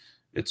is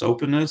it's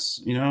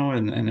openness,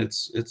 and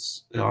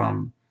it's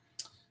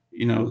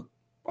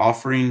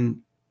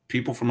offering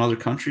people from other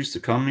countries to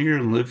come here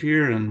and live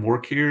here and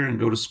work here and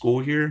go to school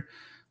here,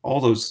 all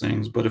those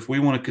things. But if we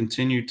want to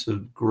continue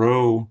to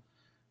grow,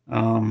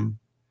 the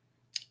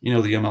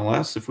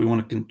MLS, if we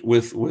want to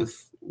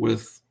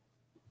with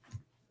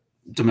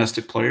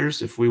domestic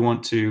players, if we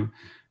want to,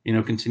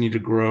 continue to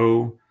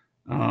grow,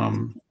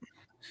 our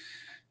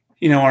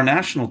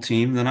national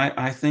team, then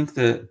I think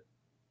that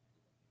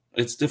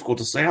it's difficult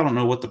to say. I don't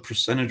know what the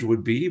percentage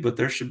would be, but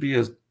there should be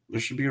a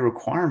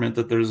requirement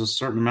that there's a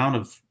certain amount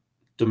of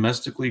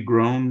domestically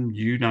grown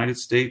United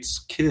States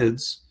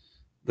kids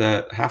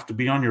that have to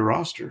be on your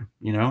roster,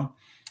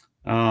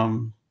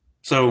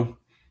 so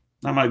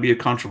that might be a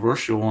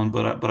controversial one,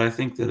 but I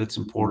think that it's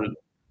important.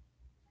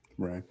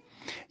 Right.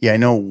 Yeah, I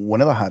know one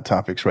of the hot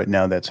topics right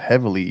now that's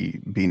heavily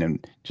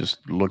being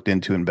just looked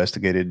into,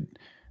 investigated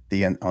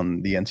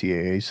on the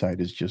NCAA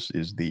side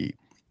is the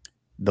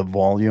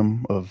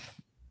volume of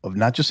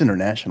not just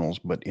internationals,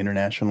 but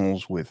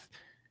internationals with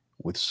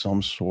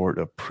some sort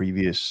of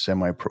previous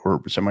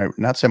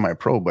not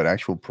semi-pro, but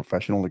actual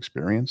professional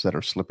experience that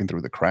are slipping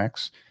through the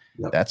cracks.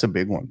 Yep. That's a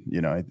big one,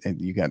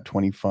 and you got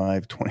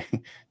 25,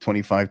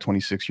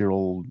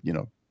 26-year-old,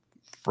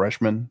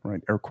 freshmen,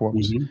 right? Air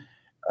quotes.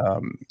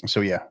 Mm-hmm.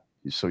 So yeah,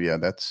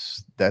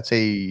 that's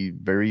a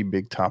very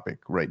big topic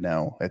right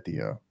now at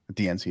the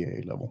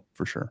NCAA level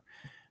for sure.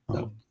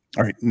 Yep.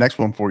 All right, next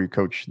one for you,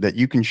 Coach, that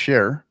you can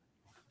share.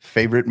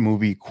 Favorite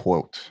movie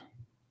quote.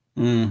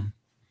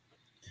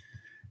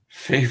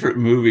 Favorite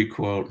movie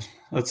quote.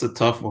 That's a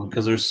tough one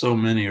because there's so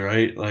many,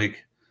 right?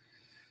 Like,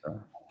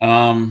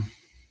 I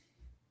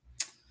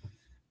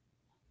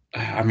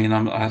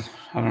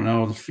don't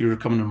know if you were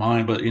coming to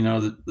mind, but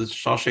the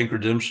Shawshank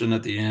Redemption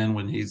at the end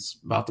when he's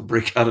about to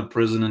break out of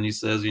prison and he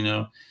says,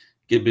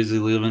 get busy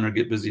living or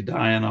get busy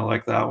dying. I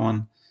like that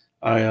one.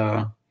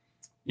 I'm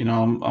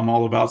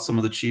all about some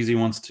of the cheesy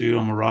ones too.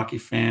 I'm a Rocky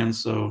fan,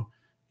 so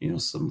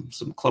some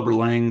Clubber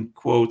Lang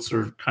quotes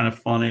are kind of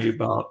funny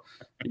about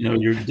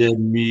your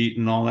dead meat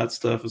and all that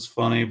stuff is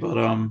funny. But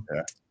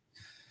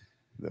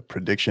the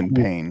prediction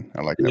pain.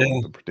 I like that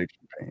one. The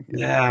prediction pain.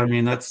 Yeah,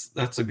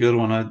 that's a good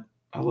one.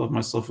 I love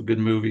myself a good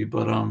movie,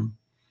 but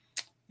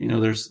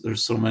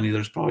there's so many.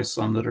 There's probably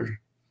some that are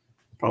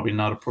probably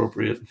not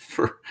appropriate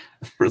for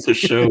the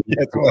show.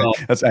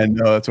 I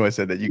know that's why I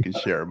said that you can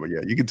share, but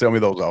yeah, you can tell me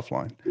those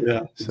offline.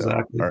 Yeah,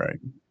 exactly. All right,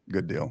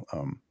 good deal.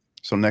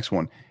 So next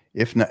one,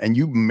 if not, and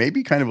you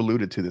maybe kind of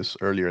alluded to this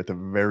earlier at the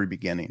very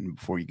beginning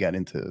before you got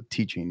into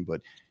teaching, but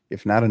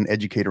if not an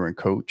educator and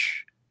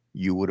coach,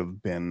 you would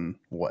have been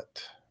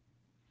what?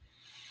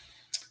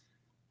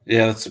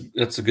 Yeah,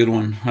 that's a good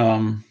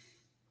one.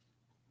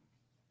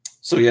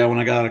 So yeah, when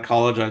I got out of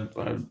college,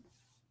 I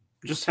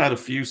just had a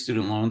few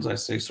student loans, I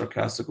say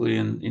sarcastically.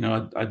 And,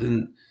 I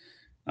didn't,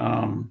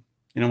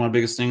 my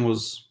biggest thing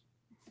was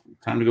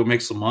time to go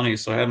make some money.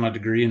 So I had my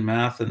degree in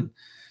math and,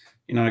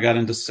 I got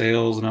into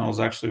sales and I was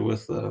actually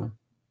with a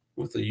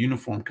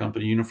uniform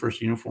company,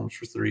 Universe Uniforms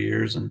for 3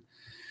 years and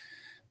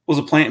was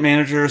a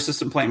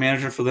assistant plant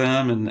manager for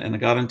them. And I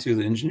got into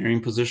the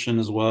engineering position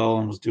as well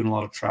and was doing a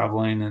lot of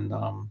traveling. And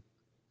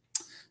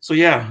so,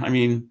 yeah, I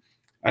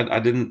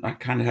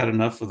kind of had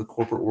enough of the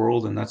corporate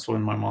world, and that's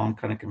when my mom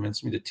kind of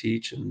convinced me to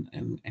teach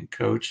and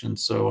coach. And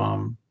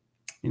so,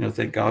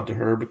 thank God to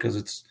her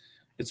because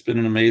it's been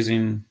an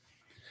amazing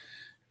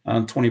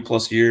 20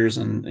 plus years,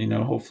 and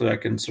hopefully I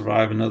can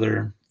survive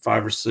another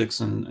 5 or 6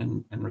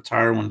 and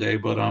retire one day.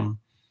 But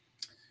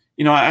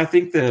I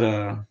think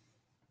that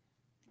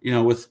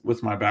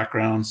with my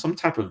background, some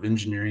type of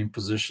engineering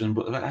position,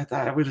 but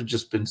I would have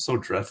just been so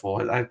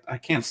dreadful. I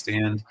can't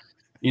stand.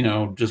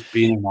 Just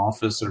being in an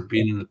office or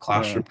being in the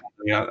classroom.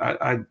 Yeah.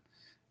 I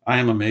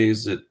am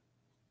amazed at,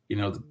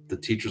 the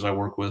teachers I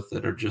work with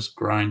that are just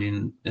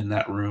grinding in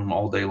that room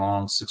all day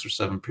long, 6 or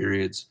 7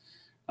 periods.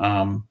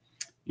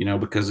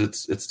 Because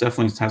it's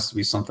definitely has to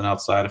be something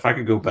outside. If I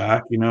could go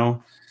back, I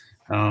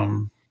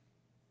don't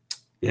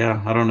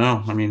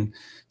know.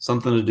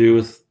 Something to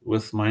do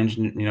with my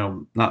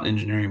not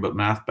engineering, but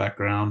math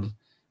background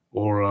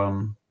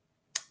or,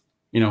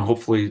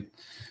 hopefully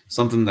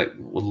something that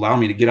would allow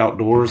me to get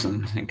outdoors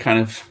and kind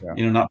of,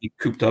 not be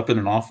cooped up in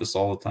an office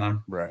all the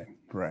time. Right.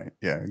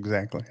 Yeah,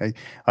 exactly.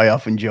 I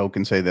often joke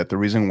and say that the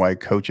reason why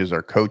coaches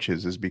are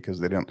coaches is because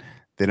they don't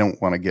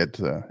want to get,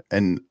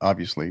 and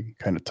obviously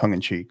kind of tongue in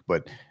cheek,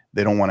 but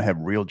they don't want to have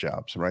real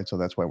jobs. Right. So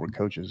that's why we're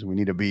coaches. We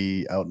need to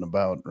be out and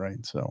about.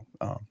 Right. So,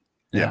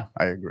 yeah,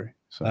 I agree.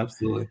 So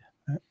absolutely.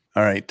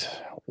 All right.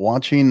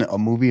 Watching a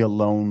movie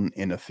alone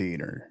in a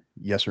theater.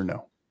 Yes or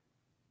no?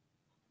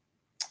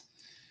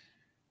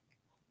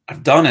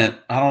 I've done it.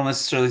 I don't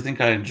necessarily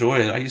think I enjoy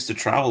it. I used to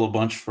travel a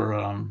bunch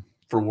for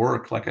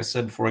work, like I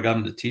said before I got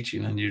into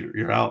teaching. And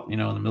you're out, in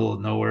the middle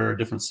of nowhere,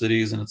 different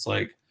cities, and it's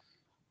like,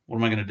 what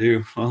am I going to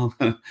do? Well,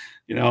 I'm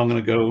going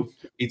to go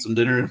eat some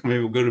dinner. Maybe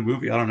we'll go to a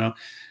movie. I don't know.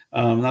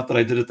 Not that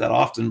I did it that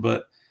often,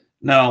 but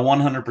no,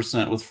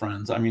 100% with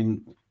friends.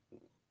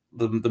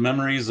 The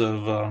memories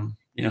of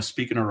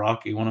speaking of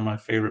Rocky, one of my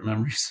favorite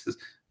memories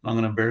I'm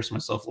going to embarrass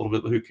myself a little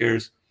bit, but who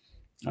cares?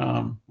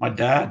 My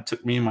dad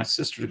took me and my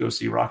sister to go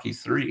see Rocky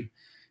III.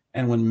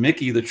 And when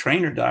Mickey, the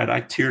trainer, died,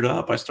 I teared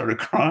up. I started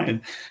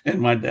crying.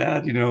 And my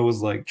dad,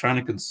 was like trying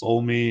to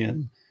console me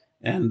and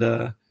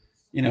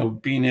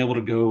being able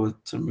to go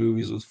to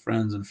movies with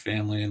friends and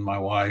family and my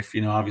wife,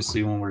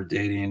 obviously when we're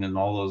dating and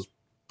all those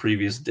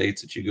previous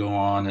dates that you go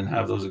on and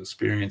have those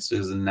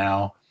experiences. And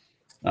now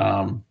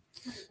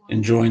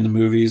enjoying the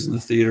movies in the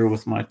theater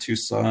with my two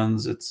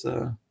sons, it's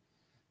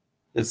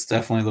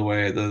definitely the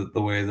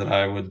way that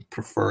I would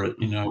prefer it,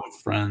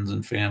 with friends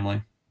and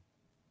family.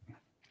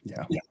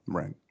 Yeah.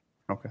 Right.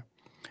 Okay.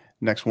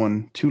 Next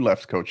one, 2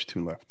 left, Coach,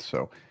 2 left.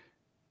 So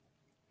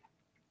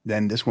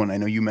then this one, I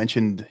know you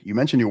mentioned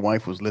your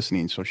wife was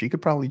listening, so she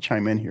could probably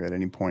chime in here at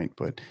any point,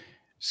 but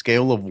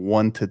scale of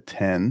 1 to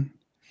 10,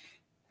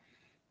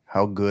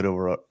 how good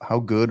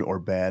or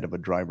bad of a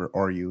driver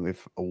are you?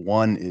 If a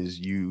 1 is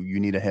you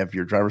need to have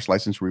your driver's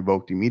license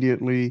revoked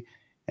immediately,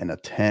 and a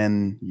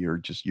 10, you're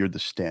the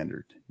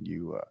standard.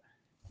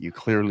 You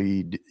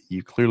clearly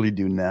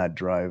do not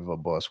drive a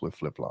bus with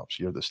flip-flops.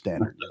 You're the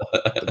standard,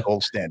 the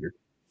gold standard.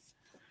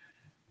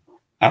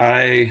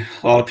 A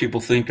lot of people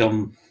think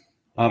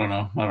I don't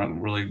know. I don't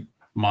really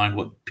mind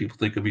what people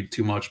think of me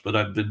too much, but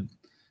I've been,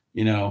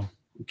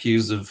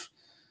 accused of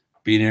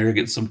being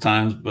arrogant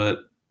sometimes,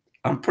 but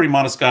I'm a pretty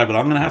modest guy, but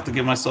I'm going to have to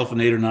give myself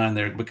an 8 or 9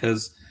 there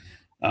because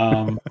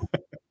I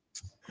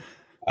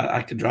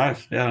could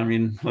drive. Yeah. I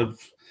mean,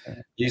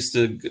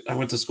 I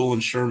went to school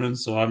in Sherman.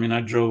 So,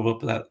 I drove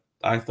up that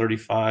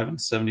I-35 and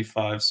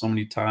 75 so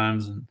many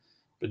times and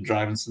been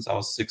driving since I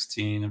was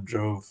 16. I've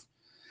drove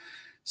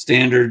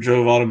standard,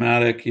 drove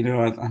automatic.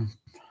 I'm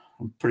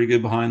pretty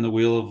good behind the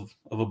wheel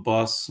of a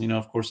bus.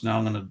 Of course, now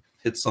I'm going to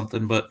hit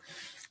something, but,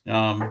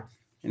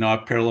 I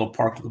parallel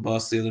parked the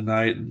bus the other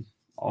night and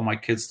all my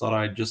kids thought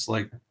I just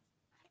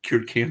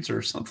cured cancer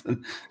or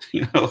something,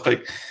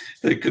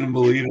 they couldn't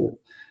believe it.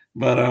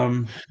 But,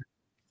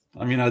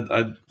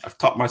 I've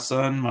taught my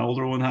son, my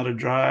older one, how to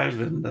drive.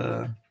 And,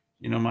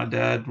 my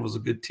dad was a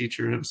good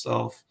teacher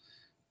himself,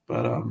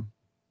 but,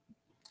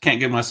 can't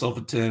give myself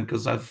a 10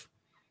 because I've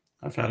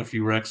had a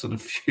few wrecks and a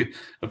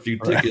few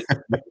tickets,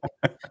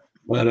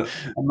 but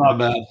I'm not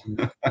bad.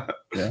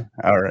 Yeah.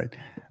 All right.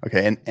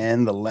 Okay.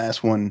 And the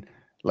last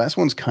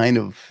one's kind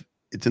of,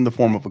 it's in the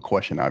form of a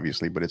question,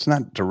 obviously, but it's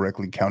not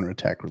directly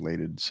counterattack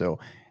related. So,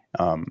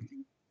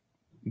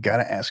 got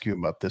to ask you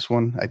about this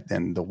one.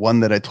 And the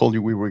one that I told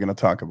you we were going to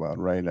talk about,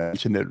 right? I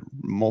mentioned it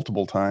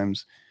multiple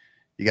times.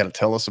 You got to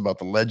tell us about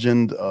the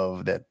legend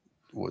of that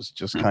was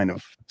just kind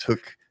of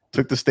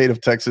took the state of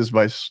Texas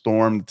by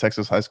storm, the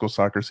Texas high school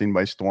soccer scene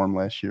by storm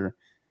last year,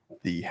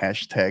 the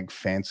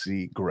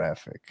 #fancy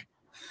graphic.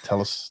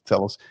 Tell us,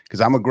 because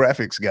I'm a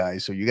graphics guy,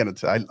 so you got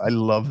to, I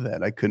love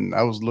that.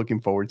 I was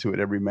looking forward to it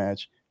every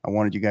match. I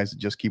wanted you guys to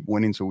just keep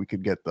winning so we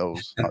could get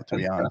those, to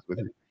be honest with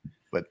you.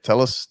 But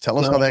tell us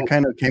how that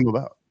kind of came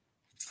about.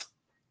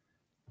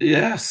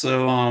 Yeah.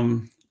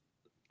 So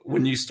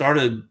when you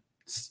started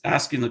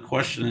asking the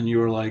question and you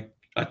were like,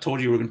 I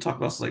told you we were going to talk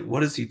about, I was like,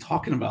 what is he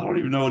talking about? I don't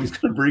even know what he's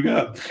going to bring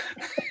up.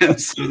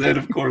 And so then,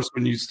 of course,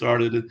 when you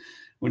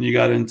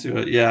got into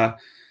it, yeah.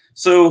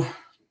 So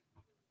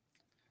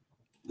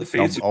the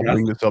fancy. I'll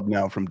bring this up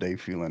now from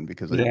Dave Phelan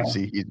because I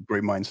see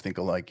great minds think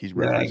alike. He's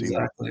referencing.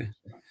 Yeah, exactly.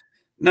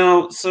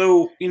 No,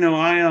 so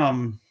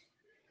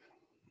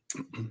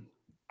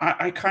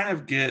I kind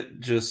of get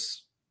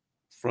just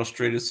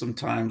frustrated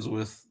sometimes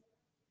with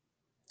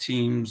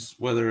teams,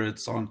 whether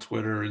it's on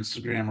Twitter,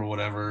 Instagram, or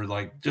whatever,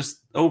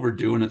 just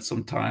overdoing it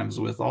sometimes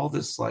with all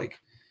this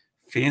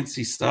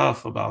fancy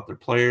stuff about their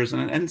players.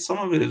 And some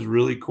of it is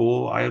really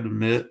cool, I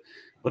admit,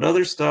 but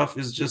other stuff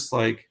is just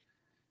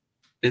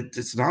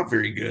it's not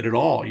very good at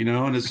all,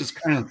 and it's just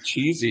kind of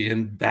cheesy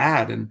and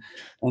bad. And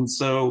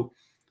so,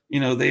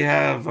 they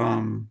have,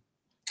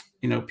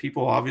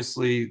 people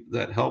obviously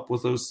that help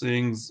with those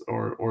things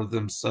or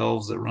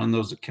themselves that run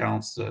those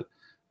accounts that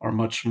are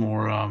much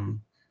more,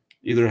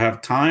 either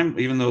have time,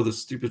 even though the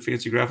stupid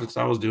fancy graphics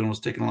I was doing was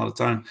taking a lot of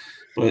time,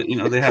 but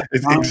they have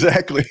time.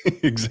 Exactly.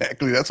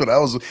 That's what I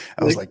was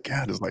like,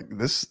 God, it's like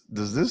this,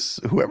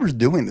 whoever's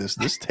doing this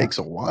takes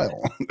a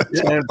while.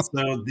 Yeah.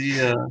 So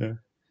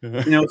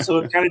so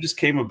it kind of just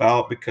came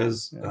about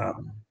because,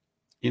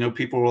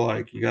 people were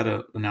like, you got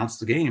to announce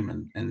the game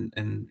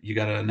and you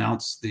got to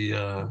announce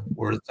the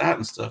where it's at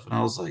and stuff. And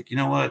I was like, you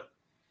know what?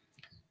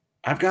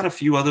 I've got a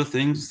few other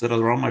things that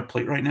are on my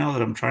plate right now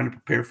that I'm trying to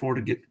prepare for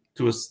to get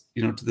to us,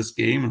 to this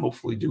game and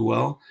hopefully do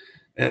well.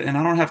 And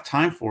I don't have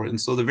time for it. And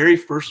so the very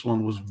first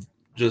one was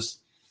just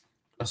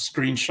a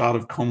screenshot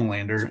of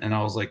Comalander. And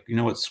I was like, you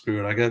know what?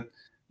 Screw it. I got,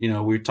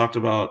 we talked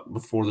about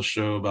before the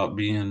show about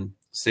being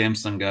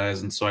Samsung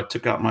guys. And so I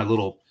took out my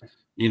little,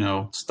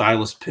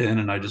 stylus pen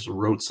and I just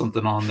wrote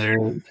something on there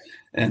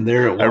and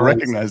there it was. I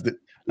recognized it.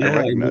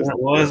 Yeah, it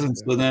was. And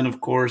so then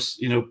of course,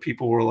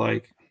 people were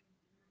like,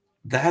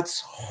 that's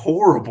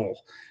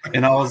horrible.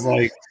 And I was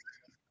like,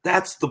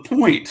 that's the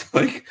point.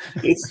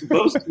 It's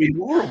supposed to be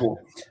horrible.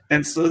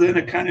 And so then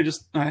it kind of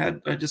just, I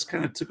just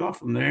kind of took off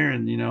from there.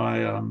 And,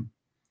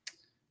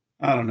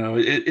 I don't know.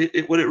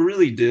 What it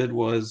really did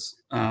was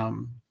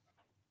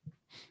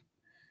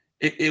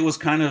it was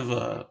kind of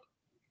a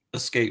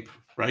escape,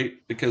 right?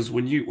 Because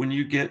when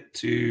you get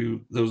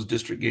to those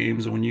district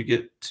games, and when you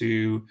get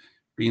to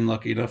being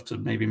lucky enough to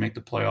maybe make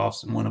the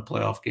playoffs and win a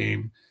playoff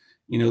game,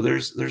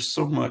 there's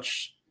so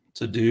much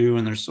to do,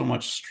 and there's so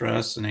much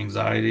stress and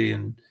anxiety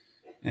and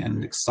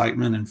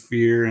excitement and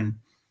fear, and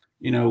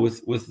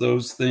with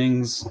those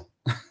things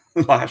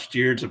last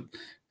year to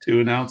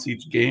announce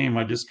each game,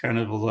 I just kind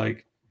of was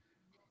like,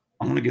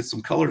 I'm going to get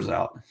some colors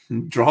out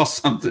and draw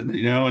something,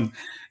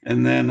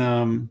 and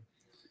then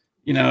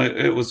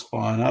it was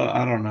fun.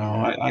 I don't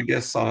know. I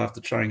guess I'll have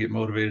to try and get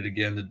motivated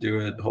again to do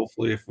it.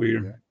 Hopefully, if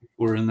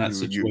we're in that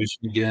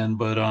situation again.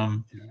 But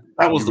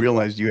that was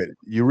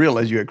you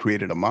realized you had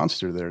created a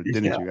monster there,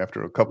 didn't you?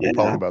 After a couple,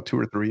 probably about 2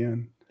 or 3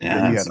 in.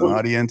 Yeah, you had an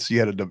audience. You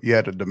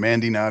had a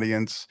demanding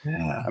audience.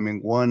 Yeah. I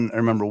mean, I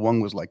remember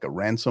one was like a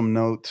ransom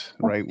note,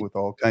 right, with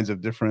all kinds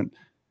of different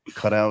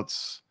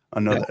cutouts.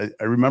 Another,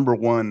 I remember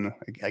one.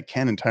 I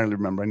can't entirely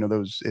remember. I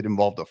know it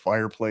involved a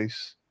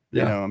fireplace.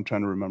 Yeah. I'm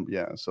trying to remember.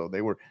 Yeah, so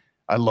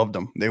I loved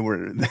them. They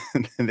were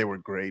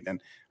great,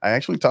 and I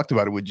actually talked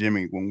about it with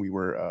Jimmy when we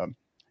were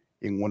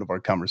in one of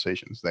our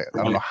conversations. I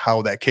don't know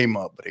how that came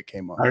up, but it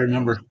came up. I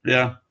remember.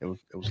 Yeah, it was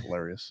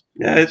hilarious.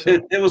 Yeah,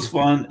 it was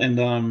fun,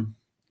 and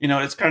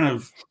it's kind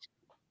of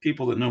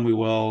people that know me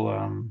well.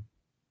 I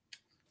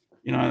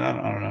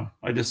don't know.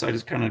 I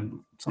just kind of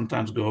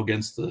sometimes go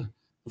against the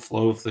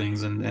flow of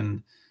things,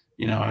 and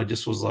I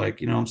just was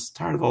like, I'm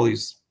tired of all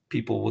these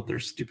people with their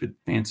stupid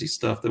fancy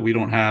stuff that we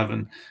don't have,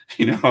 and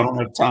I don't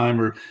have time,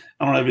 or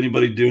I don't have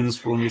anybody doing this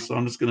for me, so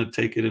I'm just going to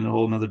take it in a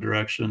whole nother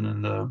direction.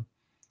 And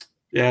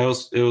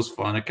it was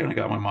fun. It kind of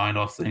got my mind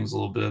off things a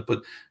little bit.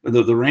 But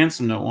the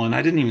ransom note one,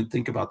 I didn't even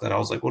think about that. I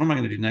was like, what am I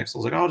going to do next? I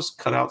was like, I'll just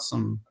cut out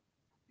some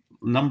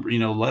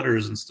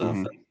letters and stuff.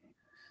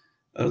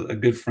 Mm-hmm. A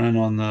good friend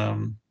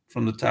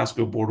from the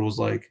TASCO board was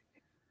like,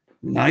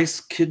 nice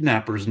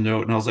kidnapper's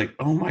note, and I was like,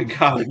 oh my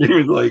god, I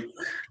didn't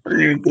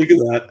even think of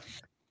that.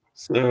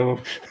 So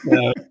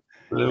yeah,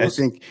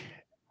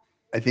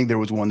 I think there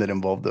was one that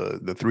involved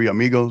the three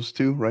amigos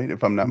too, right?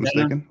 If I'm not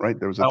mistaken, right?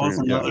 There was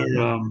another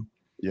request.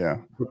 Yeah,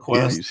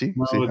 you see,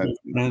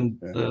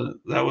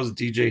 that was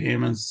DJ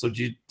Hammonds. So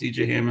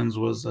DJ Hammonds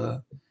was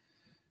the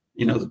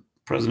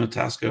president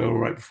of TASCO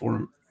right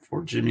before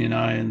Jimmy and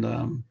I, and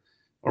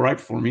or right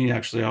before me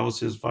actually. I was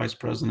his vice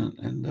president,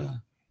 and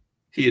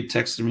he had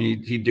texted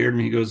me. He dared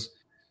me. He goes,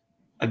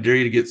 "I dare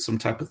you to get some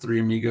type of Three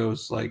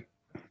Amigos like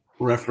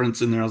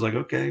reference in there." I was like,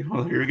 "Okay,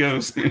 well, here it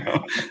goes." But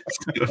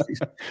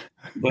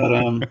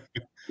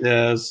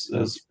yeah,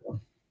 it's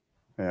fun.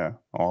 Yeah,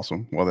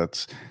 awesome. Well,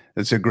 that's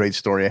a great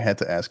story. I had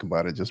to ask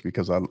about it just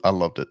because I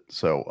loved it.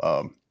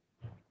 So,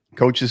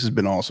 Coach, this has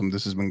been awesome.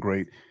 This has been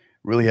great.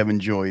 Really have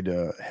enjoyed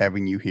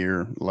having you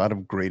here. A lot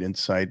of great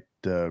insight.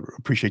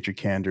 Appreciate your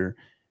candor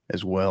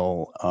as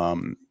well.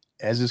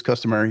 As is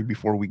customary,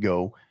 before we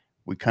go,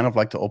 we kind of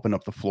like to open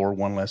up the floor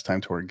one last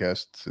time to our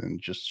guests and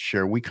just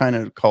share. We kind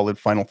of call it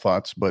final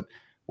thoughts, but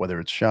whether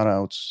it's shout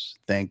outs,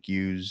 thank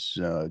yous,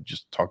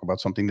 just talk about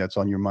something that's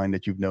on your mind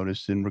that you've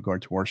noticed in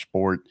regard to our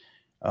sport.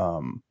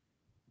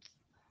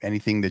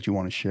 Anything that you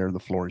want to share, the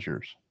floor is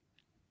yours.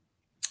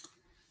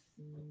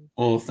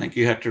 Well, thank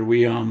you, Hector.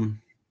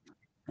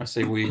 I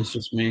say we, it's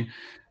just me.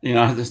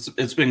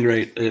 It's been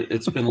great.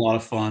 It's been a lot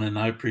of fun, and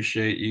I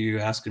appreciate you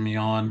asking me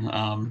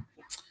on.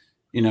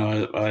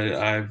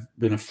 I've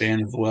been a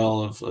fan as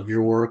well of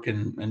your work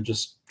and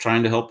just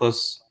trying to help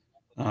us,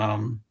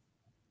 grow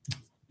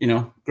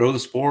the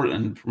sport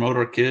and promote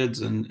our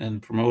kids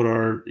and promote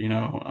our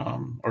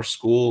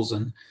schools.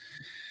 And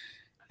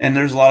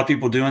there's a lot of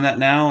people doing that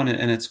now, and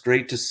it's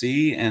great to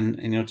see. And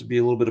to be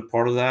a little bit a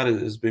part of that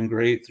has been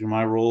great through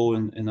my role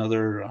in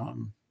other,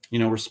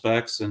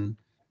 respects. And,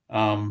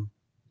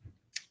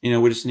 we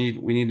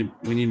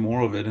need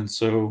more of it. And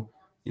so,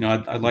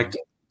 I'd like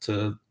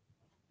to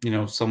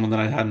someone that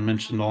I hadn't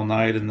mentioned all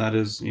night, and that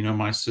is,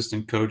 my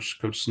assistant coach,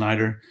 Coach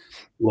Snyder,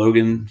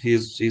 Logan.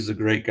 He's a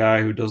great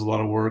guy who does a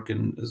lot of work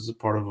and is a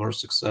part of our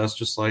success,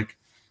 just like,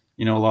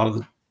 a lot of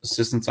the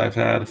assistants I've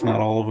had, if not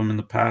all of them in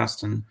the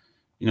past. And,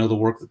 the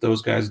work that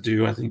those guys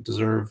do, I think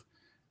deserve,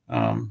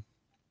 some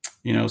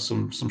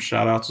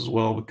shout outs as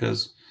well,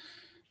 because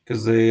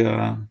he's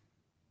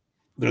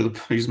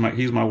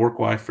my work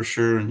wife for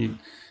sure. And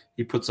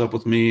he puts up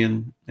with me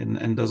and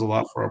does a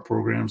lot for our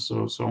program.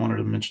 So I wanted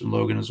to mention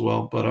Logan as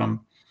well. But, I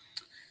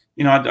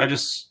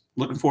just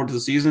looking forward to the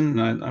season.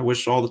 And I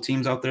wish all the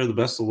teams out there the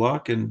best of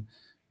luck. And,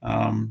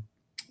 I'm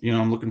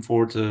looking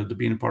forward to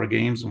being a part of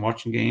games and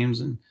watching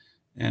games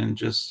and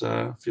just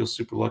feel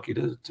super lucky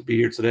to be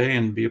here today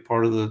and be a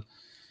part of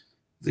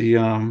the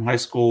high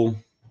school,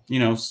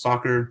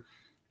 soccer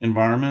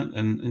environment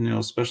and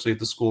especially at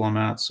the school I'm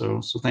at.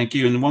 So thank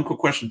you. And one quick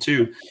question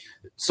too.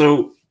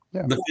 So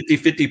the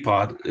 50-50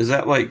 pod, is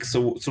that like,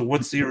 so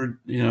what's the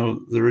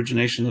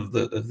origination of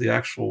the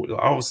actual,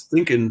 I was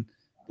thinking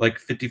like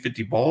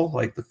 50-50 ball,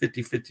 like the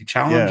 50-50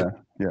 challenge.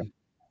 Yeah.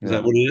 Is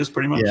that what it is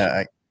pretty much?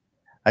 Yeah.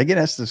 I get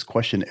asked this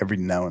question every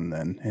now and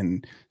then,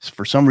 and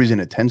for some reason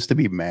it tends to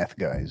be math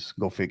guys.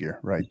 Go figure,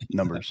 right?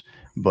 Numbers.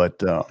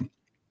 But I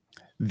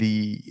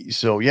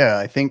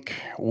think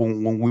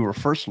when we were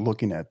first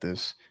looking at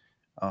this,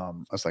 I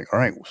was like, all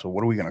right, so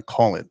what are we going to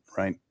call it,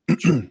 right?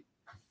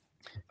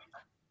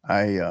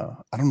 I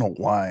don't know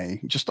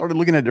why. Just started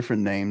looking at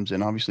different names,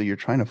 and obviously you're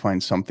trying to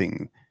find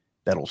something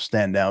that'll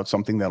stand out,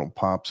 something that'll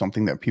pop,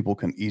 something that people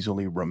can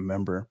easily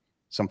remember,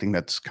 something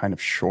that's kind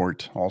of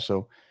short,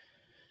 also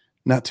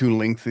not too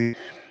lengthy.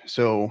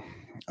 So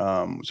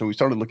we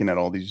started looking at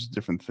all these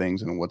different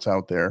things and what's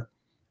out there,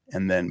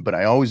 but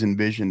I always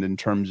envisioned in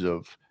terms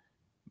of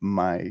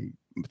my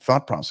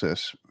thought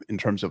process, in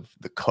terms of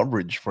the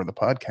coverage for the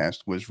podcast,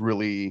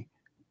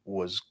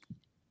 was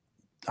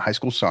high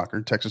school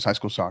soccer, Texas high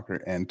school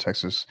soccer, and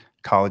Texas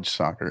college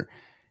soccer.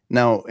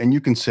 Now, and you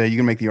can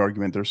make the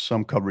argument there's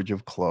some coverage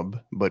of club,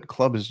 but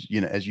club is,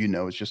 as you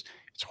know, it's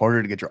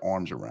harder to get your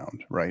arms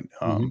around, right?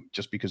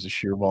 Just because the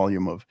sheer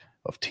volume of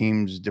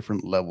teams,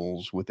 different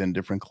levels within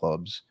different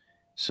clubs.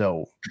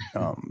 So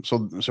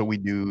we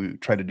do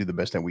try to do the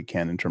best that we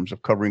can in terms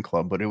of covering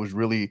club, but it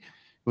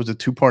was a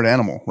two-part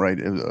animal, right?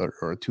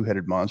 Or a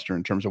two-headed monster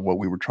in terms of what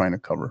we were trying to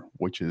cover,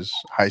 which is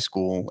high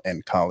school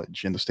and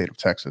college in the state of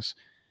Texas.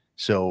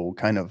 So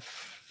kind of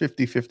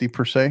 50-50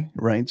 per se,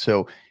 right?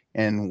 So,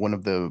 and one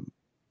of the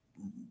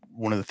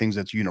things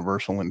that's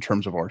universal in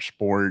terms of our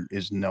sport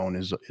is known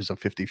as a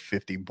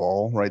 50-50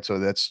 ball, right? So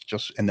that's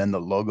just, and then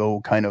the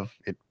logo kind of,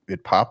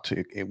 it popped,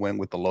 it went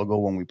with the logo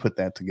when we put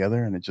that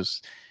together, and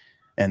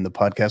and the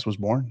podcast was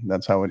born.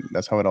 That's how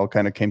it all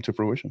kind of came to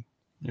fruition.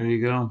 There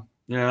you go.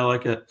 Yeah, I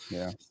like it.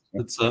 Yeah.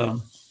 It's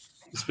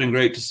been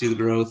great to see the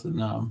growth, and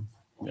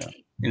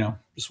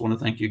just want to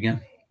thank you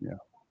again. Yeah.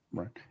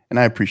 Right. And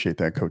I appreciate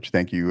that, Coach.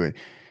 Thank you. I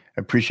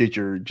appreciate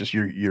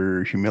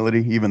your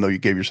humility, even though you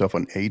gave yourself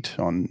an 8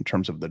 in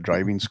terms of the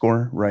driving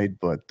score, right?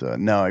 But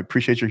no, I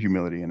appreciate your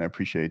humility, and I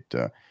appreciate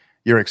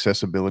your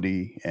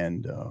accessibility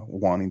and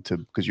wanting to,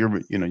 because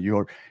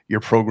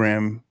your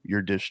program,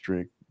 your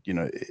district,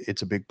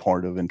 it's a big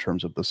part of in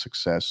terms of the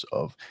success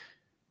of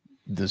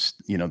this,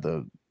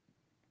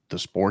 the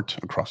sport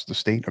across the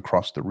state,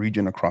 across the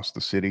region, across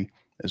the city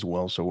as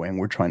well. So, and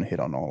we're trying to hit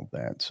on all of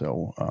that.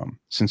 So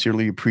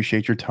sincerely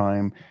appreciate your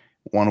time.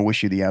 Want to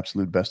wish you the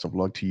absolute best of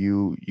luck to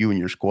you and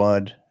your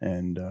squad,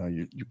 and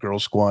your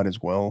girls squad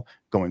as well,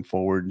 going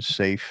forward.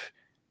 Safe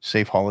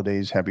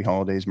holidays, happy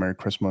holidays, Merry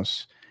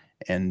Christmas,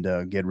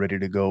 and get ready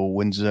to go.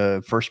 When's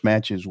the first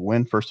match is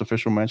when? First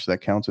official match that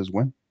counts as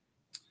when?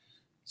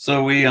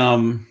 So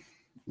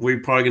we're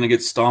probably going to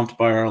get stomped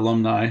by our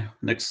alumni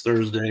next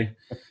Thursday.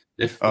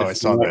 I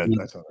saw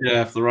that.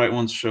 Yeah, if the right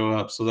ones show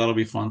up. So that'll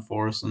be fun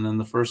for us. And then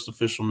the first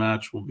official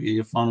match will be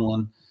a fun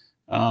one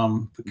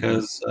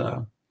because,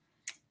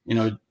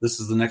 this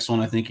is the next one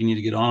I think you need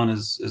to get on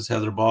is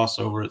Heather Boss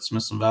over at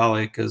Smithson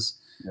Valley, because,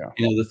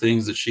 the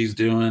things that she's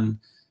doing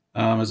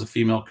as a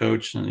female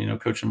coach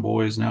and, coaching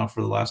boys now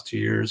for the last 2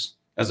 years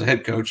as a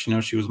head coach.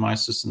 She was my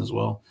assistant as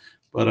well.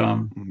 But,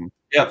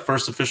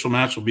 first official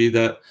match will be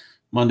that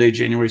Monday,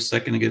 January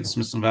 2nd against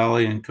Smithson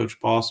Valley and Coach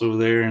Boss over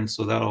there. And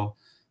so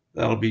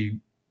that'll be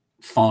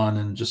fun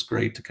and just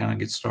great to kind of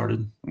get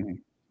started. Mm-hmm.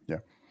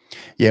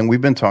 Yeah. And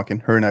we've been talking,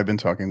 her and I've been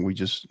talking.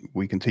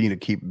 We continue to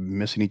keep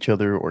missing each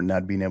other or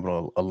not being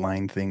able to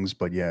align things.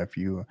 But yeah, if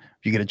you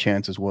get a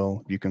chance as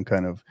well, you can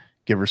kind of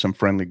give her some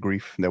friendly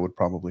grief. That would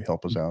probably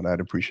help us out. I'd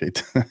appreciate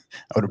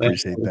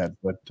that.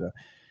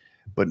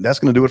 But that's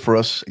going to do it for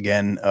us.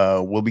 Again,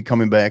 we'll be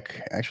coming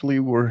back. Actually,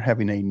 we're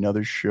having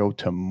another show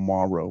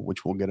tomorrow,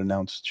 which will get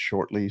announced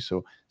shortly.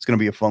 So it's going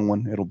to be a fun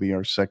one. It'll be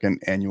our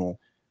second annual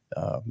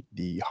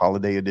the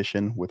holiday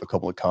edition with a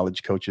couple of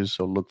college coaches.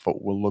 So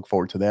we'll look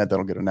forward to that.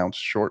 That'll get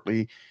announced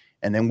shortly.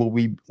 And then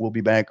we'll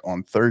be back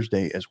on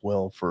Thursday as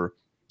well for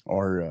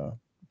our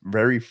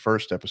very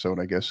first episode,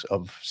 I guess,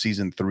 of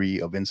season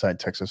 3 of Inside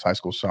Texas High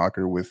School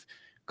Soccer with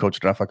Coach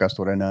Rafa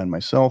Castorena and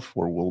myself,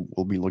 where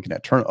we'll be looking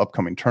at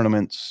upcoming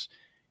tournaments,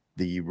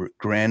 the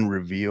grand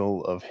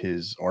reveal of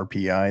his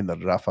RPI, the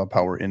Rafa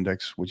Power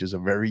Index, which is a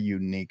very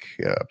unique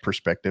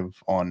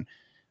perspective on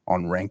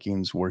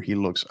rankings, where he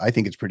looks, I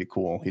think it's pretty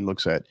cool. He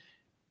looks at,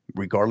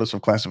 regardless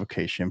of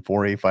classification,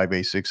 4A, 5A,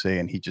 6A,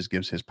 and he just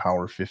gives his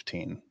power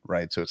 15,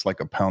 right? So it's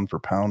like a pound for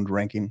pound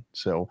ranking.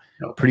 So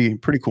pretty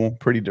cool,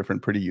 pretty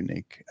different, pretty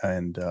unique,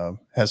 and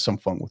has some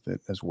fun with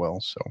it as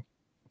well. So,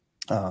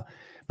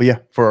 but yeah,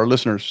 for our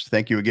listeners,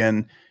 thank you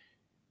again.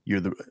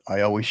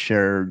 I always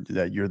share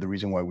that you're the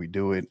reason why we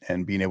do it,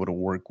 and being able to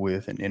work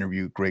with and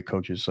interview great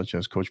coaches such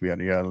as Coach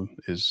Villarreal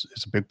is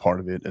a big part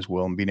of it as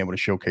well, and being able to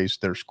showcase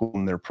their school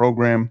and their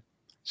program.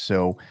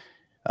 So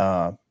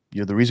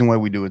you're the reason why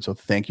we do it. So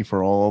thank you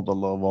for all the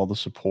love, all the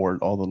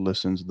support, all the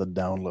listens, the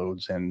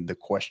downloads, and the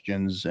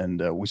questions, and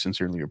we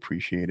sincerely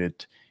appreciate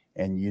it.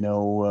 And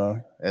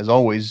as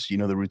always,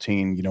 the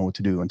routine, you know what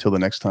to do. Until the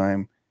next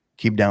time,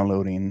 keep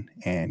downloading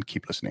and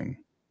keep listening.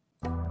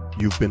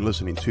 You've been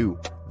listening to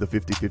the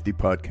 50/50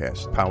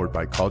 podcast, powered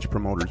by College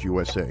Promoters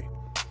USA.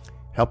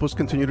 Help us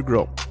continue to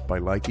grow by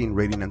liking,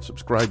 rating, and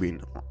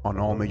subscribing on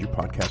all major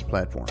podcast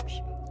platforms.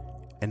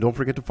 And don't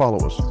forget to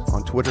follow us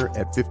on Twitter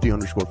at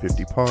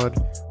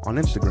 50_50pod, on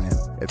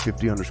Instagram at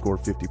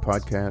 50_50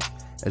 podcast,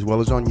 as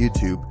well as on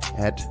YouTube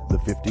at the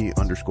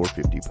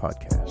 50_50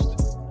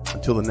 podcast.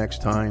 Until the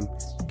next time,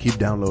 keep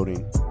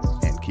downloading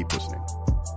and keep listening.